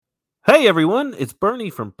Hey everyone, it's Bernie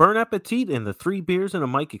from Burn Appetit and the Three Beers and a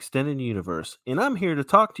Mic Extended Universe, and I'm here to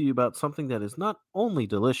talk to you about something that is not only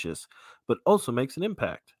delicious, but also makes an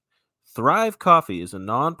impact. Thrive Coffee is a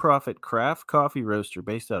non-profit craft coffee roaster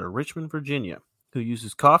based out of Richmond, Virginia, who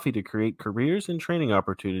uses coffee to create careers and training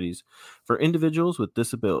opportunities for individuals with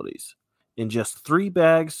disabilities. In just 3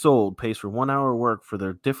 bags sold pays for 1 hour work for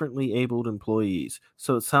their differently abled employees,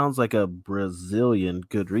 so it sounds like a Brazilian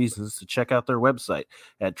good reasons to check out their website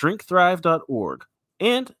at drinkthrive.org.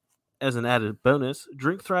 And as an added bonus,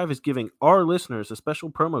 Drink Thrive is giving our listeners a special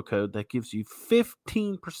promo code that gives you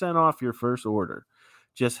 15% off your first order.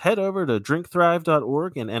 Just head over to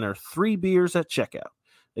drinkthrive.org and enter 3 beers at checkout.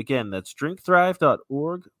 Again, that's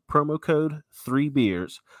drinkthrive.org, promo code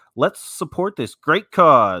 3beers. Let's support this great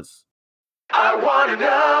cause. I want to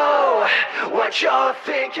know what you're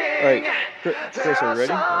thinking. All right, Chris, are you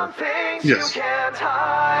ready? Yes. You can't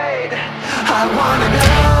hide. I want to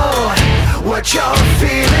know what you're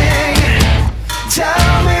feeling.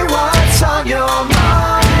 Tell me what's on your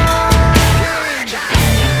mind.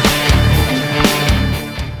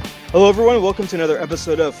 Hello, everyone. Welcome to another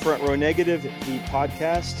episode of Front Row Negative, the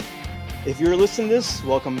podcast. If you're listening to this,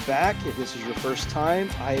 welcome back. If this is your first time,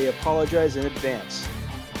 I apologize in advance.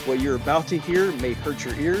 What you're about to hear may hurt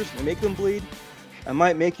your ears, may make them bleed, and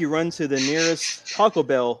might make you run to the nearest Taco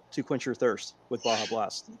Bell to quench your thirst with Baja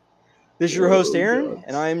Blast. This is your host, Aaron,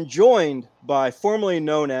 and I am joined by formerly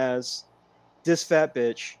known as This Fat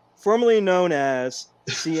Bitch, formerly known as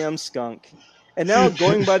CM Skunk, and now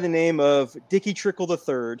going by the name of Dickie Trickle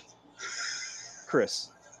III, Chris.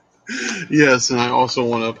 Yes, and I also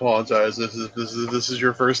want to apologize. This is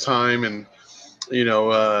your first time, and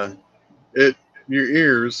your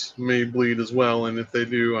ears may bleed as well, and if they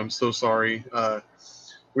do, I'm so sorry.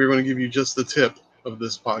 We're going to give you just the tip of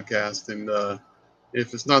this podcast, and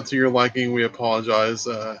if it's not to your liking, we apologize.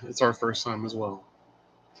 It's our first time as well.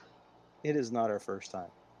 It is not our first time.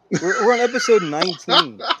 We're on episode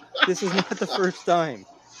 19. This is not the first time.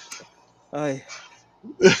 I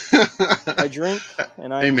drink,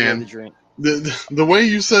 and I enjoy the drink. The way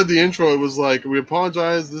you said the intro, it was like, we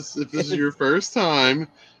apologize if this is your first time.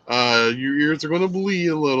 Your ears are going to bleed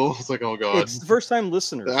a little. It's like, oh God. It's the first time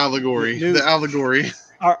listeners. The allegory. The allegory.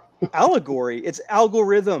 Our allegory. It's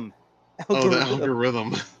algorithm. Oh, the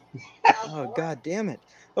algorithm. Oh, God damn it.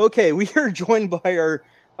 Okay, we are joined by our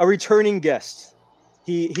returning guest.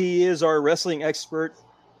 He is our wrestling expert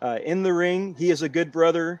in the ring. He is a good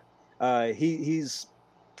brother. He's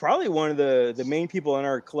probably one of the main people in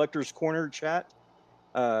our Collector's Corner chat.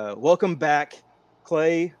 Welcome back,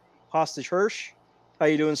 Clay Hostage Hirsch. How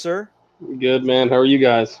you doing, sir? Good, man. How are you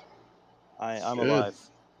guys? I'm alive.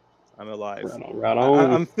 I'm alive. Right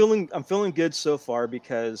on. I'm feeling good so far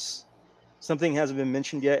because something hasn't been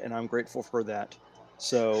mentioned yet, and I'm grateful for that.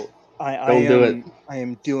 So I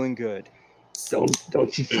am doing good.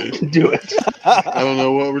 Don't you do it. I don't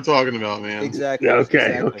know what we're talking about, man. Exactly. Yeah,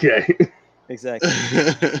 okay. Exactly.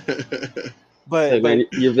 But man,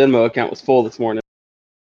 your Venmo account was full this morning.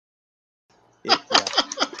 Yeah,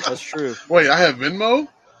 that's true. Wait, I have Venmo?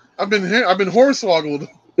 I've been hornswoggled.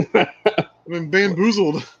 I've been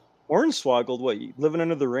bamboozled. Hornswoggled? What? You living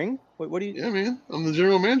under the ring? What do you? Yeah, man. I'm the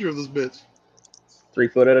general manager of this bitch. 3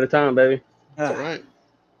 foot at a time, baby. That's right.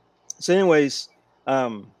 So, anyways,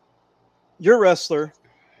 you're a wrestler.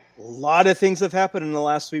 A lot of things have happened in the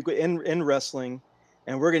last week in wrestling,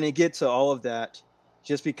 and we're going to get to all of that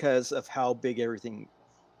just because of how big everything,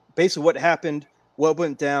 basically what happened, what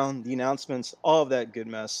went down, the announcements, all of that good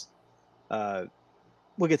mess.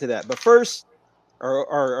 We'll get to that. But first,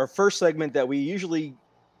 our first segment that we usually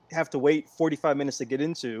have to wait 45 minutes to get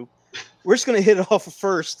into, we're just going to hit it off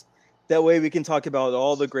first. That way we can talk about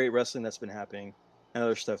all the great wrestling that's been happening and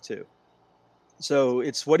other stuff too. So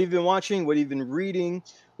it's what have you been watching, what have you been reading,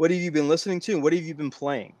 what have you been listening to, and what have you been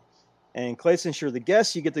playing? And Clay, since you're the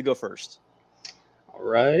guest, you get to go first. All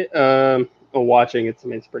right. Watching, it's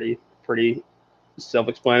pretty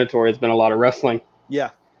self-explanatory. It's been a lot of wrestling. Yeah.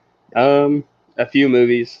 A few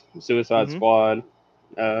movies, Suicide Squad.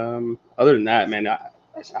 Other than that, man, I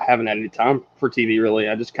haven't had any time for TV really.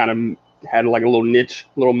 I just kind of had like a little niche,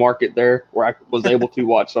 little market there where I was able to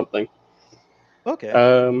watch something. Okay.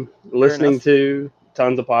 Listening to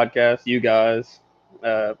tons of podcasts, you guys,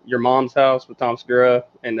 Your Mom's House with Tom Segura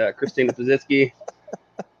and Christina Pazitsky,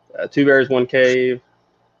 Two Bears, One Cave.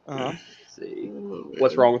 Uh-huh. Let's see.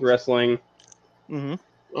 What's Wrong with Wrestling? Mm-hmm.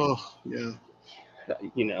 Oh, yeah.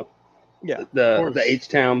 Yeah. The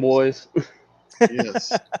H-Town Boys.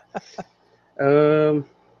 Yes. I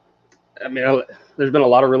mean, there's been a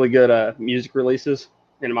lot of really good music releases,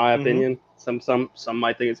 in my opinion. Some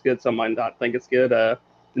might think it's good, some might not think it's good.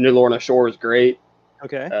 The new Lorna Shore is great.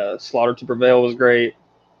 Okay. Slaughter to Prevail was great.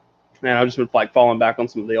 And I've just been like falling back on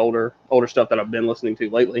some of the older stuff that I've been listening to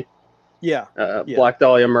lately. Yeah. Black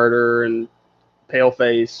Dahlia Murder and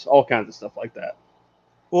Paleface, all kinds of stuff like that.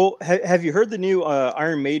 Well, have you heard the new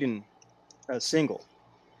Iron Maiden single?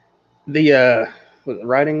 The was it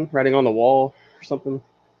writing on the wall or something?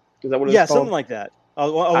 Is that what it's called? Something like that. I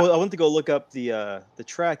went to go look up the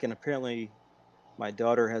track, and apparently my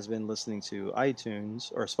daughter has been listening to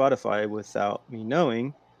iTunes or Spotify without me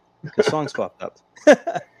knowing, because songs popped up.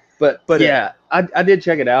 But yeah, I did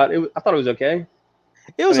check it out. I thought it was okay.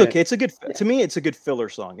 It was okay. It's a good to me. It's a good filler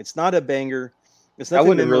song. It's not a banger. It's I nothing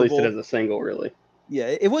wouldn't memorable. release it as a single, really. Yeah,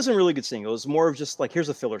 it wasn't a really good single. It was more of just like, here's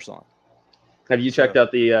a filler song. Have you checked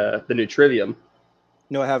out the new Trivium?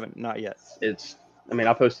 No, I haven't. Not yet. I think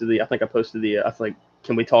I posted I think,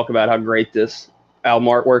 can we talk about how great this album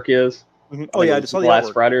artwork is? Mm-hmm. Oh yeah, I just saw the last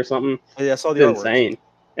artwork. Friday or something. Oh, yeah, I saw the It's artwork. insane.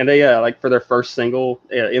 And they like for their first single,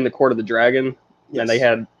 In the Court of the Dragon, Yes.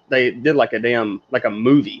 and they did like a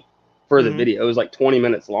movie for the Mhm. video. It was like 20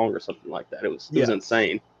 minutes long or something like that. It was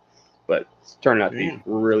insane. But it's turning out to be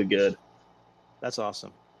really good. That's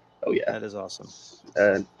awesome. Oh yeah. That is awesome.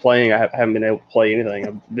 Playing, I haven't been able to play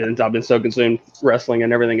anything. I've been so consumed wrestling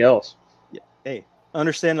and everything else. Yeah. Hey,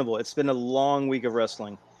 understandable. It's been a long week of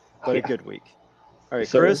wrestling, but a good week. All right,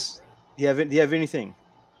 So- Chris, do you have anything?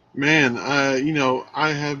 Man, I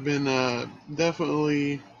have been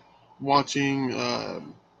definitely watching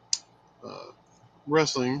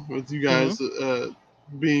wrestling with you guys,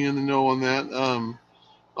 being in the know on that.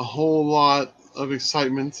 A whole lot of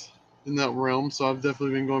excitement in that realm. So I've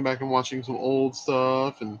definitely been going back and watching some old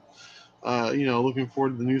stuff and, looking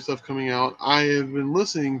forward to the new stuff coming out. I have been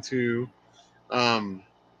listening to,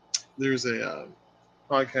 there's a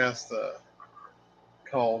podcast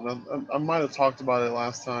called, I might have talked about it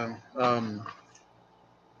last time,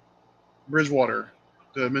 Bridgewater.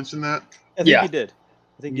 Did I mention that? I think Yeah. you did.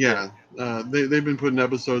 I think you did. They've been putting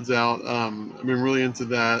episodes out. I've been really into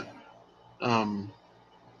that.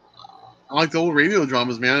 I like the old radio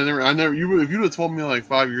dramas, man. If you'd have told me like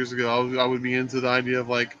 5 years ago, I would be into the idea of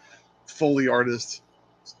like Foley artists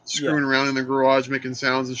screwing around in the garage making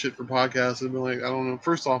sounds and shit for podcasts. I'd be like, I don't know.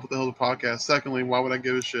 First off, what the hell is a podcast? Secondly, why would I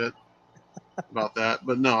give a shit about that?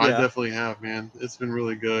 But no, I Yeah. definitely have, man. It's been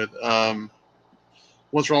really good.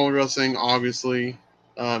 What's wrong with wrestling? Obviously,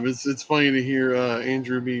 it's funny to hear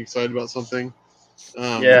Andrew be excited about something.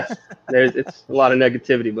 Yeah, it's a lot of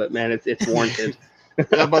negativity, but man, it's warranted.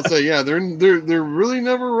 I'm about to say, yeah, they're really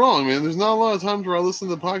never wrong, man. There's not a lot of times where I listen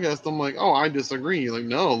to the podcast, I'm like, oh, I disagree. Like,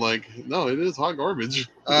 no, it is hot garbage.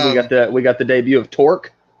 We got the debut of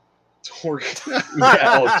Torque. Torque.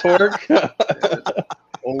 Yeah, Torque.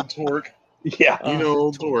 Old Torque. Yeah,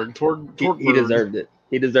 Old Torque. Torque. He deserved it.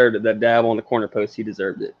 He deserved it. That dab on the corner post, he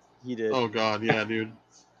deserved it. You did. Oh God, yeah, dude.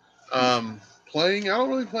 Playing, I don't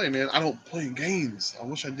really play, man. I don't play games. I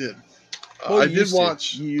wish I did. Well, I you did used to.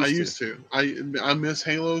 watch. You I used used to. I miss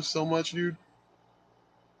Halo so much, dude.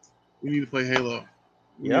 We need to play Halo.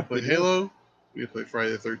 We need Yeah, to play we do. Halo. We need to play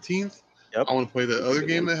Friday the 13th. Yep. I want to play the other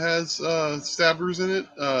game that has stabbers in it.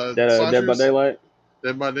 Dead by Daylight.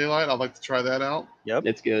 Dead by Daylight. I'd like to try that out. Yep.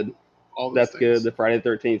 It's good. All those That's things. good. The Friday the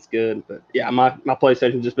 13th is good. But yeah, my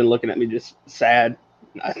PlayStation's just been looking at me just sad.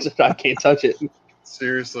 I can't touch it.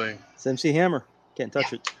 Seriously. It's MC Hammer. Can't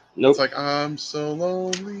touch it. Nope. It's like, I'm so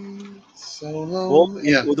lonely, so Well, lonely.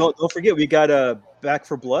 Yeah. well, don't forget, we got Back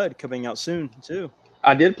for Blood coming out soon too.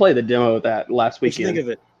 I did play the demo of that last What you weekend. think of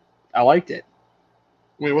it? I liked it.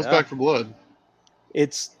 Wait, what's Yeah. Back for Blood?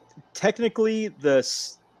 It's technically the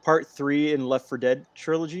part 3 in Left 4 Dead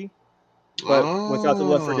trilogy, but without the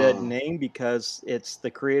Left 4 Dead Oh. name, because it's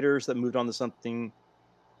the creators that moved on to something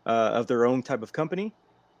of their own type of company.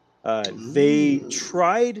 They Ooh.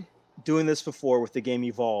 tried doing this before with the game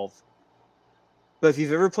Evolve. But if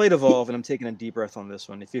you've ever played Evolve, and I'm taking a deep breath on this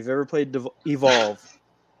one, if you've ever played Evolve,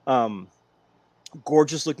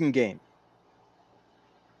 gorgeous looking game.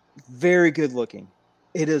 Very good looking.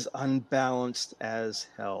 It is unbalanced as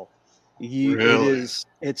hell. Really?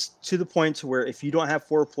 It's to the point to where if you don't have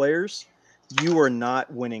 4 players, you are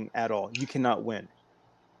not winning at all. You cannot win.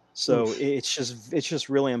 So Oof. it's just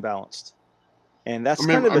really unbalanced. And that's I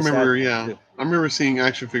kind remember, of the sad thing, yeah. too. I remember seeing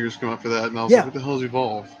action figures come out for that, and I was Yeah. like, what the hell is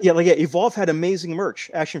Evolve? Yeah, Evolve had amazing merch,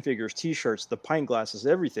 action figures, T-shirts, the pint glasses,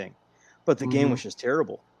 everything. But the game Mhm. was just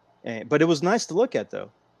terrible. But it was nice to look at, though.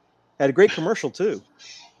 Had a great commercial too.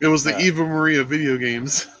 It was the Uh, Eva Marie of video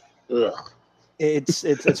games. Ugh.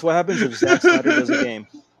 It's what happens if Zack Snyder does a game.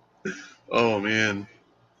 Oh, man.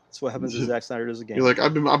 It's what happens if Zack Snyder does a game. You're like, I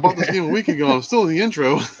bought this game a week ago. I'm still in the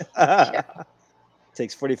intro.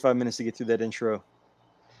 Takes 45 minutes to get through that intro.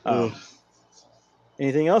 Ugh.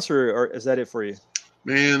 Anything else, or is that it for you?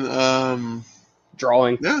 Man,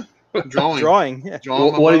 Drawing. yeah, drawing. Drawing. Yeah.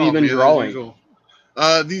 Drawing my What butt have you off, been man, as drawing? usual.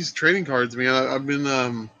 These trading cards, man. I've been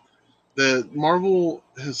the Marvel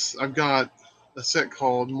has. I've got a set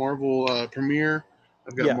called Marvel Premiere.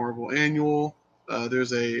 I've got Yeah. Marvel Annual.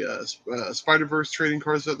 There's a Spider-Verse trading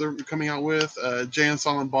card set they're coming out with. Jay and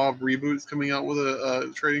Silent Bob Reboot is coming out with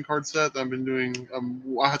a trading card set that I've been doing.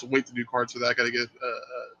 I have to wait to do cards for that. I got to get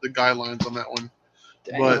the guidelines on that one.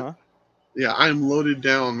 Dang. But Uh-huh. yeah, I am loaded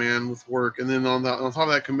down, man, with work, and then on top of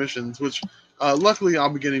that, commissions, which luckily I'll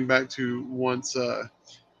be getting back to once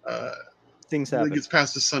Things it happen. gets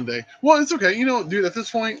past this Sunday. Well, it's okay, dude. At this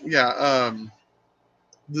point, yeah,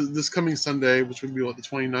 this coming Sunday, which would be the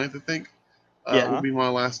 29th, I think, Yeah. will be my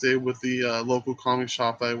last day with the local comic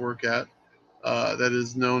shop that I work at. That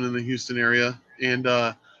is known in the Houston area, and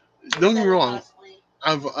don't get me wrong,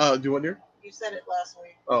 I've do what, dear? You said it last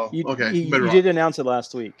week. Oh, You, okay, you, better you off. did announce it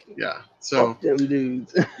last week. Yeah, so Fuck them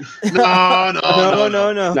dudes. no, No.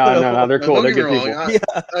 No, they're cool. Don't They're get good me people.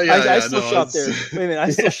 wrong. I still no, shop it's- there. Wait a minute, I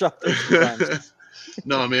still shop there sometimes.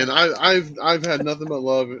 No, man, I've had nothing but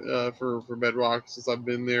love for Bedrock since I've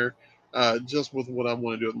been there. Just with what I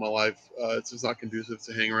want to do with my life, it's just not conducive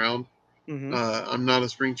to hang around. Mhm. I'm not a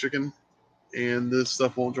spring chicken, and this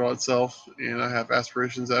stuff won't draw itself. And I have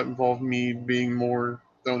aspirations that involve me being more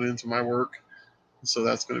thrown into my work, so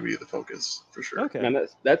that's going to be the focus for sure. Okay, Man,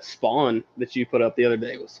 that Spawn that you put up the other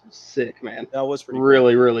day was sick, man. that was pretty cool.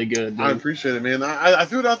 Really, really good. I Dude. appreciate it, man. I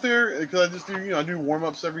threw it out there because I just do I do warm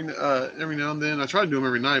ups every now and then. I try to do them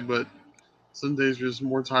every night, but some days are just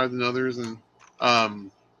more tired than others, and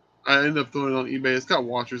I end up throwing it on eBay. It's got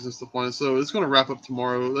watchers and stuff on it, so it's going to wrap up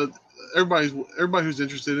tomorrow. Everybody who's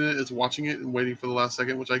interested in it is watching it and waiting for the last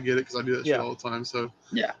second, which I get it because I do that shit Yeah. all the time. So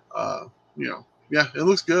Yeah. Yeah, it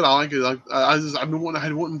looks good. I like it. I've been wanting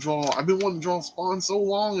to draw Spawn so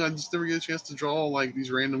long. I just never get a chance to draw like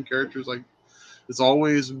these random characters. Like it's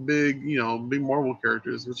always big Marvel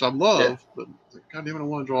characters, which I love. Yeah. But God damn it, I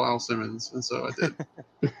want to draw Al Simmons, and so I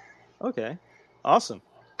did. Okay, awesome.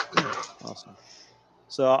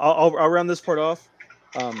 So I'll round this part off.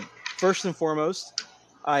 First and foremost,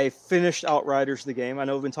 I finished Outriders, the game. I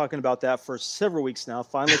know we've been talking about that for several weeks now.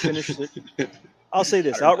 Finally finished it. I'll say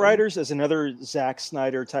this: Outriders is another Zack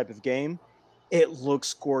Snyder type of game. It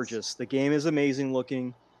looks gorgeous. The game is amazing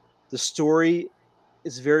looking. The story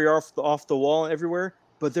is very off the wall and everywhere,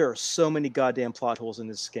 but there are so many goddamn plot holes in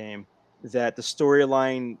this game that the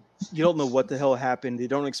storyline, you don't know what the hell happened. They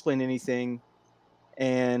don't explain anything.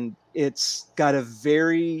 And it's got a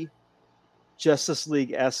very Justice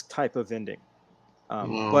League-esque type of ending.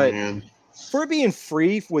 But Man. for it being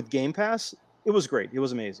free with Game Pass, it was great. It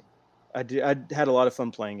was amazing. I had a lot of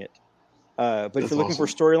fun playing it. But if That's you're looking for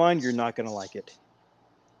storyline, you're not going to like it.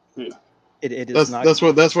 Hmm. It is not. That's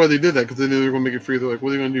why they did that, because they knew they were going to make it free. They're like, what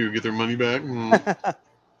are they going to do? Get their money back?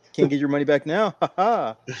 Can't get your money back now.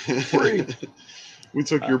 Haha. We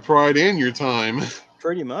took your pride and your time.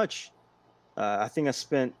 Pretty much. I think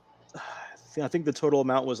the total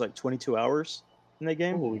amount was like 22 hours in that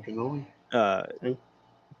game. Holy cannoli.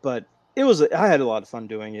 But I had a lot of fun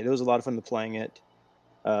doing it. It was a lot of fun to playing it.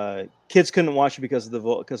 Kids couldn't watch it because of a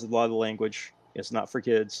lot of the language. It's not for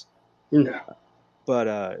kids. No.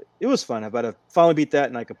 But it was fun. I finally beat that,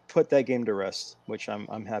 and I could put that game to rest, which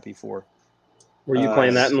I'm happy for. Were you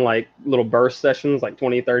playing that in like little burst sessions, like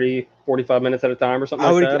 20, 30, 45 minutes at a time or something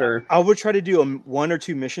like that? Or I would try to do one or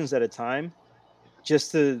two missions at a time,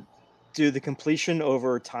 just to do the completion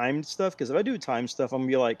over timed stuff. Because if I do timed stuff, I'm gonna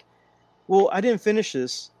be like, well, I didn't finish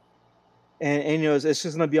this, and it's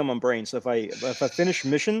just gonna be on my brain. So if I finish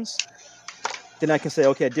missions, then I can say,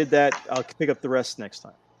 okay, I did that. I'll pick up the rest next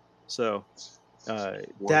time. So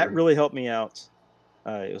that really helped me out.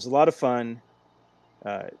 It was a lot of fun.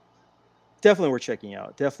 Definitely worth checking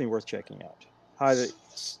out.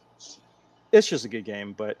 It's just a good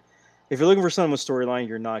game, but if you're looking for something with storyline,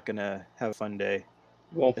 you're not gonna have a fun day.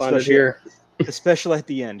 won't find it Especially- here. Especially at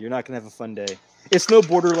the end, you're not gonna have a fun day. It's no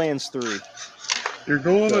Borderlands 3. You're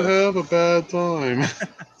going to have a bad time.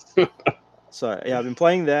 So yeah, I've been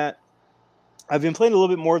playing that. I've been playing a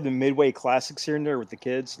little bit more of the Midway classics here and there with the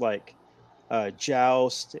kids, like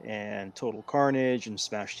Joust and Total Carnage and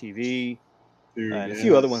Smash TV, Dude, and a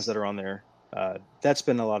few other ones that are on there. That's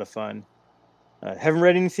been a lot of fun. Haven't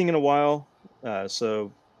read anything in a while,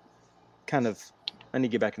 so kind of I need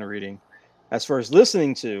to get back into reading. As far as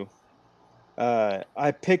listening to,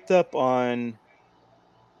 I picked up on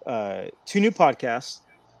two new podcasts.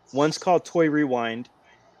 One's called Toy Rewind,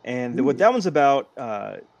 and what that one's about,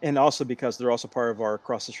 and also because they're also part of our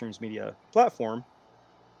Across the Streams Media platform,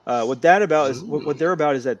 What they're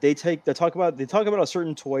about is that they talk about a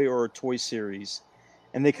certain toy or a toy series,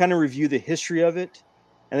 and they kind of review the history of it,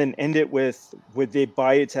 and then end it with would they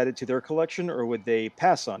buy it to add it to their collection or would they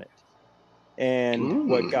pass on it? And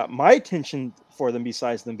what got my attention for them,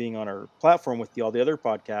 besides them being on our platform with all the other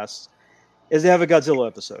podcasts, is they have a Godzilla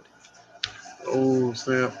episode. Oh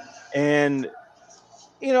snap! And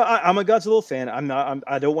I'm a Godzilla fan.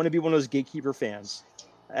 I don't want to be one of those gatekeeper fans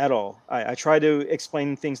at all. I try to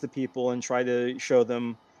explain things to people and try to show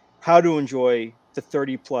them how to enjoy the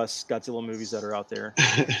 30 plus Godzilla movies that are out there.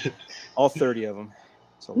 All 30 of them.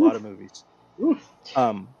 It's a lot of movies.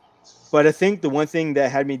 But I think the one thing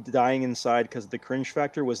that had me dying inside because of the cringe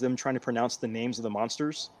factor was them trying to pronounce the names of the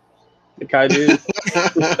monsters. The kaiju.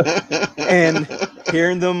 And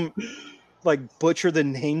hearing them like butcher the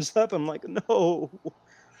names up, I'm like, no.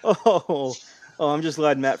 Oh, I'm just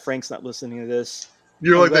glad Matt Frank's not listening to this.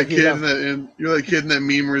 You're like that kid you're that kid in that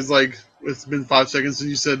meme where it's like, it's been 5 seconds since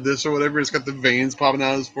you said this or whatever. It's got the veins popping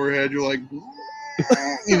out of his forehead. You're like,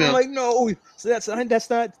 I'm like, no, so that's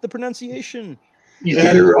not the pronunciation. You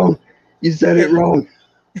said it wrong. You said it wrong.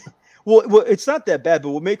 Well, it's not that bad, but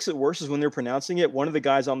what makes it worse is when they're pronouncing it. One of the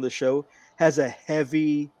guys on the show has a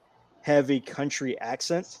heavy country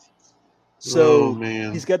accent. So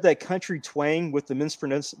he's got that country twang with the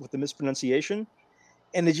mispronunciation,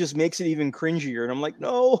 and it just makes it even cringier. And I'm like,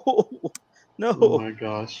 no. Oh my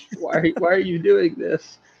gosh! Why are you doing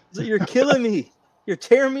this? So you're killing me. You're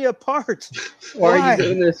tearing me apart. Why are you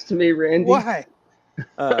doing this to me, Randy? Why?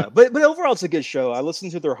 But overall, it's a good show. I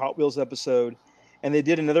listened to their Hot Wheels episode, and they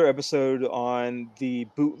did another episode on the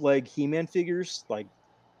bootleg He-Man figures, like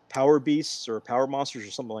Power Beasts or Power Monsters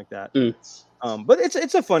or something like that. But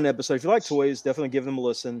it's a fun episode. If you like toys, definitely give them a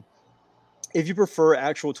listen. If you prefer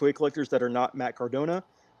actual toy collectors that are not Matt Cardona,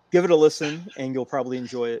 give it a listen, and you'll probably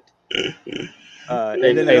enjoy it. And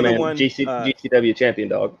then another one, GCW champion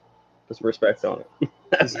dog. Put some respect on it.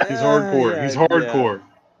 He's hardcore. Yeah, he's hardcore.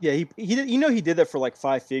 Yeah, he did. He did that for like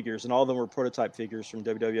 5 figures, and all of them were prototype figures from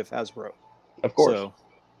WWF Hasbro. Of course. So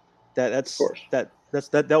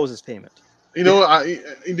that was his payment. You know what,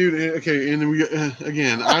 dude? Okay, and we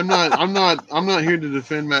again, I'm not here to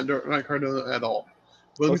defend Matt Cardona at all.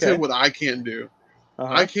 But let me tell you what I can't do.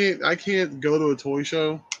 I can't go to a toy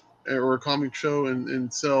show or a comic show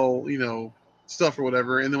and sell stuff or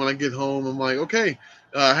whatever, and then when I get home, I'm like, okay,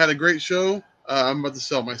 I had a great show. I'm about to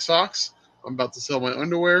sell my socks. I'm about to sell my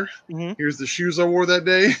underwear. Mm-hmm. Here's the shoes I wore that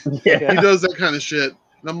day. Yeah. He does that kind of shit.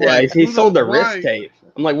 And I'm like, he sold the wrist tape.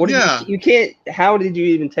 I'm like, what? You can't. How did you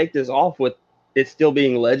even take this off with it still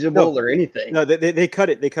being legible or anything? No, they cut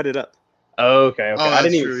it. They cut it up. Oh, okay. I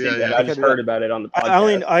didn't even see that. Yeah. I just heard about it on the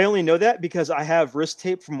podcast. I only know that because I have wrist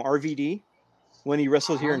tape from RVD when he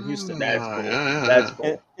wrestled here in Houston. That's cool. That's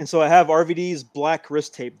cool. And so I have RVD's black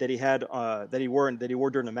wrist tape that he had that he wore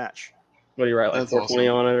during the match. What do you write, like 420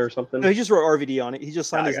 on it or something? No, he just wrote RVD on it. He just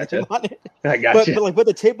signed his name on it. I got you. But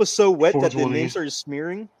the tape was so wet that the name started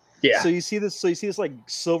smearing. Yeah. So you see this like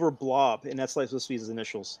silver blob, and that's like supposed to be his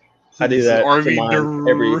initials. I do that every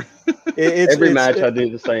match. I do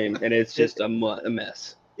the same, and it's just a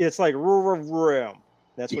mess. It's like ram.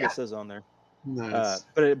 That's what it says on there. Nice.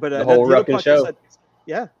 But the whole Ruckin show.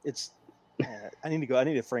 It's. I need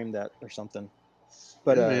to frame that or something.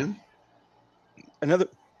 But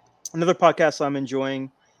another podcast I'm enjoying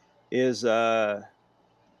is oh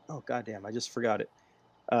goddamn, I just forgot it.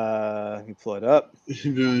 Let me pull it up.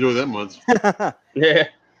 You didn't enjoy that much. Yeah.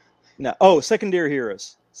 No. Oh, Secondary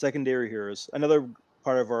Heroes. Another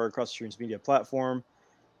part of our Across the Streams Media platform.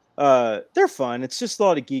 They're fun. It's just a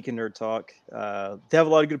lot of geek and nerd talk. They have a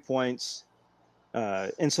lot of good points.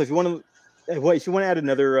 And so if you want to add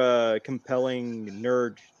another compelling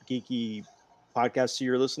nerd geeky podcast to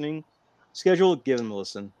your listening schedule, give them a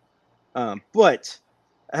listen. But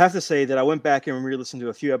I have to say that I went back and re-listened to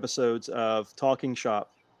a few episodes of Talking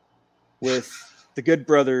Shop with the Good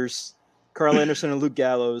Brothers, Carl Anderson and Luke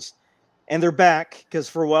Gallows. And they're back because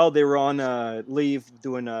for a while they were on leave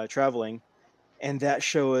doing traveling. And that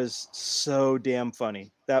show is so damn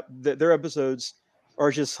funny. Their episodes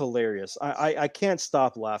are just hilarious. I can't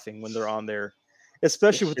stop laughing when they're on there,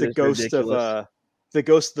 especially with the ghost ridiculous. The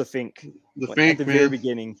ghost of the Fink. Fink, at the very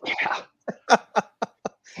beginning. Yeah.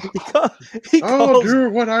 I'll do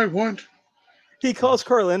what I want. He calls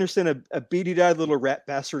Carl Anderson a beady-eyed little rat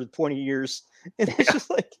bastard with pointy ears, and it's just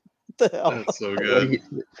like, what the hell? That's so good.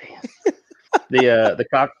 The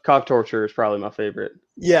cock torture is probably my favorite.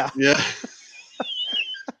 Yeah.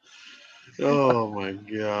 Oh my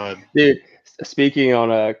god, dude! Speaking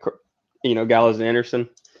on Gallows and Anderson,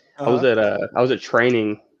 I was at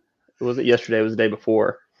training. Was it yesterday? It was the day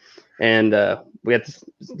before, And we had this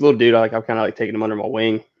little dude. I kind of like taking him under my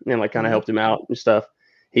wing and like kind of helped him out and stuff.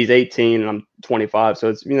 He's 18 and I'm 25, so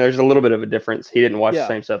it's there's a little bit of a difference. He didn't watch the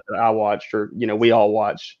same stuff that I watched, or we all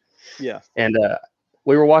watched. Yeah. And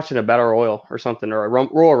we were watching a Battle Royal or something, or a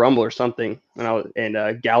Royal Rumble or something,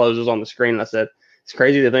 and Gallows was on the screen. And I said, "It's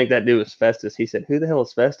crazy to think that dude was Festus." He said, "Who the hell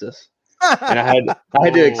is Festus?" And I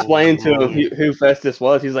had to explain to him who Festus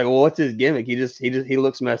was. He's like, "Well, what's his gimmick? He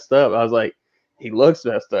looks messed up." I was like, "He looks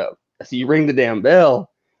messed up." I said, "You ring the damn bell,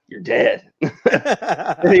 you're dead."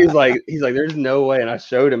 And he's like, "There's no way." And I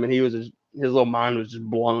showed him, and his little mind was just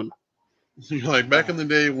blown. You're like, back in the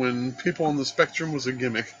day when people on the spectrum was a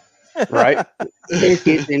gimmick. Right?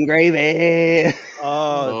 Biscuits and gravy.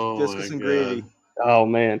 Oh, biscuits and gravy. Oh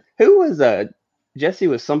man, who was Jesse?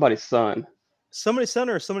 Was somebody's son? Somebody's son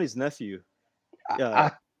or somebody's nephew?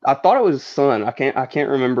 I thought it was his son. I can't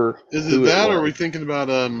remember. Is it that, or are we thinking about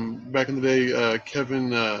back in the day,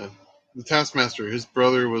 Kevin, the Taskmaster? His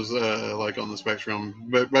brother was like on the spectrum,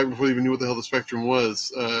 but right before he even knew what the hell the spectrum was.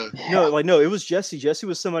 No, it was Jesse. Jesse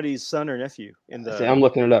was somebody's son or nephew. I'm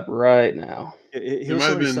looking it up right now. It might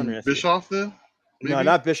have been Bischoff then. Maybe? No,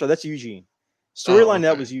 not Bischoff. That's Eugene. Storyline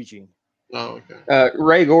that was Eugene. Oh, okay.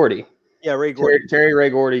 Ray Gordy. Yeah, Ray Gordy. Terry Ray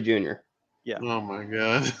Gordy Jr. Yeah. Oh my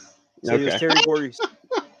God. So he was Terry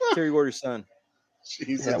Gordy's son.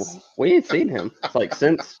 Jesus. Yeah, we ain't seen him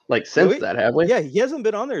since that, have we? Yeah, he hasn't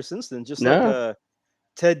been on there since then. Just like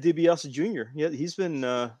Ted DiBiase Jr. Yeah, he's been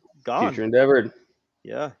gone. Future endeavored.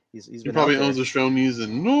 Yeah, he's he been probably owns a Shoney's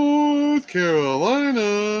in North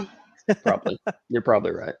Carolina. Probably. You're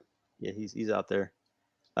probably right. Yeah, he's out there.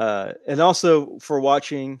 And also for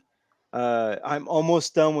watching, I'm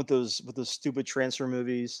almost done with those stupid transfer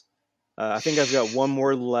movies. I think I've got one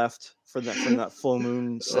more left from that full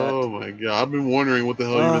moon set. Oh my God, I've been wondering what the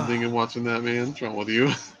hell you've been thinking watching that, man. What's wrong with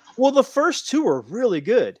you? Well, the first two were really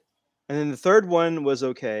good, and then the third one was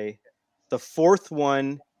okay. The fourth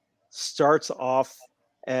one starts off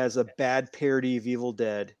as a bad parody of Evil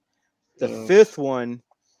Dead. The fifth one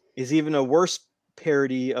is even a worse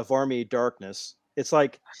parody of Army of Darkness. It's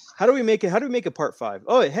like, how do we make a part 5?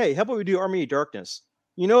 Oh, hey, how about we do Army of Darkness?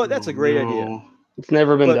 You know what? That's a great idea. It's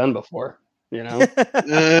never been done before, But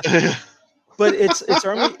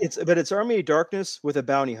it's Army of Darkness with a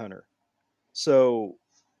bounty hunter. So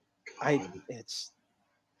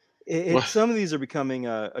some of these are becoming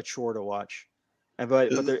a chore to watch. I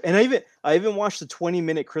even watched the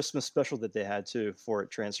 20-minute Christmas special that they had too for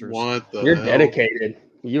it transfers. What the You're hell? dedicated.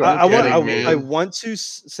 I want to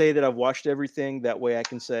say that I've watched everything. That way I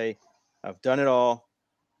can say I've done it all.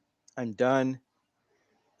 I'm done.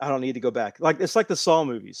 I don't need to go back. It's like the Saw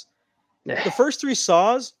movies. The first 3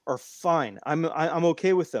 Saws are fine. I'm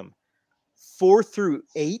okay with them. 4 through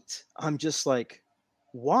 8, I'm just like,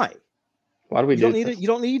 why? Why do we do this? You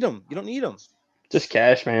don't need them. You don't need them. Just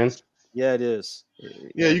cash, man. Yeah, it is.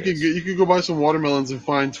 You could go buy some watermelons and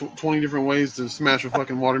find 20 different ways to smash a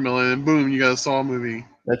fucking watermelon, and boom, you got a Saw movie.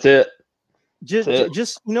 That's it. Just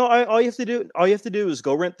all you have to do is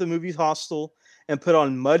go rent the movie Hostel and put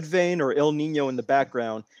on Mudvayne or El Nino in the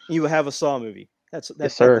background, and you will have a Saw movie. That's it.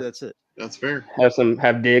 That's fair.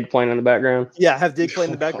 Have Dig playing in the background. Yeah, have Dig playing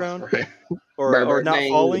in the background, right. or Not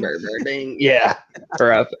Falling. Yeah.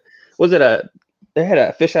 Or was it they had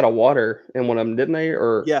a fish out of water in one of them, didn't they?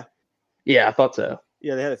 Or yeah, I thought so.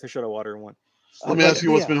 Yeah, they had a fish out of water in one. Let me ask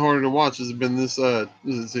you, what's been harder to watch? Has it been this? Does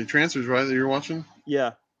it say Transfers, right, that you're watching?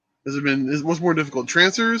 Yeah. What's more difficult,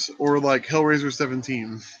 Transfers or like Hellraiser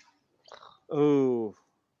 17? Oh,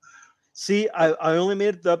 see, I only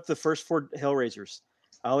made up the first 4 Hellraisers.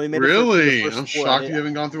 I only made really. I'm shocked you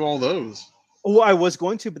haven't gone through all those. Oh, I was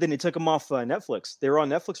going to, but then they took them off Netflix. They were on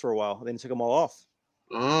Netflix for a while. Then they took them all off.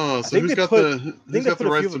 Oh, so who's got the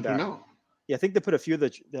rights to put them out? Yeah, I think they put a few of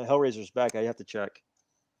the Hellraisers back. I have to check.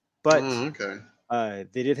 But okay.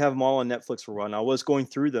 They did have them all on Netflix for a while. And I was going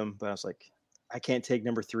through them, but I was like, I can't take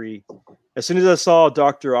number 3. As soon as I saw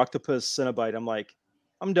Dr. Octopus Cenobite, I'm like,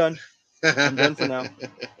 I'm done. I'm done for now.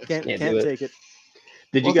 Can't take it.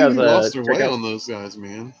 Did you guys lost their way on those guys,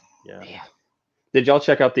 man? Yeah. Did y'all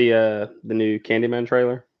check out the new Candyman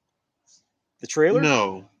trailer? The trailer?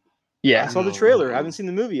 No. Yeah, I saw the trailer. I haven't seen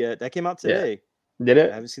the movie yet. That came out today. Yeah. Did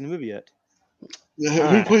it? I haven't seen the movie yet.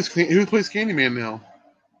 Who plays Candyman now?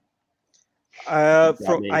 I've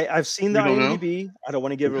seen the IMDb. I don't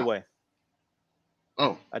want to give it away.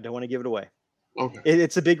 Oh. I don't want to give it away. Okay.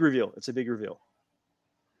 It's a big reveal.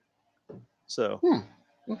 So.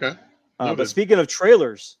 Okay. But speaking of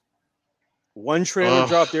trailers, one trailer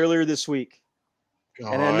dropped earlier this week,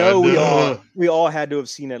 God, and I know we all had to have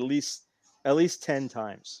seen at least 10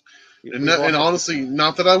 times. And honestly,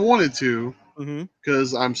 not that I wanted to, Mm-hmm.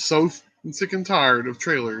 because I'm so sick and tired of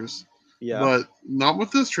trailers. Yeah. But not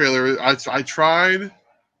with this trailer. I tried,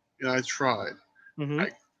 and I tried. Mm-hmm.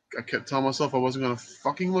 I kept telling myself I wasn't going to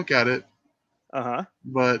fucking look at it, Uh-huh.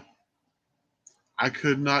 but I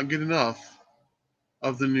could not get enough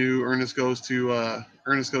of the new Ernest Goes to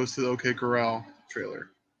the OK Corral trailer.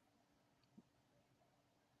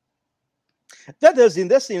 That's the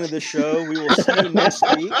end of the show. We will see you next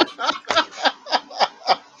week.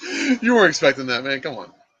 You weren't expecting that, man. Come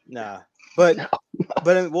on. Nah. But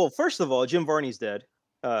well, first of all, Jim Varney's dead.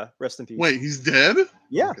 Rest in peace. Wait, he's dead?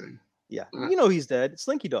 Yeah. Okay. Yeah. You know he's dead.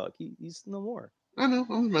 Slinky Dog. He's no more. I know.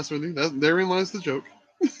 I'm just messing with you. Therein lies the joke.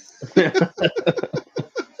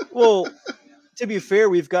 Well, to be fair,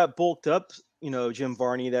 we've got bulked up, Jim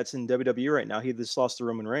Varney that's in WWE right now. He just lost to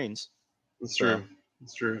Roman Reigns. That's true.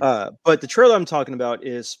 That's true. But the trailer I'm talking about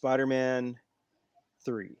is Spider-Man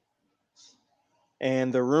 3.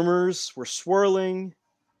 And the rumors were swirling.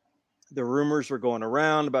 The rumors were going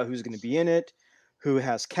around about who's going to be in it, who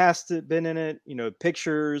has been in it,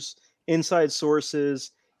 pictures, inside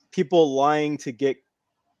sources, people lying to get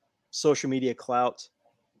social media clout.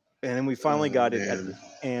 And then we finally got it.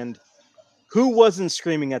 And who wasn't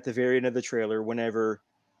screaming at the very end of the trailer whenever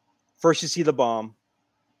first you see the bomb,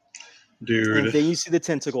 dude, and then you see the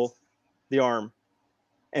tentacle, the arm,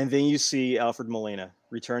 and then you see Alfred Molina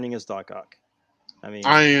returning as Doc Ock.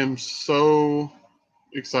 I am so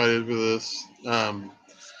excited for this. I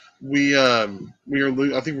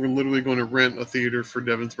think we're literally going to rent a theater for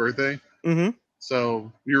Devin's birthday. Mm-hmm.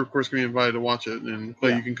 So you're of course going to be invited to watch it, and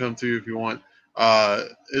Clay, you can come too if you want.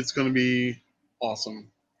 It's going to be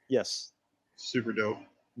awesome. Yes. Super dope.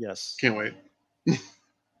 Yes. Can't wait. They've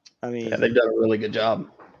done a really good job.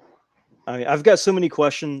 I've got so many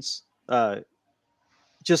questions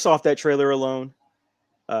just off that trailer alone.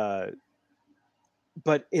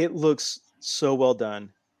 But it looks so well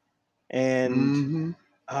done. And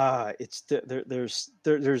it's there's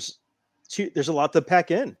a lot to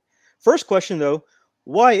pack in. First question though,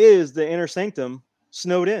 why is the Inner Sanctum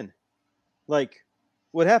snowed in? Like,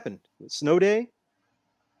 what happened? Snow day?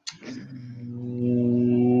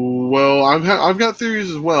 Well, I've got theories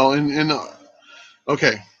as well, and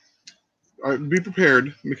okay, all right, be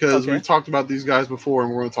prepared because we've talked about these guys before,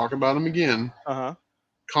 and we're going to talk about them again.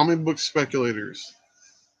 Comic book speculators.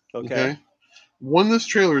 Okay. When this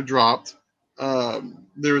trailer dropped,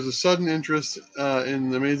 there was a sudden interest in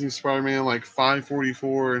the Amazing Spider-Man, like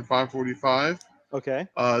 544 and 545. Okay.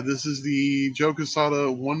 This is the Joe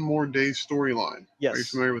Quesada One More Day storyline. Yes. Are you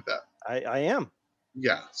familiar with that? I am.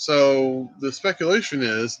 Yeah. So the speculation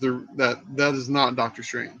is that is not Doctor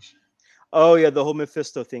Strange. Oh yeah, the whole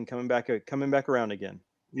Mephisto thing coming back around again.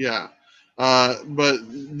 Yeah. But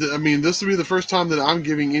this will be the first time that I'm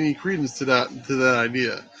giving any credence to that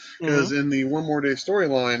idea, because in the One More Day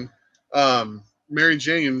storyline, Mary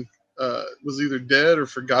Jane was either dead or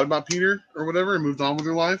forgot about Peter or whatever and moved on with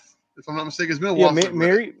her life. If I'm not mistaken, it's been a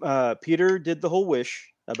while. Peter did the whole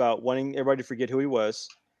wish about wanting everybody to forget who he was,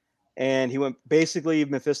 and he went basically.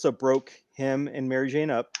 Mephisto broke him and Mary Jane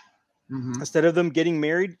up. Mm-hmm. Instead of them getting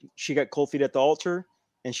married, she got cold feet at the altar,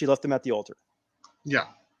 and she left them at the altar. Yeah.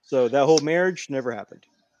 So that whole marriage never happened.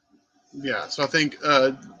 Yeah. So I think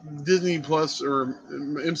Disney Plus or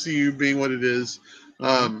MCU being what it is,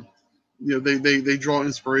 they draw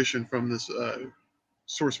inspiration from this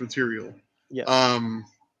source material. Yeah.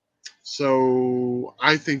 So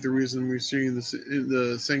I think the reason we're seeing this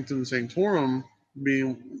the Sanctum Sanctorum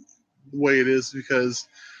being the way it is because,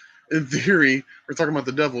 in theory, we're talking about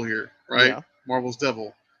the devil here, right? Yeah. Marvel's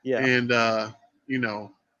devil. Yeah. And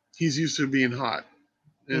he's used to being hot.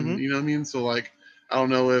 And you know what I mean? So like, I don't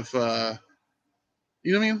know if you know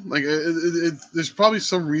what I mean? Like there's probably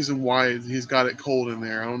some reason why he's got it cold in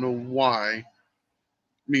there. I don't know why. I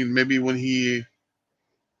mean, maybe when he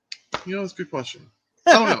it's a good question.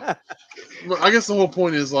 I don't know. I guess the whole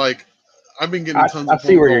point is like I've been getting tons of I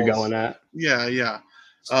see where you're going at. Yeah.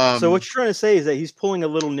 So what you're trying to say is that he's pulling a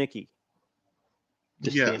little Nicky.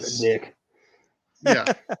 Just being a dick. Yeah.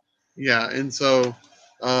 Yeah. And so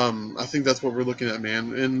I think that's what we're looking at,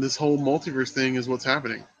 man. And this whole multiverse thing is what's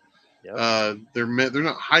happening. Yep. They're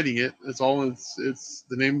not hiding it. It's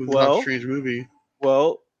the name of the Doctor Strange movie.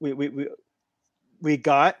 Well, we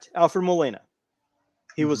got Alfred Molina.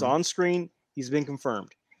 He was on screen. He's been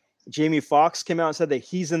confirmed. Jamie Foxx came out and said that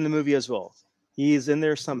he's in the movie as well. He's in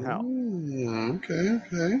there somehow.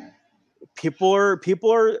 Okay. People are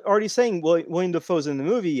already saying William Dafoe's in the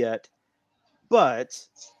movie yet, but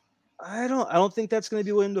I don't think that's going to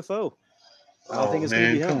be William Dafoe. I don't think it's going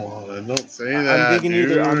to be him. Come on, don't say that. I'm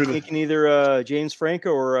thinking either James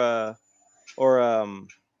Franco or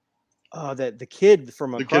that the kid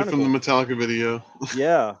from The Chronicle. kid from the Metallica video.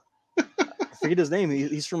 Yeah, I forget his name.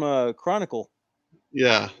 He's from Chronicle.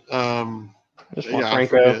 Yeah. Just Yeah, I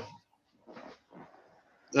Franco. forget.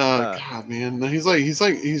 God, man, no, he's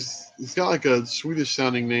got like a Swedish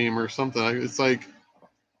sounding name or something. It's like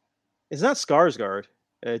It's not Skarsgård.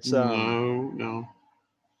 It's no.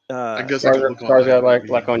 I guess I Stars, could look on stars got IMDb.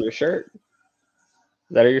 like on your shirt. Is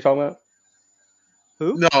that what you're talking about?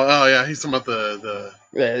 who? No, oh yeah, he's talking about the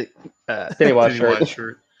Pennywise shirt. Pennywise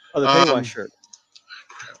shirt. Oh, the Pennywise shirt.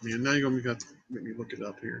 Man, now you're gonna make me look it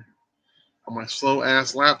up here on my slow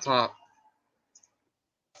ass laptop.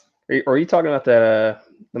 Are you talking about that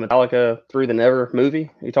the Metallica Through the Never movie?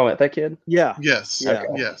 Are you talking about that kid? Yeah. Yes, Yeah.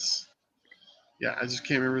 yes, yeah. I just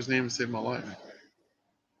can't remember his name to save my life.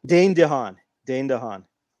 Dane DeHaan. Dane DeHaan.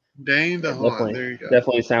 Dane DeHaan. Definitely. There you go.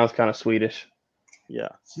 Definitely sounds kind of Swedish. Yeah.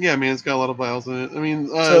 Yeah, man, it's got a lot of vowels in it. I mean,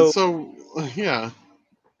 yeah.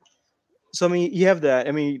 So I mean, you have that.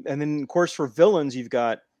 I mean, and then of course for villains, you've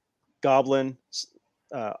got Goblin,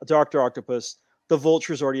 Doctor Octopus. The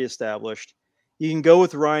Vulture's already established. You can go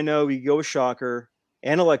with Rhino. You can go with Shocker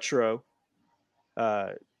and Electro.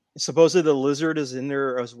 Supposedly the Lizard is in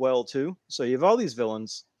there as well too. So you have all these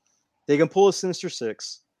villains. They can pull a Sinister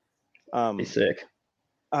Six. Be sick.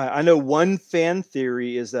 I know one fan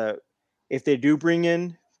theory is that if they do bring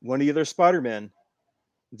in one of the other Spider-Men,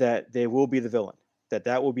 that they will be the villain.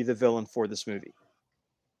 That will be the villain for this movie.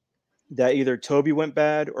 That either Toby went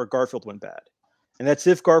bad or Garfield went bad, and that's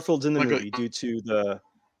if Garfield's in the movie due to the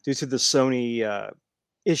Sony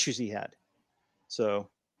issues he had. So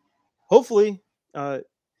hopefully,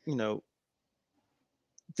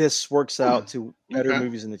 this works out to better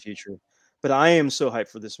movies in the future. But I am so hyped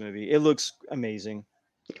for this movie. It looks amazing.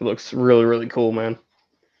 It looks really, really cool, man.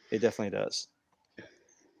 It definitely does.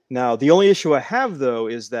 Now, the only issue I have, though,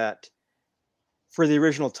 is that for the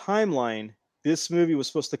original timeline, this movie was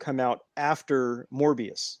supposed to come out after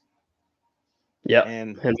Morbius. Yeah,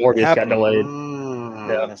 and Morbius got delayed.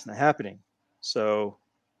 Yeah, that's not happening. So,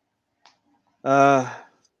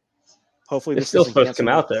 hopefully, it's still supposed to come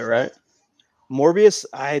out there, right? Morbius,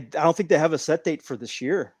 I don't think they have a set date for this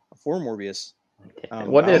year for Morbius.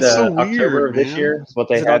 What did October of this year is what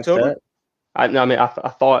they had set? I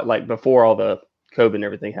thought like before all the COVID and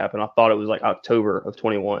everything happened, I thought it was like October of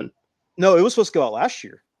 21. No, it was supposed to go out last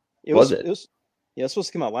year. It was supposed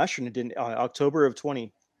to come out last year, and it didn't. October of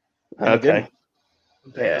 20. Okay.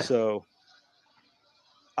 Yeah. So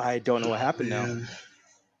I don't know what happened now.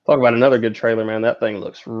 Talk about another good trailer, man. That thing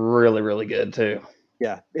looks really, really good too.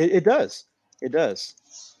 Yeah, it does. It does.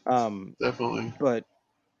 Definitely. But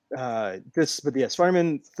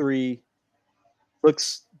Spider-Man 3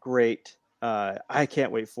 looks great. I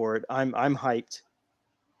can't wait for it. I'm hyped.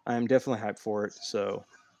 I'm definitely hyped for it. So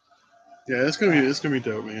yeah, it's gonna be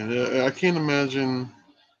dope, man. I can't imagine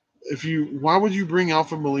why would you bring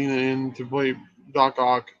Alfred Molina in to play Doc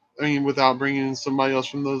Ock? I mean, without bringing in somebody else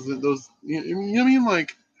from those. You know what I mean?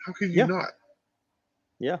 Like, how could you not?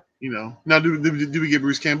 Yeah. Now do we get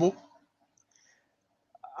Bruce Campbell?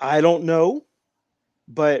 I don't know,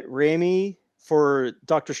 but Raimi for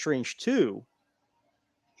Doctor Strange 2,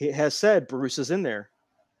 he has said Bruce is in there.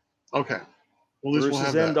 Okay. Well, Bruce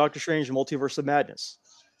is in Doctor Strange Multiverse of Madness.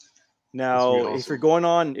 Now, awesome. if you're going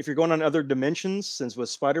on other dimensions, since with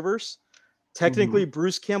Spider-Verse, technically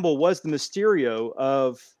Bruce Campbell was the Mysterio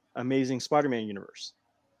of Amazing Spider-Man universe.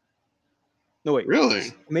 No, wait.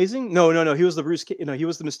 Really? Amazing? No. He was the he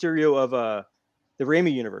was the Mysterio of the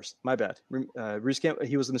Raimi universe. My bad. Bruce Campbell,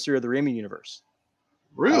 he was the Mysterio of the Raimi universe.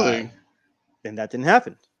 Really? And that didn't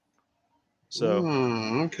happen. So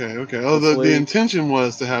okay. Oh, the intention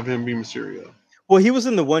was to have him be Mysterio. Well, he was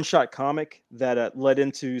in the one-shot comic that led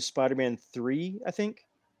into Spider-Man 3, I think.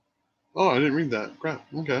 Oh, I didn't read that. Crap.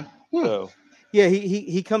 Okay. Yeah. So, yeah,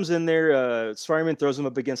 he comes in there. Spider-Man throws him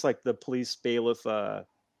up against like the police bailiff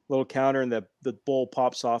little counter, and the bowl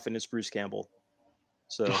pops off, and it's Bruce Campbell.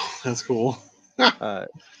 So that's cool.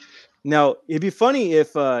 Now it'd be funny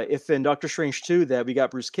if in Doctor Strange 2 that we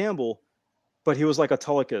got Bruce Campbell, but he was like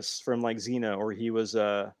Autolycus from like Xena, or he was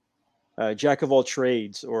Jack of all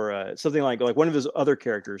trades, or something like one of his other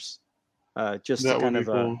characters, just that to kind of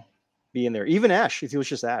cool. Be in there. Even Ash, if he was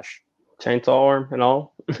just Ash, chainsaw arm and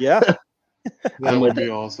all. Yeah, that would be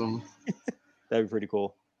awesome. That'd be pretty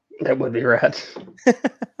cool. That would be rad.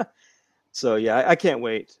 So yeah, I can't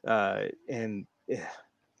wait, and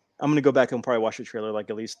I'm gonna go back and probably watch the trailer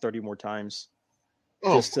like at least 30 more times.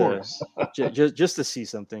 Oh, of course. Just to see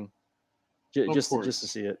something, just to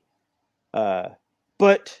see it.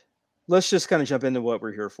 But let's just kind of jump into what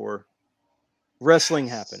we're here for. Wrestling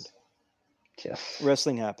happened. Yes.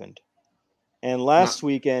 Wrestling happened. And last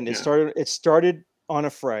weekend yeah. it started on a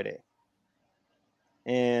Friday.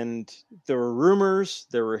 And there were rumors,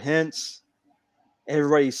 there were hints,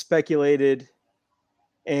 everybody speculated,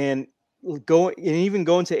 and even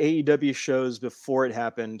going to AEW shows before it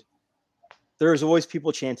happened, there was always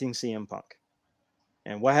people chanting CM Punk.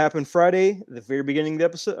 And what happened Friday, the very beginning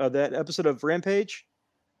of that episode of Rampage,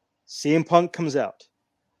 CM Punk comes out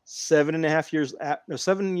 7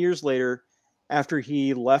 years later, after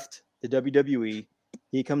he left the WWE,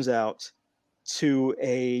 he comes out to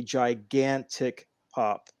a gigantic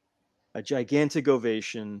pop, a gigantic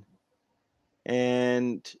ovation,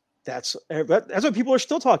 and that's what people are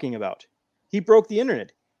still talking about. He broke the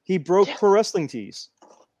internet. He broke Pro Wrestling Tees.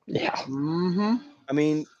 Yeah. Mm-hmm. I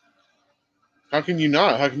mean, how can you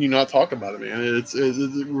not? How can you not talk about it, man? It's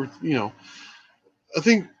you know, I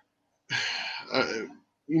think,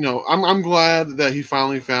 you know, I'm glad that he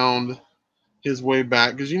finally found his way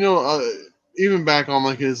back, because, you know, even back on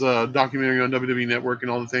like his documentary on WWE Network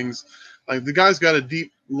and all the things, like the guy's got a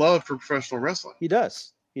deep love for professional wrestling. He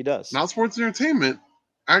does. Not sports entertainment,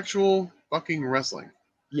 actual fucking wrestling.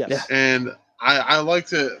 Yes. Yeah. And I like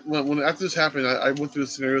to, when after this happened, I went through the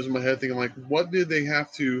scenarios in my head thinking, like, where did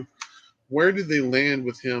they land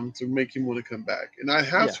with him to make him want to come back? And I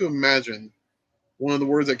have to imagine one of the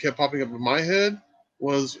words that kept popping up in my head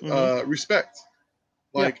was respect.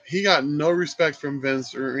 Like, he got no respect from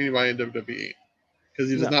Vince or anybody in WWE,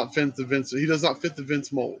 because he does not fit the Vince. He does not fit the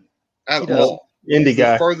Vince mold at all. Indie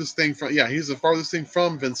guy. He's the farthest thing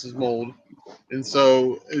from Vince's mold, and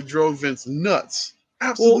so it drove Vince nuts.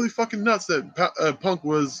 Absolutely fucking nuts that Punk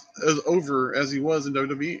was as over as he was in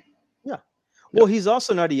WWE. Yeah. Well, he's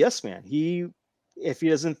also not a yes man. If he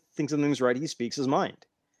doesn't think something's right, he speaks his mind.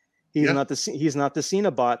 He's not the Cena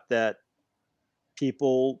bot that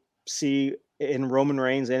people see in Roman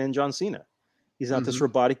Reigns and in John Cena. He's not this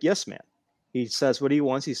robotic yes man. He says what he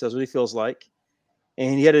wants. He says what he feels like,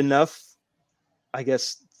 and he had enough, I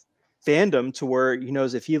guess, fandom to where he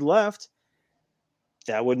knows if he left,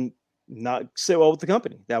 that wouldn't not sit well with the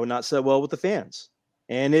company. That would not sit well with the fans.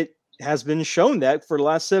 And it has been shown that for the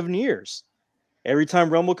last 7 years. Every time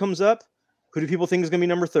Rumble comes up, who do people think is going to be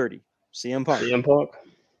number 30? CM Punk.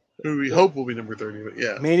 Who we hope will be number 30, but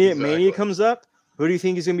yeah. Mania comes up. Who do you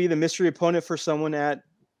think is going to be the mystery opponent for someone at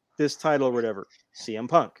this title or whatever? CM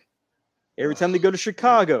Punk. Every time they go to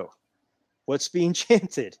Chicago, what's being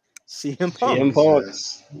chanted? CM Punk.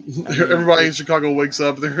 Yes. Everybody in Chicago wakes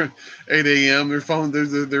up. They're 8 a.m. Their phone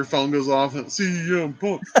goes off. And CM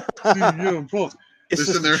Punk. CM Punk. It's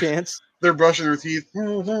just a chance. They're brushing their teeth.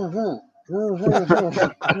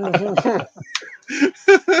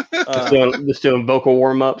 Just doing vocal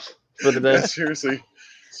warm ups for the day. Yeah, seriously.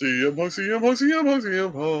 CM Punk, CM Punk, CM Punk,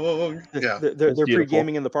 CM Punk. Yeah. They're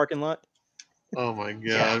pre-gaming in the parking lot. Oh my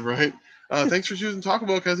God! Right. Thanks for choosing Taco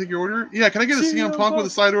Bell. Can I take your order? Yeah, can I get a CM Punk with a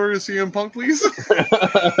side order of CM Punk, please?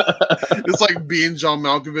 It's like being John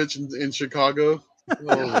Malkovich in Chicago.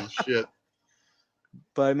 Holy shit.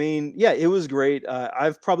 But I mean, yeah, it was great.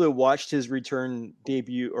 I've probably watched his return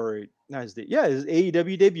debut, or not his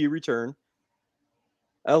AEW debut return.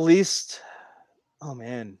 At least, oh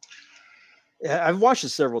man, I've watched it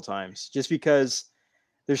several times just because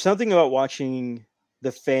there's something about watching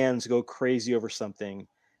the fans go crazy over something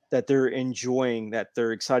that they're enjoying, that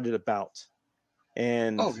they're excited about.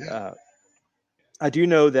 And I do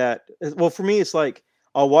know that, well, for me, it's like,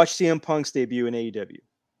 I'll watch CM Punk's debut in AEW.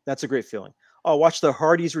 That's a great feeling. I'll watch the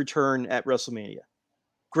Hardys return at WrestleMania.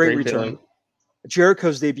 Great return. Feeling.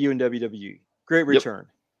 Jericho's debut in WWE. Great return.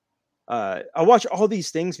 I watch all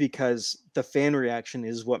these things because the fan reaction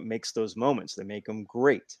is what makes those moments. They make them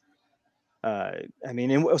great. I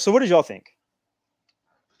mean, so what did y'all think?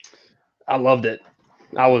 I loved it.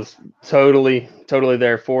 I was totally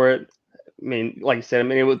there for it. I mean, like you said,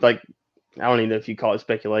 it was like, I don't even know if you call it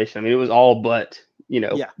speculation. I mean, it was all but,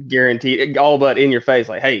 guaranteed, all but in your face.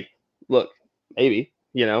 Like, hey, look, maybe,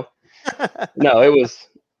 No, it was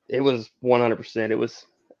 100%. It was,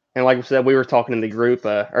 and like I said, we were talking in the group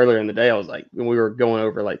earlier in the day. I was like, when we were going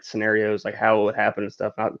over like scenarios, like how it would happen and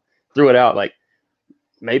stuff. I threw it out like,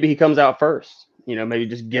 maybe he comes out first, maybe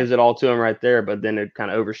just gives it all to him right there, but then it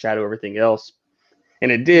kind of overshadow everything else.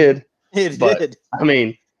 And it did. It did. I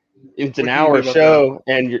mean, it's an hour show,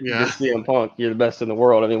 and you're CM Punk. You're the best in the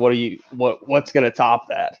world. I mean, what's going to top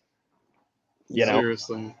that?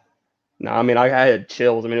 Seriously. No, I mean, I had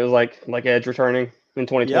chills. I mean, it was like Edge returning in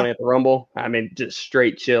 2020 at the Rumble. I mean, just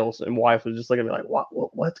straight chills. And wife was just looking at me like,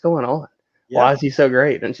 what's going on? Yeah. Why is he so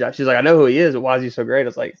great? And she's like, I know who he is, but why is he so great?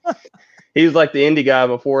 It's like, he was like the indie guy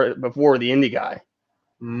before the indie guy,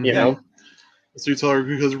 So you tell her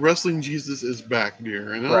because Wrestling Jesus is back,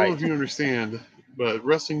 dear, and I don't know Right. if you understand, but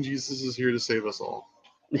Wrestling Jesus is here to save us all.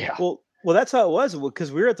 Yeah. Well, that's how it was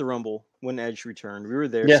because we were at the Rumble when Edge returned. We were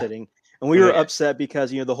there Yeah. sitting, and we were Yeah. upset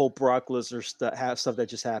because the whole Brock Lesnar stuff that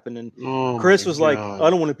just happened, and Oh, Chris my was like, God. "I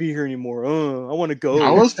don't want to be here anymore. I want to go."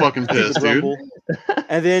 I was fucking to the pissed, dude. Rumble.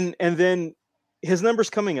 And then his number's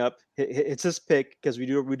coming up. It's his pick because we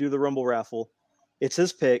do the Rumble raffle. It's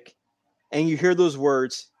his pick, and you hear those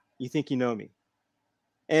words. You think you know me,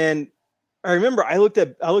 and I remember I looked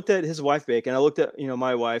at his wife Bake, and I looked at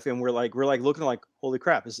my wife, and we're like looking like, holy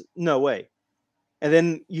crap, is no way. And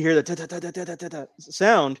then you hear the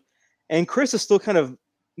sound, and Chris is still kind of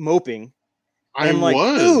moping. And I'm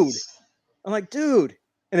like, dude.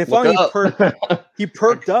 And then finally he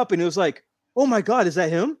perked up, and it was like, oh my God, is that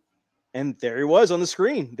him? And there he was on the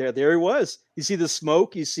screen. There he was. You see the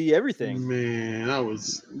smoke, you see everything. Man, I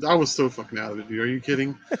was so fucking out of it, dude. Are you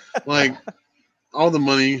kidding? Like, all the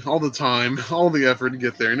money, all the time, all the effort to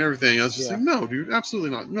get there and everything. I was just like, no, dude, absolutely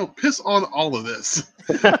not. No, piss on all of this.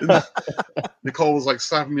 Nicole was like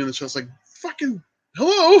slapping me in the chest, like, fucking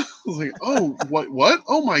hello. I was like, oh, what?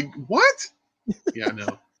 Oh my, what? Yeah, no.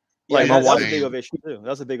 Like, that my was a wife- big ovation too. That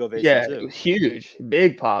was a big ovation Yeah, too. huge,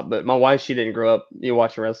 big pop. But my wife, she didn't grow up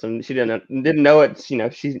watching wrestling. She didn't know it. She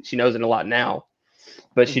knows it a lot now,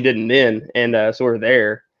 but she didn't then. And so we're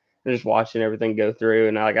there, and just watching everything go through.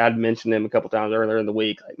 And I'd mentioned him a couple times earlier in the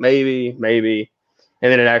week, like maybe,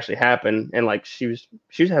 and then it actually happened. And like she was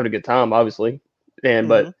having a good time, obviously. And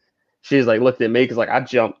but she's like looked at me because like I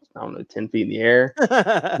jumped, I don't know, 10 feet in the air.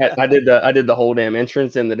 I did the whole damn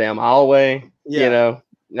entrance in the damn hallway. Yeah.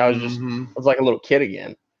 I was like a little kid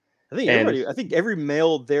again. I think every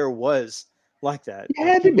male there was like that. You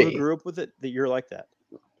had to People be. who grew up with it, that you're like that.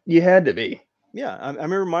 You had to be. Yeah, I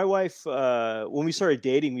remember my wife when we started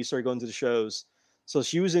dating. We started going to the shows, so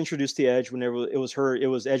she was introduced to Edge whenever it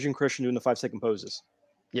was Edge and Christian doing the 5-second poses.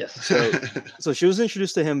 Yes. So she was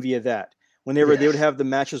introduced to him via that. Whenever they would have the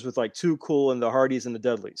matches with like Too Cool and the Hardys and the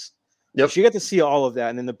Dudleys. Yep. So she got to see all of that,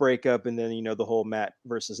 and then the breakup, and then the whole Matt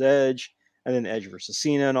versus Edge, and then Edge versus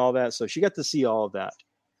Cena and all that. So she got to see all of that.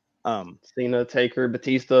 Cena, Taker,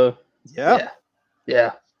 Batista. Yeah.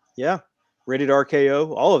 Rated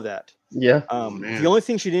RKO, all of that. Yeah. The only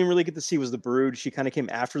thing she didn't really get to see was the Brood. She kind of came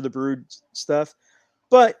after the Brood stuff,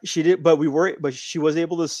 but she was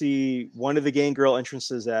able to see one of the Gangrel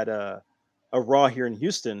entrances at a Raw here in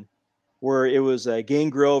Houston, where it was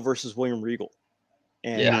Gangrel versus William Regal,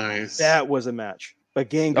 and nice. That was a match. But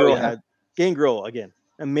Gangrel had Gangrel again,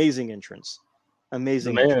 amazing entrance,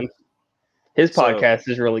 amazing. Man, his podcast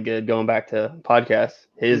is really good. Going back to podcasts,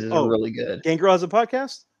 his is really good. Gangrel has a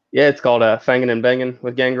podcast. Yeah, it's called Fangin' and Bangin'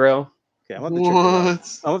 with Gangrel. Okay, I'm gonna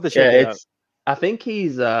have to check it out. I think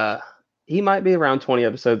he might be around 20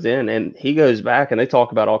 episodes in, and he goes back and they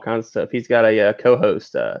talk about all kinds of stuff. He's got a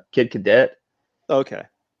co-host, Kid Cadet. Okay.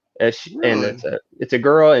 And it's a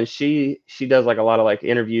girl, and she does like a lot of like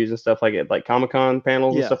interviews and stuff like it, like Comic-Con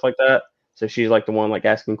panels and stuff like that. So she's like the one like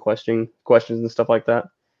asking questions and stuff like that.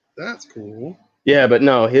 That's cool. Yeah, but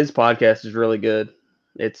no, his podcast is really good.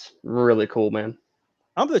 It's really cool, man.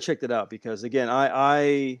 I'm gonna check that out because again,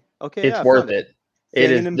 it's worth it.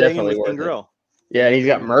 It is definitely worth it. Yeah, and he's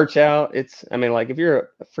got merch out. Like if you're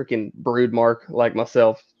a freaking brood mark like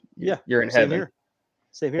myself, you're in heaven.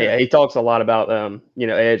 Same here. Yeah, he talks a lot about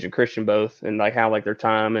Edge and Christian both, and like how like their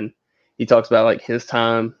time, and he talks about like his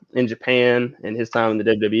time in Japan and his time in the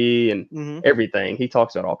WWE and everything. He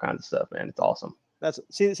talks about all kinds of stuff, man. It's awesome.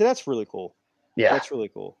 That's really cool. Yeah, that's really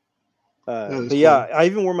cool. But yeah, I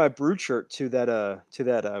even wore my Brood shirt to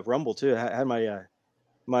that Rumble too. I had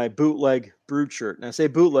my bootleg Brood shirt, and I say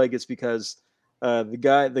bootleg, it's because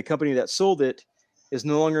the company that sold it is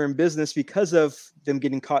no longer in business because of them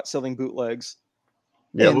getting caught selling bootlegs.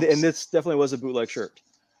 Yeah, and this definitely was a bootleg shirt.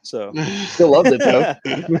 So still loved it though.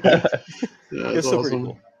 It's still pretty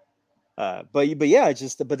cool. But yeah,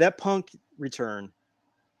 but that Punk return,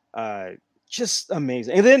 just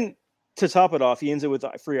amazing. And then to top it off, he ends it with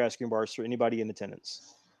free ice cream bars for anybody in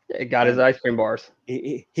attendance. Yeah, he got his ice cream bars.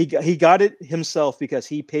 He got it himself because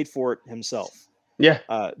he paid for it himself. Yeah.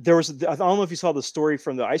 There was, I don't know if you saw the story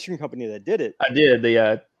from the ice cream company that did it. I did.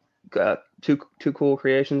 The Too Cool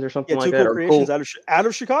Creations or something like that. Too Cool Creations out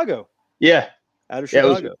of Chicago. Yeah. Out of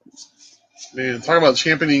Chicago. Man, talk about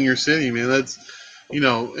championing your city, man. That's,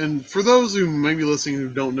 and for those who may be listening who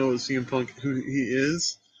don't know CM Punk, who he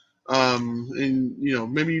is, and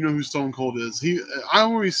maybe who Stone Cold is. I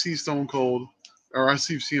always see Stone Cold, or I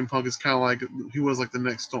see CM Punk as kind of like he was like the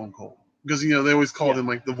next Stone Cold. because they always called Yeah. him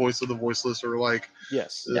like the voice of the voiceless, or like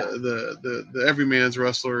Yes. the everyman's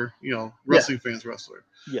wrestler, wrestling fans wrestler.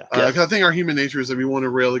 Yeah. 'Cause I think our human nature is that we want to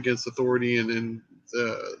rail against authority and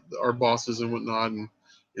our bosses and whatnot,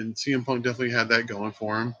 and CM Punk definitely had that going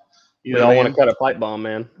for him. We all want to cut a pipe bomb,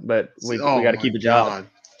 man, but we got to keep a job.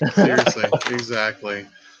 Seriously, exactly.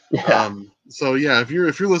 Yeah. So yeah, if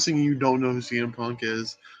you're listening and you don't know who CM Punk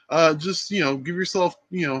is, just give yourself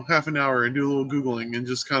half an hour and do a little Googling and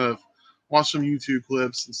just kind of watch some YouTube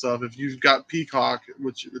clips and stuff. If you've got Peacock,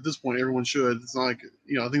 which at this point everyone should, it's not like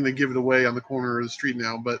I think they give it away on the corner of the street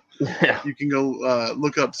now, but you can go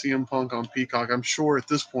look up CM Punk on Peacock. I'm sure at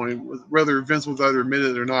this point, whether Vince would either admit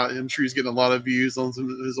it or not, I'm sure he's getting a lot of views on some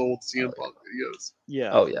of his old CM Punk videos.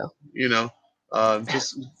 Yeah. Oh yeah.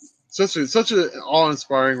 Just such a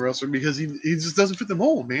awe-inspiring wrestler, because he just doesn't fit the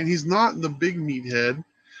mold, man. He's not the big meathead.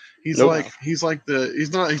 He's Nope. he's not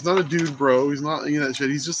a dude bro. He's not that shit.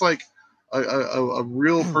 He's just like a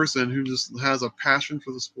real person who just has a passion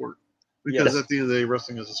for the sport. Because at the end of the day,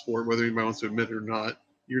 wrestling is a sport, whether anybody wants to admit it or not.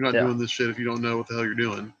 You're not doing this shit if you don't know what the hell you're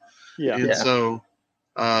doing. Yeah. And so,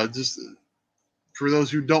 just for those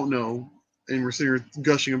who don't know, and we're sitting here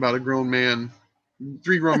gushing about three grown men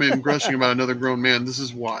gushing about another grown man, this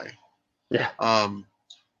is why. Yeah.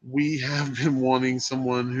 We have been wanting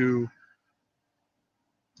someone who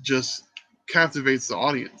just captivates the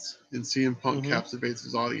audience, and CM Punk captivates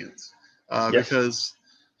his audience because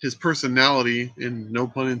his personality, and no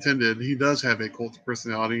pun intended, he does have a cult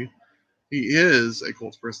personality. He is a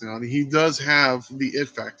cult personality. He does have the it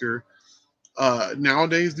factor.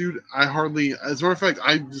 Nowadays, dude, as a matter of fact,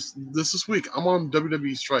 this week, I'm on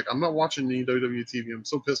WWE strike. I'm not watching any WWE TV. I'm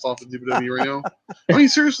so pissed off at WWE right now. I mean,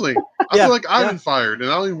 seriously, I feel like I've been fired, and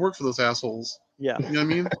I don't even work for those assholes. Yeah. You know what I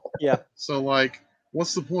mean? Yeah. So, like,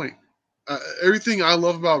 what's the point? Everything I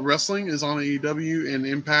love about wrestling is on AEW and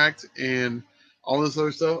Impact and all this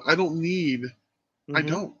other stuff. I don't need. I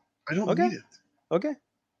don't need it. Okay.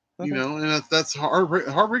 And that's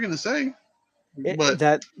heartbreaking to say. But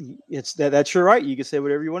that's your right. You can say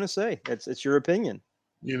whatever you want to say. It's your opinion.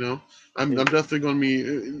 I'm definitely going to be.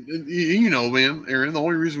 Man, Aaron. The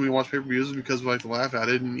only reason we watch pay-per-views is because we like to laugh at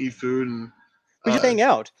it and eat food and. We just hang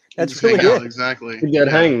out. That's just really hang out, it. exactly. You got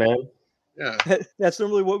hang, man. Yeah. That's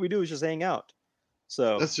normally what we do, is just hang out.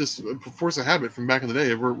 So that's just a force of habit from back in the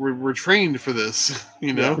day. We're trained for this,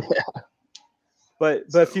 Yeah. But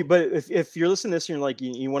if you're listening to this and you're like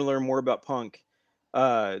you want to learn more about Punk,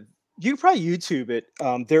 you can probably YouTube it.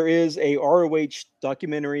 There is a ROH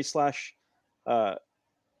documentary /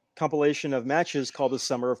 compilation of matches called The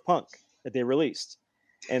Summer of Punk that they released.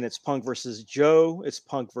 And it's Punk versus Joe. It's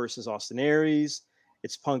Punk versus Austin Aries.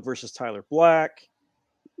 It's Punk versus Tyler Black.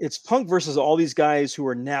 It's Punk versus all these guys who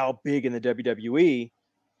are now big in the WWE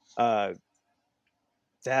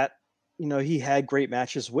that, he had great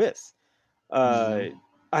matches with. I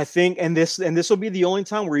think, and this will be the only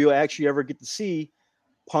time where you'll actually ever get to see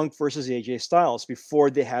Punk versus AJ Styles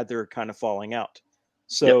before they had their kind of falling out.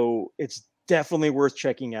 So it's definitely worth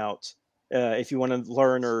checking out if you want to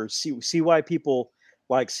learn or see why people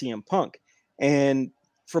like CM Punk. And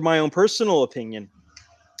for my own personal opinion,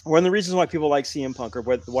 one of the reasons why people like CM Punk or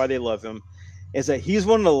why they love him is that he's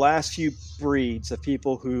one of the last few breeds of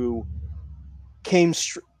people who came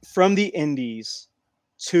from the indies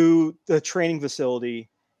to the training facility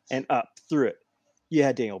and up through it. You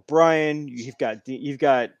had Daniel Bryan, you've got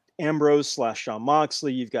Ambrose / Shawn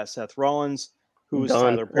Moxley, you've got Seth Rollins, who's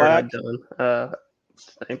Tyler Black,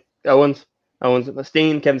 Owens,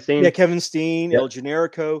 Kevin Steen. Yeah, Kevin Steen, El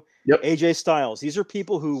Generico, Yep. AJ Styles. These are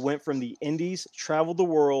people who went from the indies, traveled the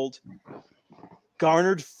world,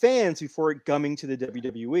 garnered fans before coming to the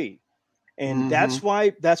WWE. And that's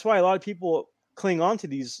why a lot of people cling on to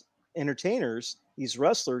these entertainers, these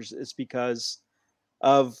wrestlers, is because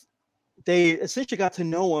of they essentially got to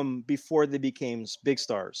know them before they became big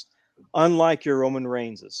stars. Unlike your Roman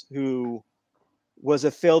Reigns, who was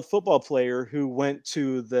a failed football player who went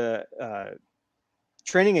to the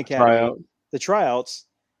training academy, the tryouts,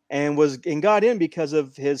 and got in because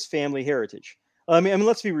of his family heritage. I mean,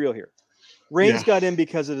 let's be real here. Reigns got in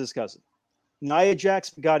because of his cousin. Nia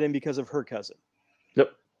Jax got in because of her cousin.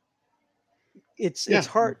 Yep. It's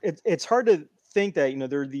hard. It's hard to think that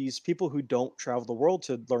there are these people who don't travel the world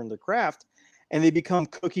to learn the craft, and they become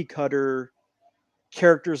cookie cutter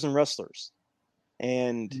characters and wrestlers,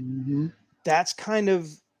 and that's kind of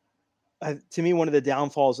to me one of the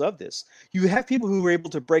downfalls of this. You have people who were able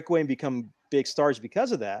to break away and become big stars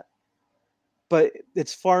because of that, but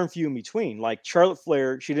it's far and few in between. Like Charlotte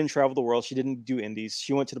Flair, she didn't travel the world, she didn't do indies,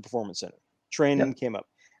 she went to the Performance Center, trained and came up,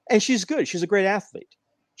 and she's good. She's a great athlete.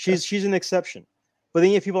 She's an exception. But then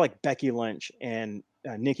you have people like Becky Lynch and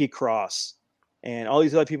Nikki Cross and all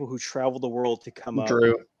these other people who travel the world to come up.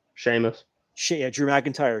 Drew, Sheamus. Drew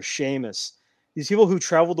McIntyre, Sheamus. These people who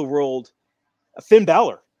travel the world. Finn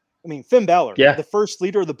Balor. Yeah. The first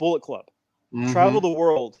leader of the Bullet Club. Mhm. Travel the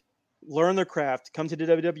world, learn their craft, come to the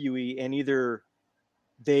WWE, and either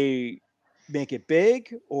they make it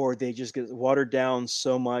big or they just get watered down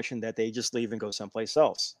so much and that they just leave and go someplace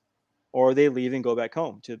else. Or they leave and go back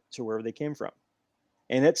home to wherever they came from.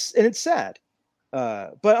 And it's sad.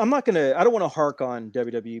 But I don't want to hark on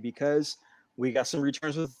WWE because we got some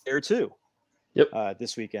returns with there too. Yep.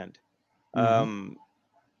 This weekend. Mhm.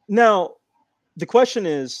 Now, the question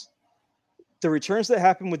is, the returns that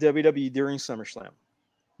happened with WWE during SummerSlam,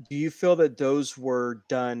 do you feel that those were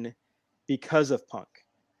done because of Punk?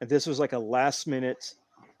 And this was like a last-minute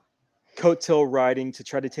coattail riding to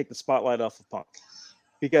try to take the spotlight off of Punk?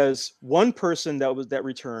 Because one person that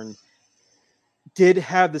returned did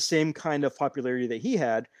have the same kind of popularity that he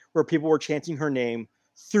had, where people were chanting her name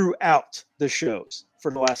throughout the shows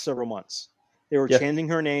for the last several months. They were chanting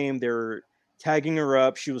her name. They were tagging her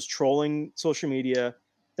up. She was trolling social media.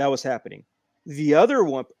 That was happening. The other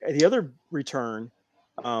return,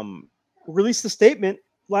 released a statement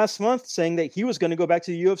last month saying that he was going to go back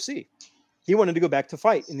to the UFC. He wanted to go back to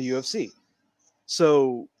fight in the UFC.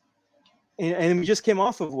 So, and we just came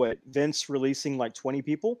off of Vince releasing like 20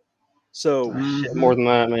 people. So Shit, more than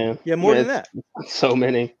that, man. Yeah, more than that. So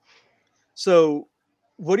many. So,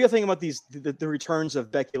 what do you think about the returns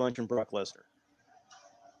of Becky Lynch and Brock Lesnar?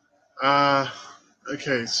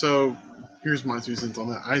 Okay, so here's my 2 cents on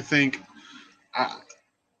that. I think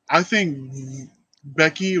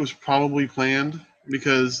Becky was probably planned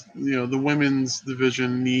because the women's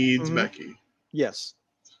division needs Becky. Yes.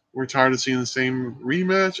 We're tired of seeing the same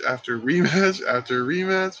rematch after rematch after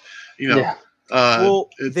rematch.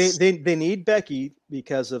 They need Becky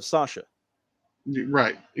because of Sasha.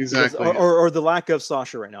 Right, exactly. Or the lack of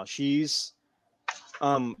Sasha right now. She's,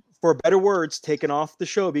 for better words, taken off the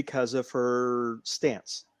show because of her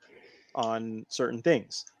stance on certain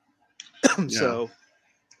things. So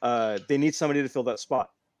they need somebody to fill that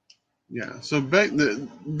spot. Yeah, so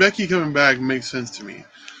Becky coming back makes sense to me.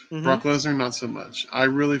 Mm-hmm. Brock Lesnar, not so much. I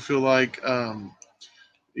really feel like, of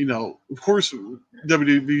course,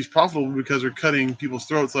 WWE's profitable because they're cutting people's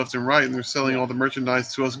throats left and right, and they're selling all the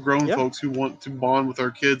merchandise to us grown folks who want to bond with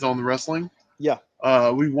our kids on the wrestling. Yeah.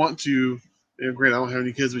 We want to, great, I don't have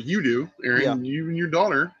any kids, but you do, Aaron. Yeah. You and your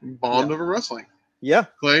daughter bond over wrestling. Yeah.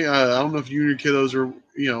 Clay, I don't know if you and your kiddos are,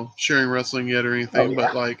 sharing wrestling yet or anything,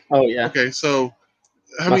 but like. Oh, yeah. Okay, so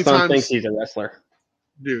how My many son times. thinks he's a wrestler.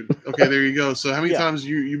 Dude, okay, there you go. So how many times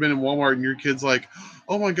you've been in Walmart and your kid's like,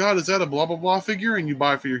 oh my God, is that a blah, blah, blah figure? And you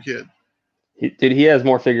buy it for your kid. He has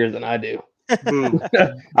more figures than I do. Boom.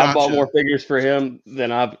 Gotcha. I bought more figures for him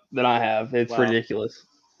than I have. It's ridiculous.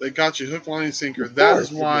 They got you hook, line, and sinker. That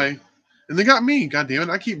is why. And they got me. God damn it.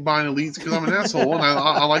 I keep buying elites because I'm an asshole and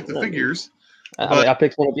I like the figures. I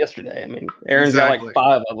picked one up yesterday. I mean, Aaron's got like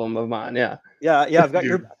 5 of them of mine. Yeah. Yeah. I've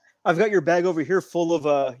got your bag over here full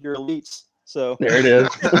of your elites. So there it is.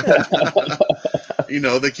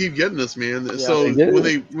 They keep getting us, man. Yeah, so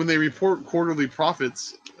when they report quarterly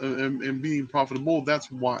profits and being profitable,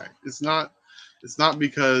 that's why. It's not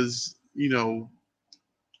because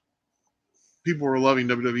people are loving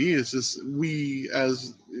WWE. It's just we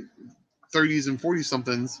as 30s and 40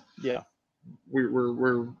 somethings. Yeah,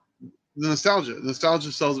 we're the nostalgia.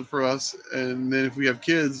 Nostalgia sells it for us, and then if we have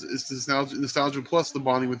kids, it's nostalgia plus the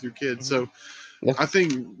bonding with your kids. Mm-hmm. So. Yeah. I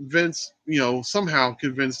think Vince, somehow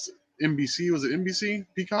convinced NBC. Was it NBC?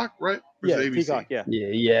 Peacock, right? Or yeah, Peacock. Yeah.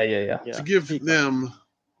 To give them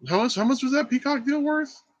how much was that Peacock deal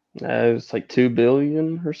worth? It was like $2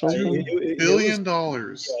 billion or something. $2 billion.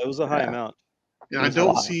 It was a high amount. Yeah, I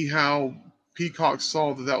don't see how Peacock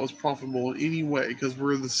saw that was profitable in any way because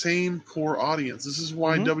we're the same core audience. This is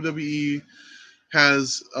why WWE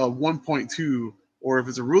has a 1.2, or if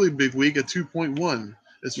it's a really big week, a 2.1.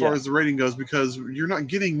 As far as the rating goes, because you're not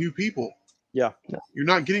getting new people. Yeah. You're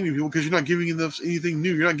not getting new people because you're not giving them anything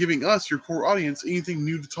new. You're not giving us, your core audience, anything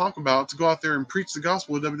new to talk about, to go out there and preach the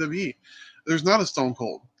gospel of WWE. There's not a Stone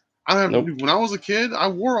Cold. When I was a kid, I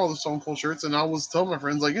wore all the Stone Cold shirts, and I was telling my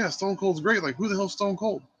friends, like, yeah, Stone Cold's great. Like, who the hell's Stone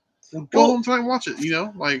Cold? Well, go home tonight and watch it,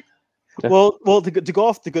 like. Well, to go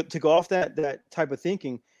off that type of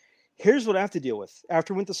thinking, here's what I have to deal with.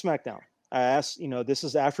 After we went to SmackDown, I asked, this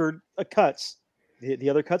is after a cuts.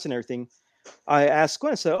 The other cuts and everything, I asked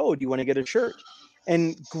Gwen, I said, oh, do you want to get a shirt?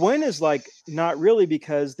 And Gwen is like, not really,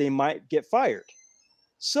 because they might get fired.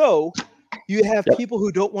 So you have people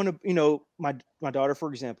who don't want to, my daughter,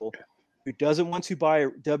 for example, who doesn't want to buy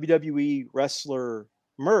WWE wrestler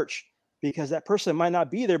merch because that person might not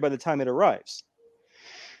be there by the time it arrives.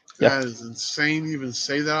 That is insane to even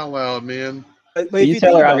say that out loud, man. But if You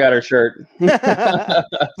tell think her I about got her shirt.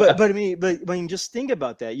 but I mean, just think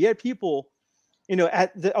about that. You had people,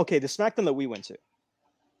 at the SmackDown that we went to,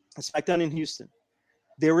 the SmackDown in Houston,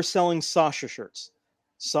 they were selling Sasha shirts.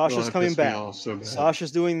 Sasha's that coming pissed me back. off so bad.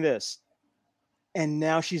 Sasha's doing this, and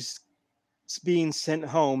now she's being sent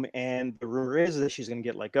home, and the rumor is that she's going to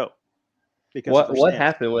get let go. Because what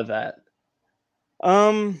happened with that?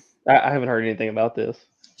 I haven't heard anything about this.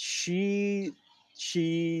 She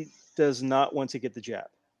does not want to get the jab.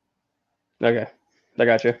 Okay, I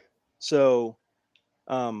got you. So,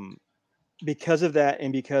 because of that,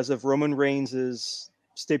 and because of Roman Reigns'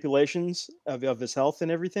 stipulations of his health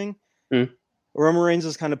and everything, Roman Reigns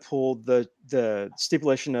has kind of pulled the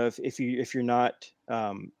stipulation of if you're not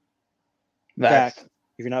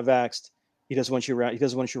vaxxed, he doesn't want you around. He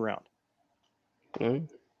doesn't want you around.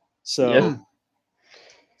 So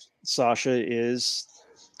Sasha is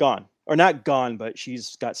gone, or not gone, but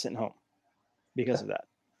she's got sent home because of that.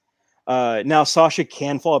 Now Sasha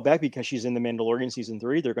can fall back because she's in the Mandalorian season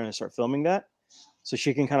 3. They're going to start filming that, so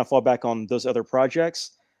she can kind of fall back on those other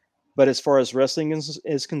projects. But as far as wrestling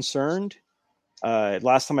is concerned,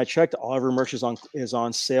 last time I checked, all of her merch is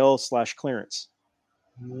on sale / clearance.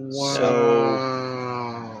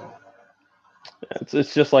 Wow. So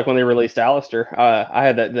it's just like when they released Alistair. I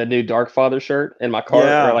had that new Darkfather shirt in my car.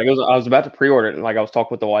 Yeah. Or like I was about to pre-order it, and like I was talking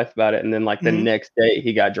with the wife about it, and then like the next day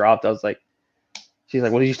he got dropped. I was like, she's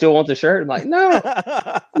like, "Well, do you still want the shirt?" I'm like, "No,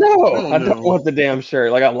 I don't want the damn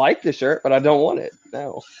shirt. Like I like the shirt, but I don't want it.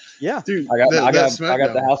 No." Yeah, dude, I got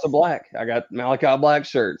the House of Black. I got Malachi Black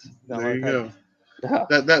shirts. There you go.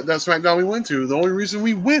 That SmackDown we went to. The only reason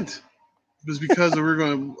we went was because we were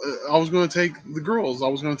going. I was going to take the girls. I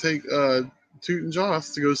was going to take Toot and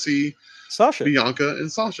Joss to go see Sasha, Bianca,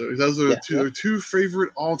 and Sasha. Those are their two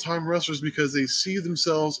favorite all-time wrestlers because they see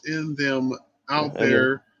themselves in them out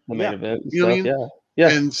there. The main event. You know what I mean? Yeah.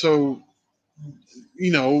 And so,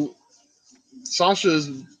 Sasha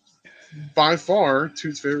is by far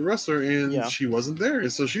Toot's favorite wrestler, and she wasn't there.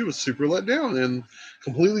 And so she was super let down and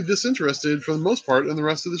completely disinterested for the most part in the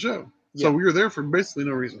rest of the show. Yeah. So we were there for basically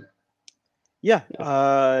no reason. Yeah.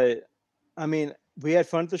 I mean, we had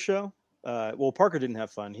fun at the show. Well, Parker didn't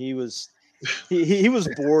have fun. He was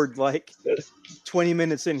bored. Like 20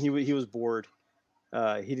 minutes in, he was bored.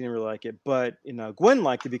 He didn't really like it, but Gwen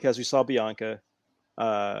liked it because we saw Bianca.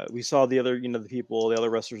 We saw the other, the people, the other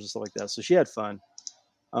wrestlers and stuff like that. So she had fun.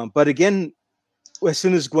 But again, as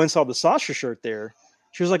soon as Gwen saw the Sasha shirt there,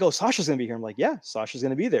 she was like, "Oh, Sasha's gonna be here." I'm like, "Yeah, Sasha's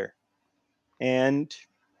gonna be there," and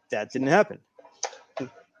that didn't happen. So,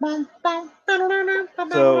 but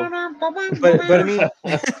I mean,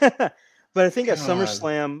 but I think at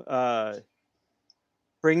SummerSlam,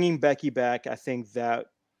 bringing Becky back, I think that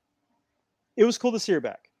it was cool to see her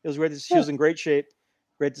back. It was great. She was in great shape.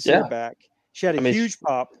 Great to see her back. She had a huge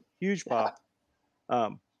pop.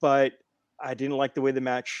 But I didn't like the way the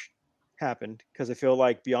match happened because I feel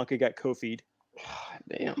like Bianca got Kofi'd.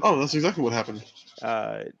 Damn. Oh, that's exactly what happened.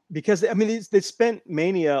 Because I mean, they spent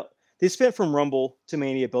from Rumble to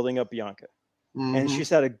Mania building up Bianca, and she's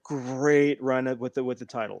had a great run with the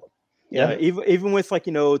title. Yeah, even with like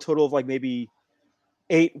a total of like maybe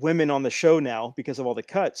 8 women on the show now because of all the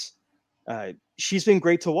cuts. She's been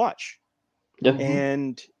great to watch. Yeah.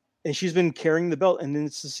 And she's been carrying the belt, and then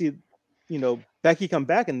it's to see, Becky come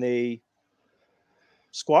back and they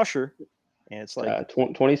squash her, and it's like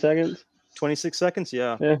 20 seconds, 26 seconds.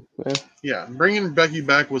 Yeah. Bringing Becky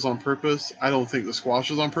back was on purpose. I don't think the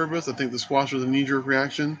squash was on purpose. I think the squash was a knee-jerk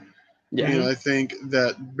reaction. Yeah. I think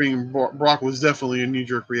that bringing Brock was definitely a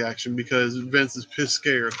knee-jerk reaction because Vince is pissed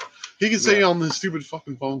scared. He can say on his stupid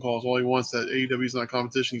fucking phone calls all he wants that AEW is not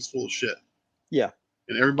competition. He's full of shit. Yeah.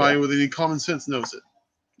 And everybody with any common sense knows it.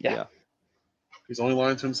 Yeah. He's only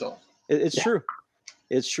lying to himself. It's true.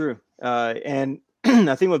 It's true. And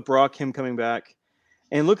I think with Brock, him coming back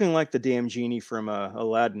and looking like the damn genie from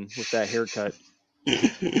Aladdin with that haircut.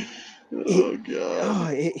 Oh,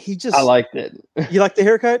 God. He just... I liked it. You like the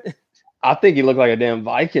haircut? I think he looked like a damn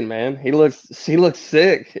Viking, man. He looks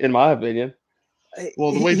sick, in my opinion.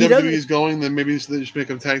 Well, the way WWE is going, then maybe they just make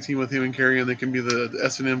a tag team with him and Kerry, and they can be the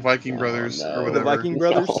S&M Viking brothers or whatever. The Viking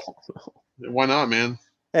brothers? Why not, man?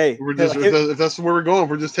 Hey, if that's where we're going,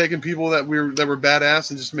 we're just taking people that were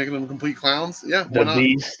badass and just making them complete clowns. Yeah, why not? The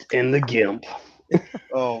Beast and the Gimp.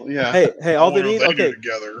 Oh yeah. Hey, all they need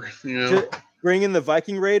together. Bring in the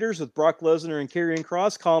Viking Raiders with Brock Lesnar and Karrion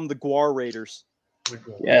Kross. Call them the Gwar Raiders.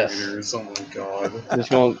 Yes. Raiders. Oh my God. Just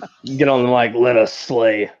gonna get on the mic. Let us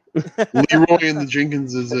slay. Leroy and the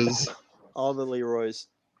Jenkinses is. All the Leroys.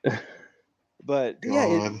 But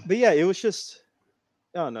God. it was just,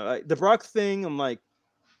 I don't know. The Brock thing, I'm like,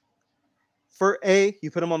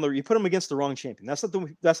 you put him against the wrong champion. That's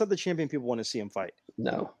not the champion people want to see him fight.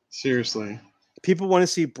 No. Seriously. People want to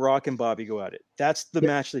see Brock and Bobby go at it. That's the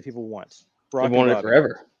match that people want. Brock They've wanted and it Bobby.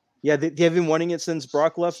 forever. Yeah, they've been wanting it since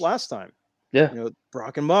Brock left last time. Yeah. You know,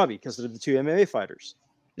 Brock and Bobby, because they're the two MMA fighters.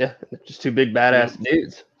 Yeah. They're just two big badass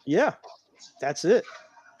dudes. Yeah, that's it.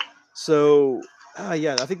 So, I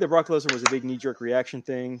think the Brock Lesnar was a big knee-jerk reaction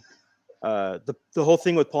thing. The whole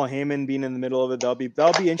thing with Paul Heyman being in the middle of it, that'll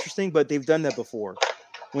be interesting, but they've done that before.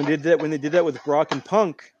 When they did that with Brock and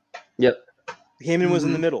Punk, Yep. Heyman was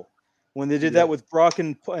in the middle. When they did that with Brock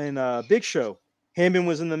and Big Show, Heyman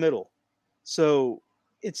was in the middle. So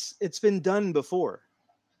it's been done before,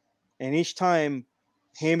 and each time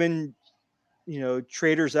Heyman,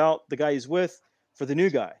 traders out the guy he's with for the new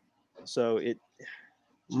guy. So it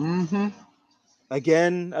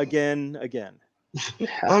again.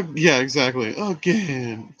 Yeah, exactly.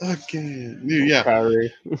 Again. Yeah.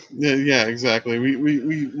 Yeah, exactly.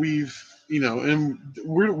 We've and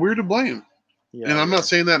we're to blame. Yeah, and I'm not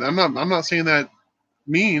saying that saying that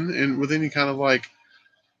mean and with any kind of like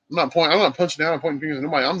I'm not punching down and pointing fingers at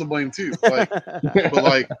nobody. I'm to blame too. Like but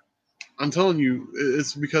like I'm telling you,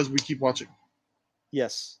 it's because we keep watching.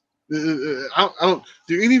 Yes. I don't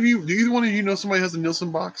do either one of you know somebody has a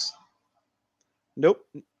Nielsen box? Nope.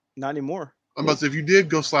 Not anymore. I'm about to say, if you did,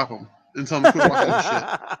 go slap them and tell them to quit watching this shit.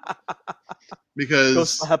 Because go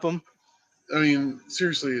slap them. I mean,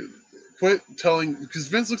 seriously, quit telling because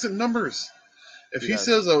Vince looks at numbers. If he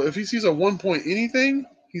says if he sees a 1 point anything,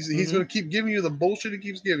 he's going to keep giving you the bullshit he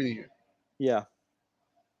keeps giving you. Yeah.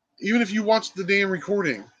 Even if you watch the damn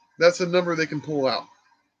recording, that's a number they can pull out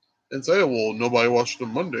and say, well, nobody watched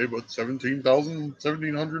on Monday, but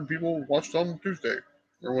 1,700 people watched on Tuesday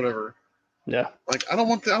or whatever. Yeah. Like I don't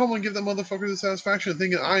want to give that motherfucker the satisfaction of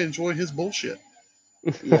thinking I enjoy his bullshit.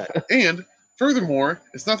 Yeah. And furthermore,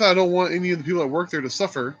 it's not that I don't want any of the people that work there to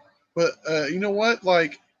suffer, but you know what?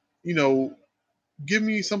 Like, give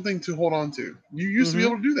me something to hold on to. You used to be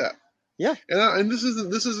able to do that. Yeah. And this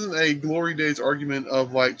isn't a glory days argument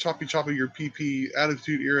of like choppy your PP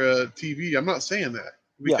Attitude Era TV. I'm not saying that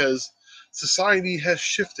because society has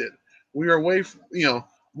shifted. We are away from,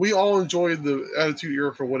 we all enjoyed the Attitude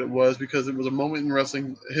Era for what it was because it was a moment in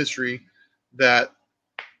wrestling history that,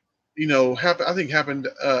 happened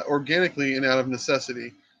organically and out of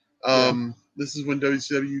necessity. This is when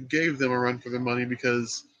WCW gave them a run for their money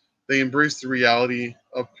because they embraced the reality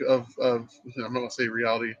of I'm not going to say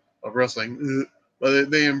reality of wrestling,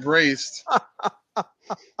 but they embraced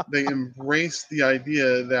the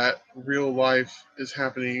idea that real life is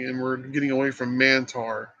happening and we're getting away from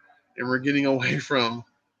Mantar and we're getting away from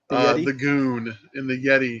the Goon and the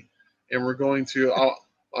Yeti, and we're going to. I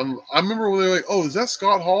remember when they were like, "Oh, is that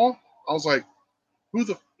Scott Hall?" I was like, "Who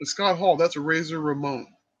the Scott Hall? That's a Razor Ramon."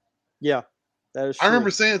 Yeah, that is true. I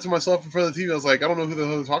remember saying it to myself in front of the TV. I was like, "I don't know who the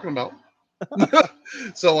hell they're talking about."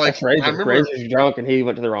 So like, that's Razor. I remember Razor's drunk and he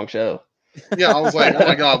went to the wrong show. Yeah, I was like, "Oh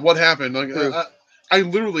my god, what happened?" Like, I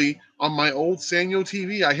literally on my old Sanyo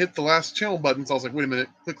TV, I hit the last channel button. So I was like, "Wait a minute,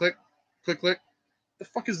 click, click, click, click. The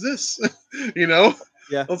fuck is this?"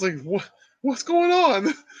 Yeah. I was like, what's going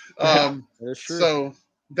on? That's true. So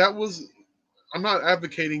that was, I'm not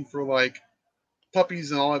advocating for like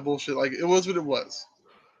puppies and all that bullshit. Like it was what it was.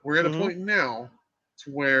 We're at a point now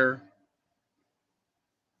to where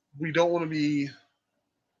we don't want to be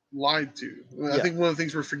lied to. I think one of the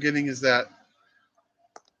things we're forgetting is that,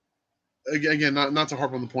 again, not to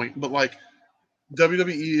harp on the point, but like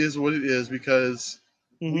WWE is what it is because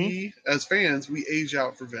we, as fans, we age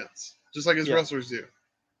out for Vince, just like as wrestlers do.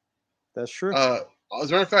 That's true. As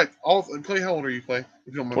a matter of fact, Clay, how old are you, Clay? If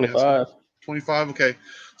you don't mind 25. 25. Okay,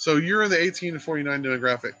 so you're in the 18 to 49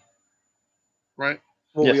 demographic, right?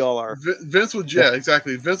 Well, yes. We all are. Vince would,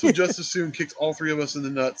 exactly. Vince would just as soon kick all three of us in the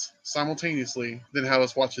nuts simultaneously than have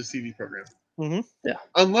us watch his TV program. Mm-hmm. Yeah.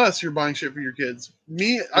 Unless you're buying shit for your kids.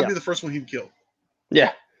 Me, I'd be the first one he'd kill.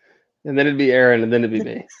 Yeah. And then it'd be Aaron, and then it'd be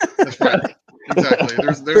me. That's right. Exactly.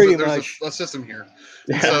 There's a system here.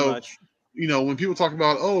 Yeah. So, when people talk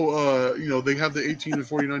about, they have the 18 to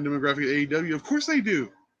 49 demographic at AEW, of course they do.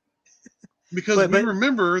 Because we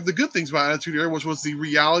remember the good things about Attitude Era, which was the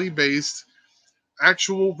reality-based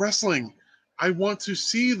actual wrestling. I want to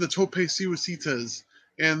see the Tope Suicitas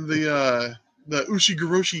and the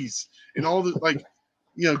Ushigoroshis and all the,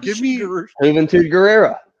 give me... Juventud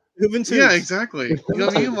Guerrera. Yeah, exactly. You know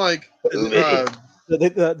what I mean? Like...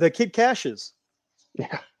 the Kid Cashes.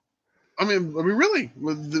 Yeah. I mean, really,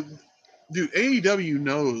 dude, AEW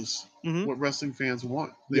knows Mhm. what wrestling fans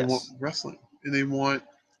want. They Yes. want wrestling, and they want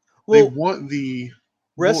Well, the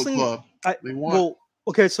wrestling. Bullet Club. I, They want well,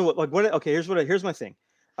 okay. So like what? Okay, here's my thing.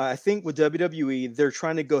 I think with WWE, they're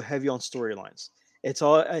trying to go heavy on storylines. It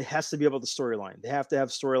has to be about the storyline. They have to have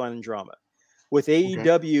storyline and drama. With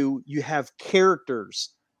AEW, you have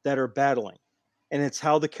characters that are battling, and it's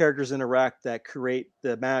how the characters interact that create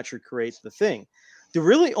the match or create the thing. The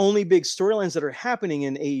really only big storylines that are happening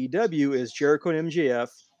in AEW is Jericho and MJF,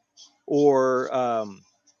 or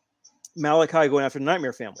Malachi going after the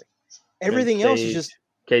Nightmare Family. Everything else is just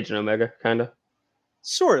Cage and Omega, kind of.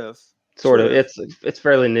 sort of. Sort of. It's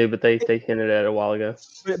fairly new, but they hinted at it a while ago.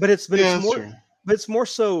 But it's more true. but it's more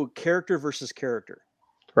so character versus character.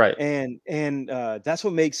 Right. And that's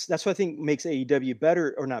what I think makes AEW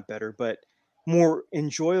better, or not better, but more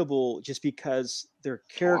enjoyable, just because they're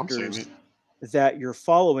characters that you're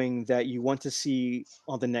following that you want to see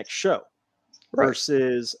on the next show,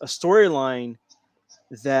 versus a storyline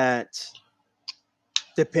that,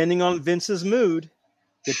 depending on Vince's mood,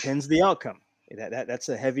 depends the outcome. That's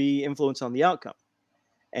a heavy influence on the outcome.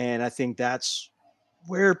 And I think that's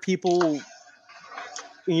where people,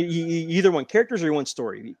 you either want characters or you want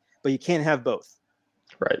story, but you can't have both.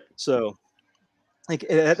 Right. So like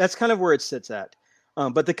that's kind of where it sits at.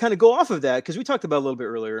 But to kind of go off of that, because we talked about it a little bit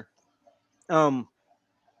earlier,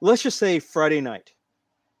 let's just say Friday night,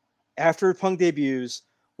 after Punk debuts,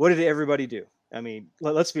 what did everybody do? I mean,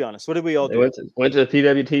 let's be honest. What did we all do? Went to the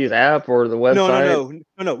PWT's app or the website?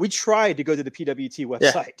 No. We tried to go to the PWT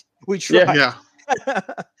website. Yeah. We tried. Yeah.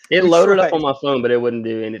 It loaded up on my phone, but it wouldn't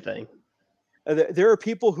do anything. There are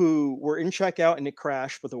people who were in checkout and it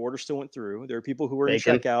crashed, but the order still went through. There are people who were in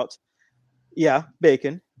checkout. Yeah,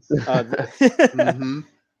 bacon. Mm-hmm.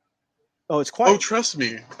 Oh, it's quiet. Oh, trust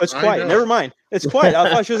me. It's quiet. Never mind. It's quiet. I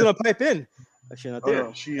thought she was going to pipe in. But she's not there.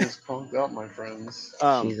 Oh, she is punked out, my friends.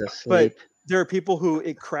 She's asleep. But there are people who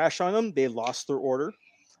it crashed on them. They lost their order.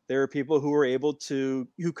 There are people who were who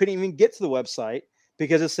couldn't even get to the website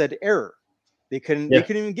because it said error. They couldn't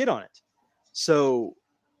even get on it. So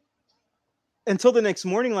until the next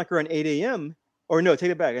morning, like around 8 a.m., or no,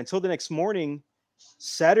 take it back. Until the next morning,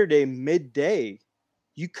 Saturday midday,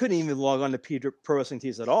 you couldn't even log on to Pro Wrestling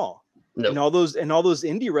Tees at all. Nope. And all those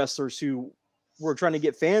indie wrestlers who were trying to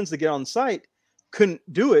get fans to get on the site couldn't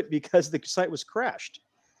do it because the site was crashed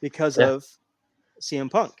because of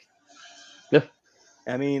CM Punk. Yeah.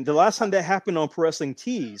 I mean, the last time that happened on Pro Wrestling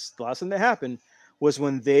Tees, was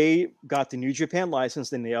when they got the New Japan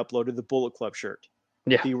license and they uploaded the Bullet Club shirt.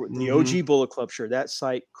 Yeah. The OG Bullet Club shirt. That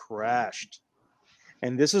site crashed.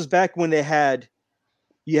 And this was back when you had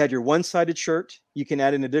your one-sided shirt. You can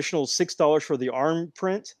add an additional $6 for the arm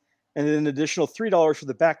print, and then an additional $3 for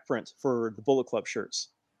the back print for the Bullet Club shirts.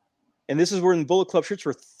 And this is where the Bullet Club shirts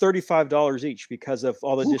were $35 each because of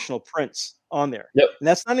all the additional prints on there. Yep. And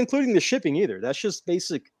that's not including the shipping either. That's just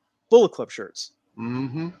basic Bullet Club shirts.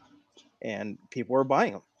 Mm-hmm. And people were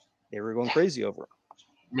buying them. They were going crazy over them.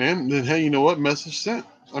 Man, then hey, you know what? Message sent.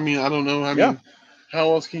 I mean, I don't know. I mean,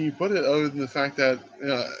 how else can you put it other than the fact that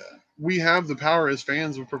we have the power as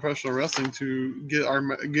fans of professional wrestling to get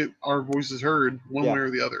our voices heard one way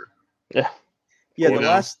or the other. Yeah.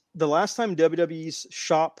 Yeah. The last time WWE's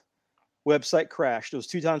shop website crashed, it was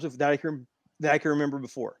 2 times that I can remember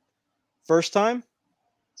before. First time,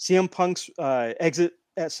 CM Punk's exit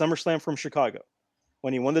at SummerSlam from Chicago,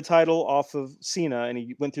 when he won the title off of Cena and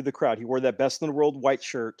he went through the crowd. He wore that Best in the World white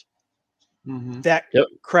shirt. Mm-hmm. That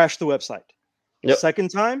crashed the website. Yep. Second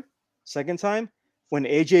time, when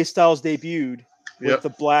AJ Styles debuted with the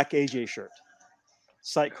black AJ shirt,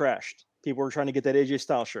 site crashed. People were trying to get that AJ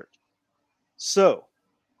Styles shirt. So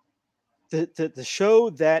the show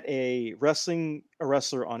that a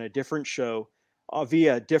wrestler on a different show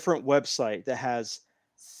via a different website that has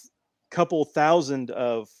a couple thousand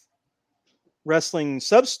of wrestling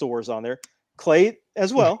sub stores on there, Clay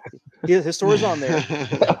as well, his store is on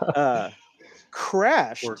there,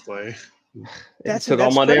 crashed. Poor Clay. Took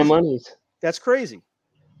all my damn monies. That's crazy.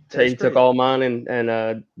 He took all mine and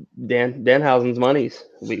Danhausen's monies.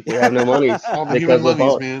 We have no monies because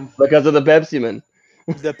of the Pepsi Man.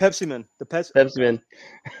 The Pepsi Man. Pepsi Man.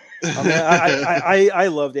 I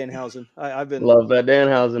love Danhausen. Love that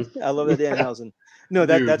Danhausen. I love that Danhausen. No,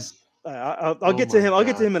 that's. I'll get to him. I'll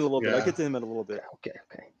get to him in a little bit. I'll get to him in a little bit. Okay.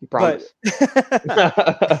 You promise?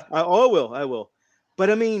 I will. But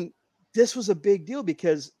I mean, this was a big deal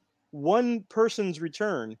because one person's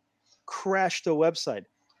return crashed a website,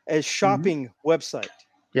 a shopping website.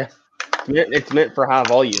 Yeah, it's meant for high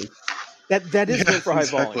volume. That is meant for high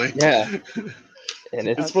volume. Yeah. And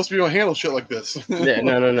It's it's supposed to be able to handle shit like this. yeah,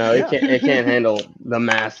 no. Yeah. It can't handle the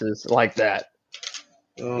masses like that.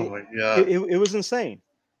 Oh my god. It was insane.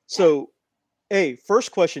 So,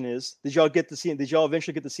 first question is, did y'all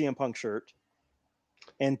eventually get the CM Punk shirt?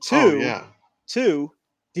 And Oh yeah. two,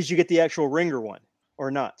 did you get the actual ringer one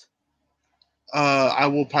or not? I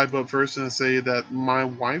will pipe up first and say that my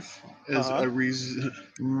wife is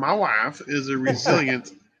my wife is a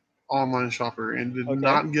resilient online shopper and did Okay.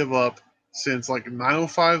 not give up since like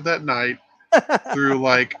 9:05 that night through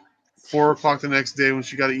like 4 o'clock the next day when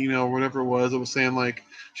she got an email or whatever it was saying like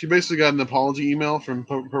she basically got an apology email from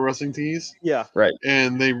Pro Wrestling Tees. Yeah.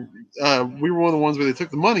 And they we were one of the ones where they took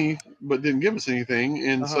the money but didn't give us anything,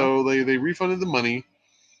 and so they refunded the money,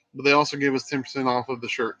 but they also gave us 10% off of the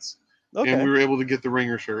shirts. Okay. And we were able to get the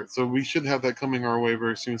ringer shirt, so we should have that coming our way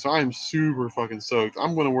very soon. So I'm super fucking stoked.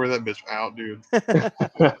 I'm gonna wear that bitch out, dude.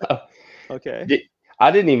 Okay.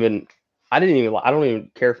 I don't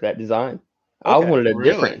even care for that design. I Okay. wanted a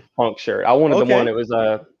Really? different Punk shirt. I wanted the Okay. one that was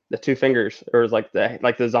the 2 fingers, or it was like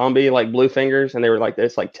the zombie like blue fingers, and they were like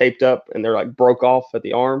this like taped up, and they're like broke off at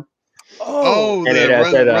the arm. Oh, And the it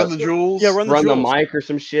said, run the jewels. yeah, run the Run the jewels. mic or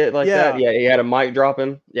some shit like Yeah. that. Yeah, he had a mic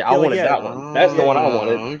dropping. Yeah, I Yeah, like, wanted yeah. that one. That's the one I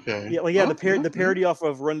wanted. Okay. Yeah, like, yeah, Okay. the parody off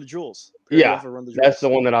of Run the Jewels. Yeah, Off of Run the That's the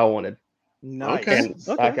Jewels. one that I wanted. Nice. Okay. And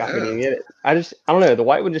Okay. I couldn't even get it. I don't know. The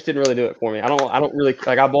white one just didn't really do it for me. I don't really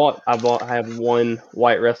like. I have one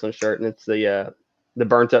white wrestling shirt, and it's the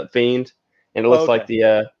burnt up fiend, and it looks like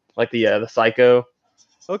the Psycho,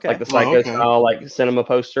 Okay. like the Psycho okay. style like cinema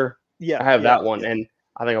poster. yeah. I have yeah. that one, and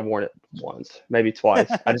I think I've worn it once, maybe twice.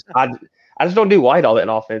 I just don't do white all that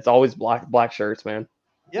often. It's always black shirts, man.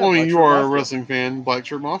 Yeah, Well, I mean, Black you Shirt are a Mafia. wrestling fan, Black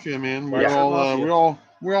Shirt Mafia, man. Black Shirt Mafia.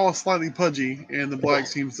 We're all slightly pudgy, and the black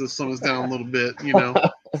seems to sum us down a little bit, you know.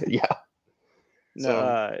 Yeah.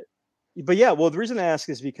 No, but yeah, well, the reason I ask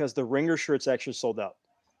is because the ringer shirts actually sold out.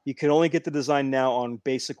 You can only get the design now on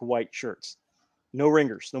basic white shirts. No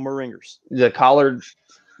ringers, no more ringers. The collar,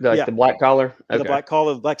 Yeah. the black collar. The Okay. black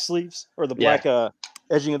collar, the black sleeves, or the black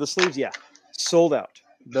edging of the sleeves. Yeah, sold out.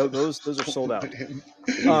 Those are sold out.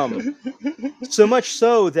 So much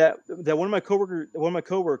so that one of my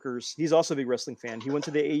coworkers, he's also a big wrestling fan. He went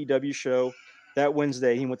to the AEW show that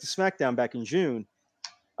Wednesday. He went to SmackDown back in June.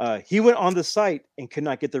 He went on the site and could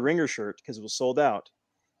not get the ringer shirt because it was sold out,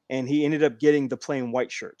 and he ended up getting the plain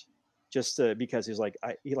white shirt just because he was like,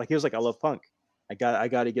 I love Punk. I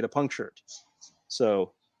got to get a Punk shirt.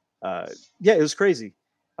 So, yeah, it was crazy.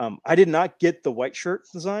 I did not get the white shirt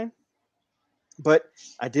design, but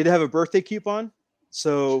I did have a birthday coupon,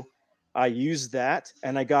 so I used that,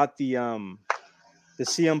 and I got the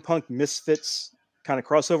CM Punk Misfits kind of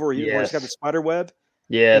crossover where he's got the spider web.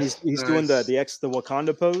 Yes. And he's Nice. doing the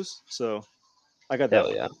Wakanda pose. So I got that.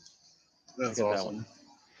 Hell yeah. That's I got that awesome. one.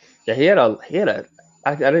 Yeah, he had a.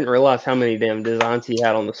 I didn't realize how many damn designs he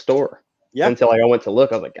had on the store. Yeah. Until like I went to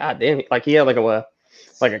look, I was like, God damn! Like he had like a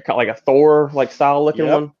Thor like style looking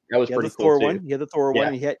Yep. one. That was He had pretty the cool Thor too. one. He had the Thor Yeah.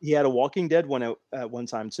 one. And he had a Walking Dead one at one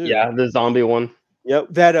time too. Yeah, the zombie one. Yep.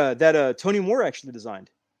 That Tony Moore actually designed.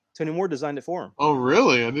 Tony Moore designed it for him. Oh,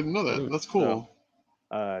 really? I didn't know that. That's cool.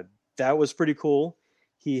 That was pretty cool.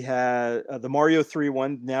 He had the Mario 3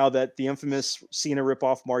 one. Now that the infamous Cena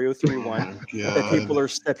ripoff Mario 3 one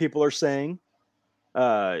that people are saying.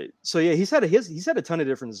 So yeah, he's had a ton of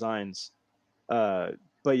different designs.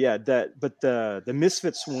 But yeah, the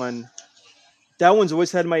Misfits one, that one's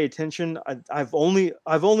always had my attention. I've only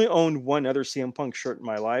owned one other CM Punk shirt in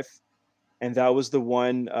my life, and that was the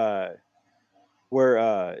one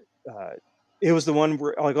where it was the one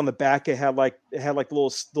where like on the back it had like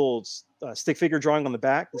little stick figure drawing on the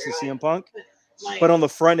back. This is CM Punk, but on the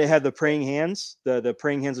front it had the praying hands, the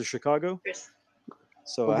praying hands of Chicago.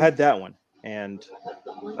 So I had that one, and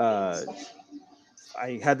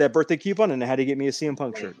I had that birthday coupon, and I had to get me a CM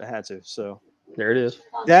Punk shirt. I had to. So There it is.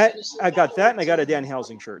 that I got that, and I got a Dan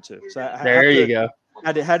Housing shirt too. So There you go.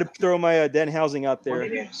 I had to throw my Dan Housing out there.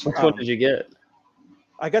 Which one did you get?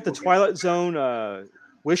 I got the Twilight Zone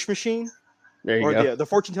wish machine, There you or go. the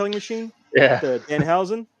fortune telling machine. Yeah. The Dan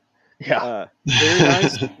Housing. Yeah. Very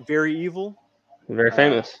nice, very evil, Very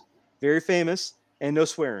famous. very famous, and no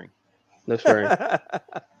swearing. No swearing.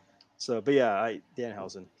 So, but yeah, Dan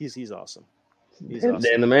Housing, he's awesome. He's Dan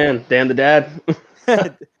awesome. the man. Dan the dad.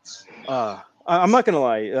 I'm not gonna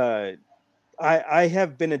lie. I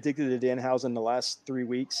have been addicted to Dan Housing the last 3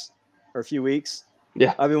 weeks or a few weeks.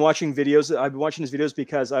 Yeah. I've been watching videos. I've been watching his videos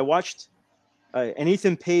because I watched an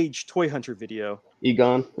Ethan Page toy hunter video.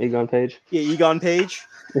 Egon Page. Yeah, Egon Page.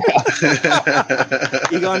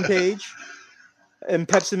 Egon Page and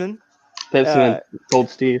Pepsiman. Pepsi, Cold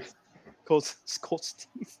Steve. Colt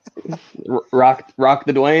Steve, Rock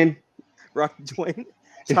the Dwayne. Rock Dwayne,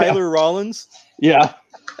 Tyler Rollins. Yeah.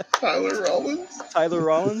 Tyler Rollins. Tyler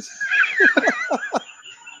Rollins.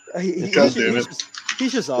 He's God damn it.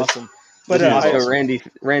 just awesome. But But also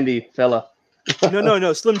Randy Fella.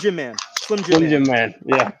 no, Slim Jim Man. Slim Jim Man.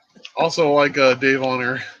 Yeah. Also like Dave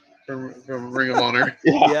Honor from Ring of Honor.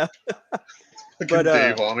 Yeah. But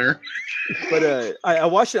Dave Honor. But I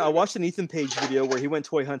watched an Ethan Page video where he went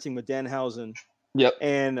toy hunting with Danhausen. Yep.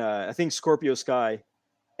 And I think Scorpio Sky.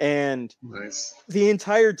 And Nice. the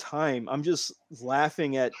entire time I'm just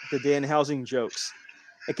laughing at the Danhausen jokes.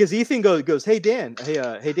 Because Ethan goes, hey Dan, hey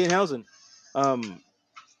Danhausen,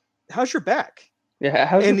 how's your back? Yeah.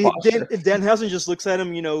 How's And your posture? Danhausen just looks at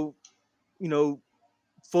him,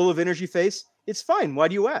 full of energy face. It's fine. Why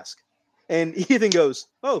do you ask? And Ethan goes,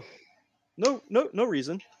 oh, no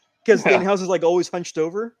reason. Because Danhausen's like always hunched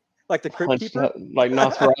over, like the crypt keeper, like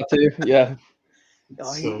Nosferatu. Yeah.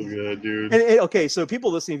 So good, dude. And okay, so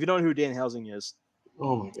people listening, if you don't know who Danhausen is,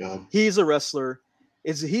 Oh my god. he's a wrestler.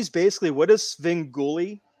 He's basically what if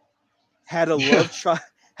Svengoolie had a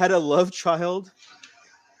love child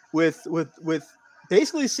with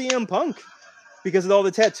basically CM Punk because of all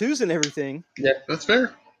the tattoos and everything. That's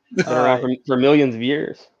fair. Been around for millions of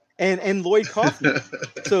years. And Lloyd Kaufman.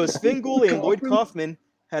 So if Svengoolie and Lloyd Kaufman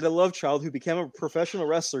had a love child who became a professional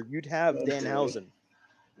wrestler, you'd have Danhausen.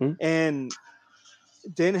 And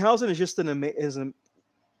Danhausen is just an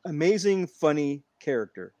amazing, funny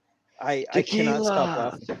character. I cannot stop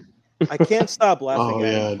laughing. I can't stop laughing Oh at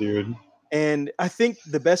him. yeah, dude. And I think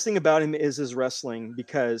the best thing about him is his wrestling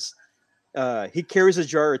because he carries a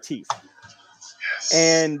jar of teeth. Yes.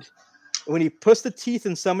 And when he puts the teeth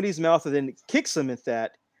in somebody's mouth and then kicks them at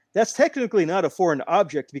that, that's technically not a foreign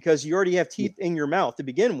object because you already have teeth in your mouth to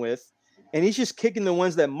begin with. And he's just kicking the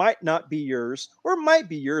ones that might not be yours or might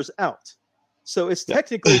be yours out. So it's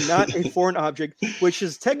technically not a foreign object, which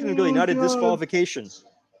is technically not a disqualification.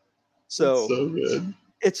 So, That's so good.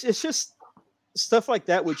 it's just stuff like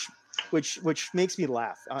that which makes me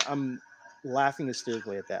laugh. I'm laughing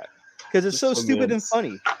hysterically at that because it's so stupid and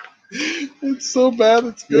funny. It's so bad.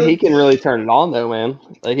 It's Yeah, good. he can really turn it on though, man.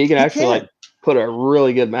 Like he can actually like put a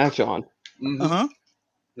really good match on. Mhm.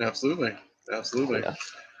 Absolutely. Yeah.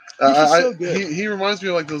 He's just so good. He reminds me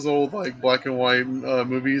of like those old like black and white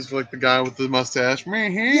movies, like the guy with the mustache,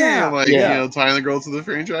 Yeah. like Yeah. you know, tying the girl to the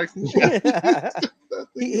train tracks and shit.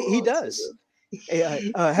 he does.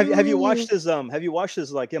 Have you watched his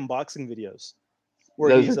like unboxing videos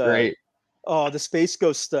where Those he's are great. the Space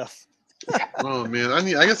Ghost stuff? Oh man,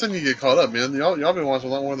 I guess I need to get caught up, man. Y'all been watching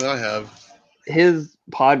a lot more than I have. His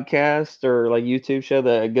podcast or like YouTube show,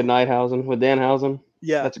 the Good Night Hausen with Danhausen.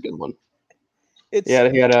 Yeah, That's a good one. it's Yeah,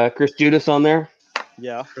 he had Chris Judas on there.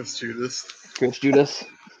 yeah, Chris Judas. Chris Judas.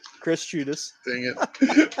 Chris Judas. Dang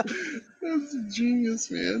it. That's a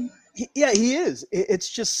genius, man. He is. It's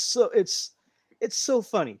just so it's so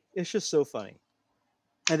funny. It's just so funny.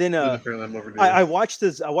 And then I watched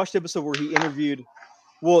the episode where he interviewed.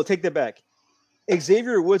 Well, take that back.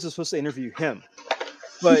 Xavier Woods was supposed to interview him,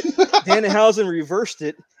 but Danhausen reversed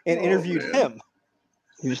it and interviewed him.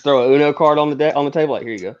 You just throw a Uno card on the table. Like,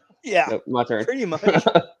 here you go. Yeah, Nope, my turn. pretty much.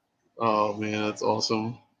 Oh man, that's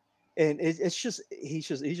awesome. And it's just he's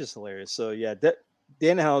just hilarious. So yeah,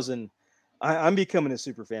 Danhausen. I'm becoming a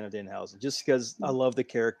super fan of Danhausen just because I love the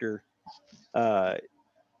character.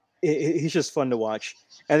 He's just fun to watch.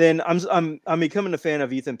 And then I'm becoming a fan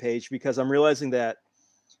of Ethan Page because I'm realizing that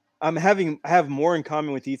I have more in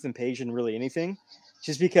common with Ethan Page than really anything.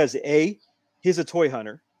 Just because he's a toy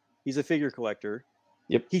hunter, he's a figure collector.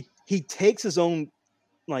 Yep. He takes his own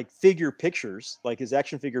like figure pictures, like his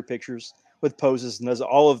action figure pictures with poses and does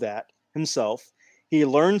all of that himself. He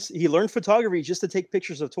learned photography just to take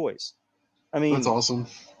pictures of toys. I mean, That's awesome.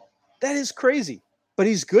 that is crazy, but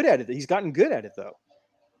he's good at it. He's gotten good at it though.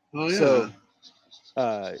 Oh yeah.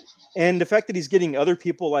 So, and the fact that he's getting other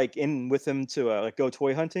people like in with him to like go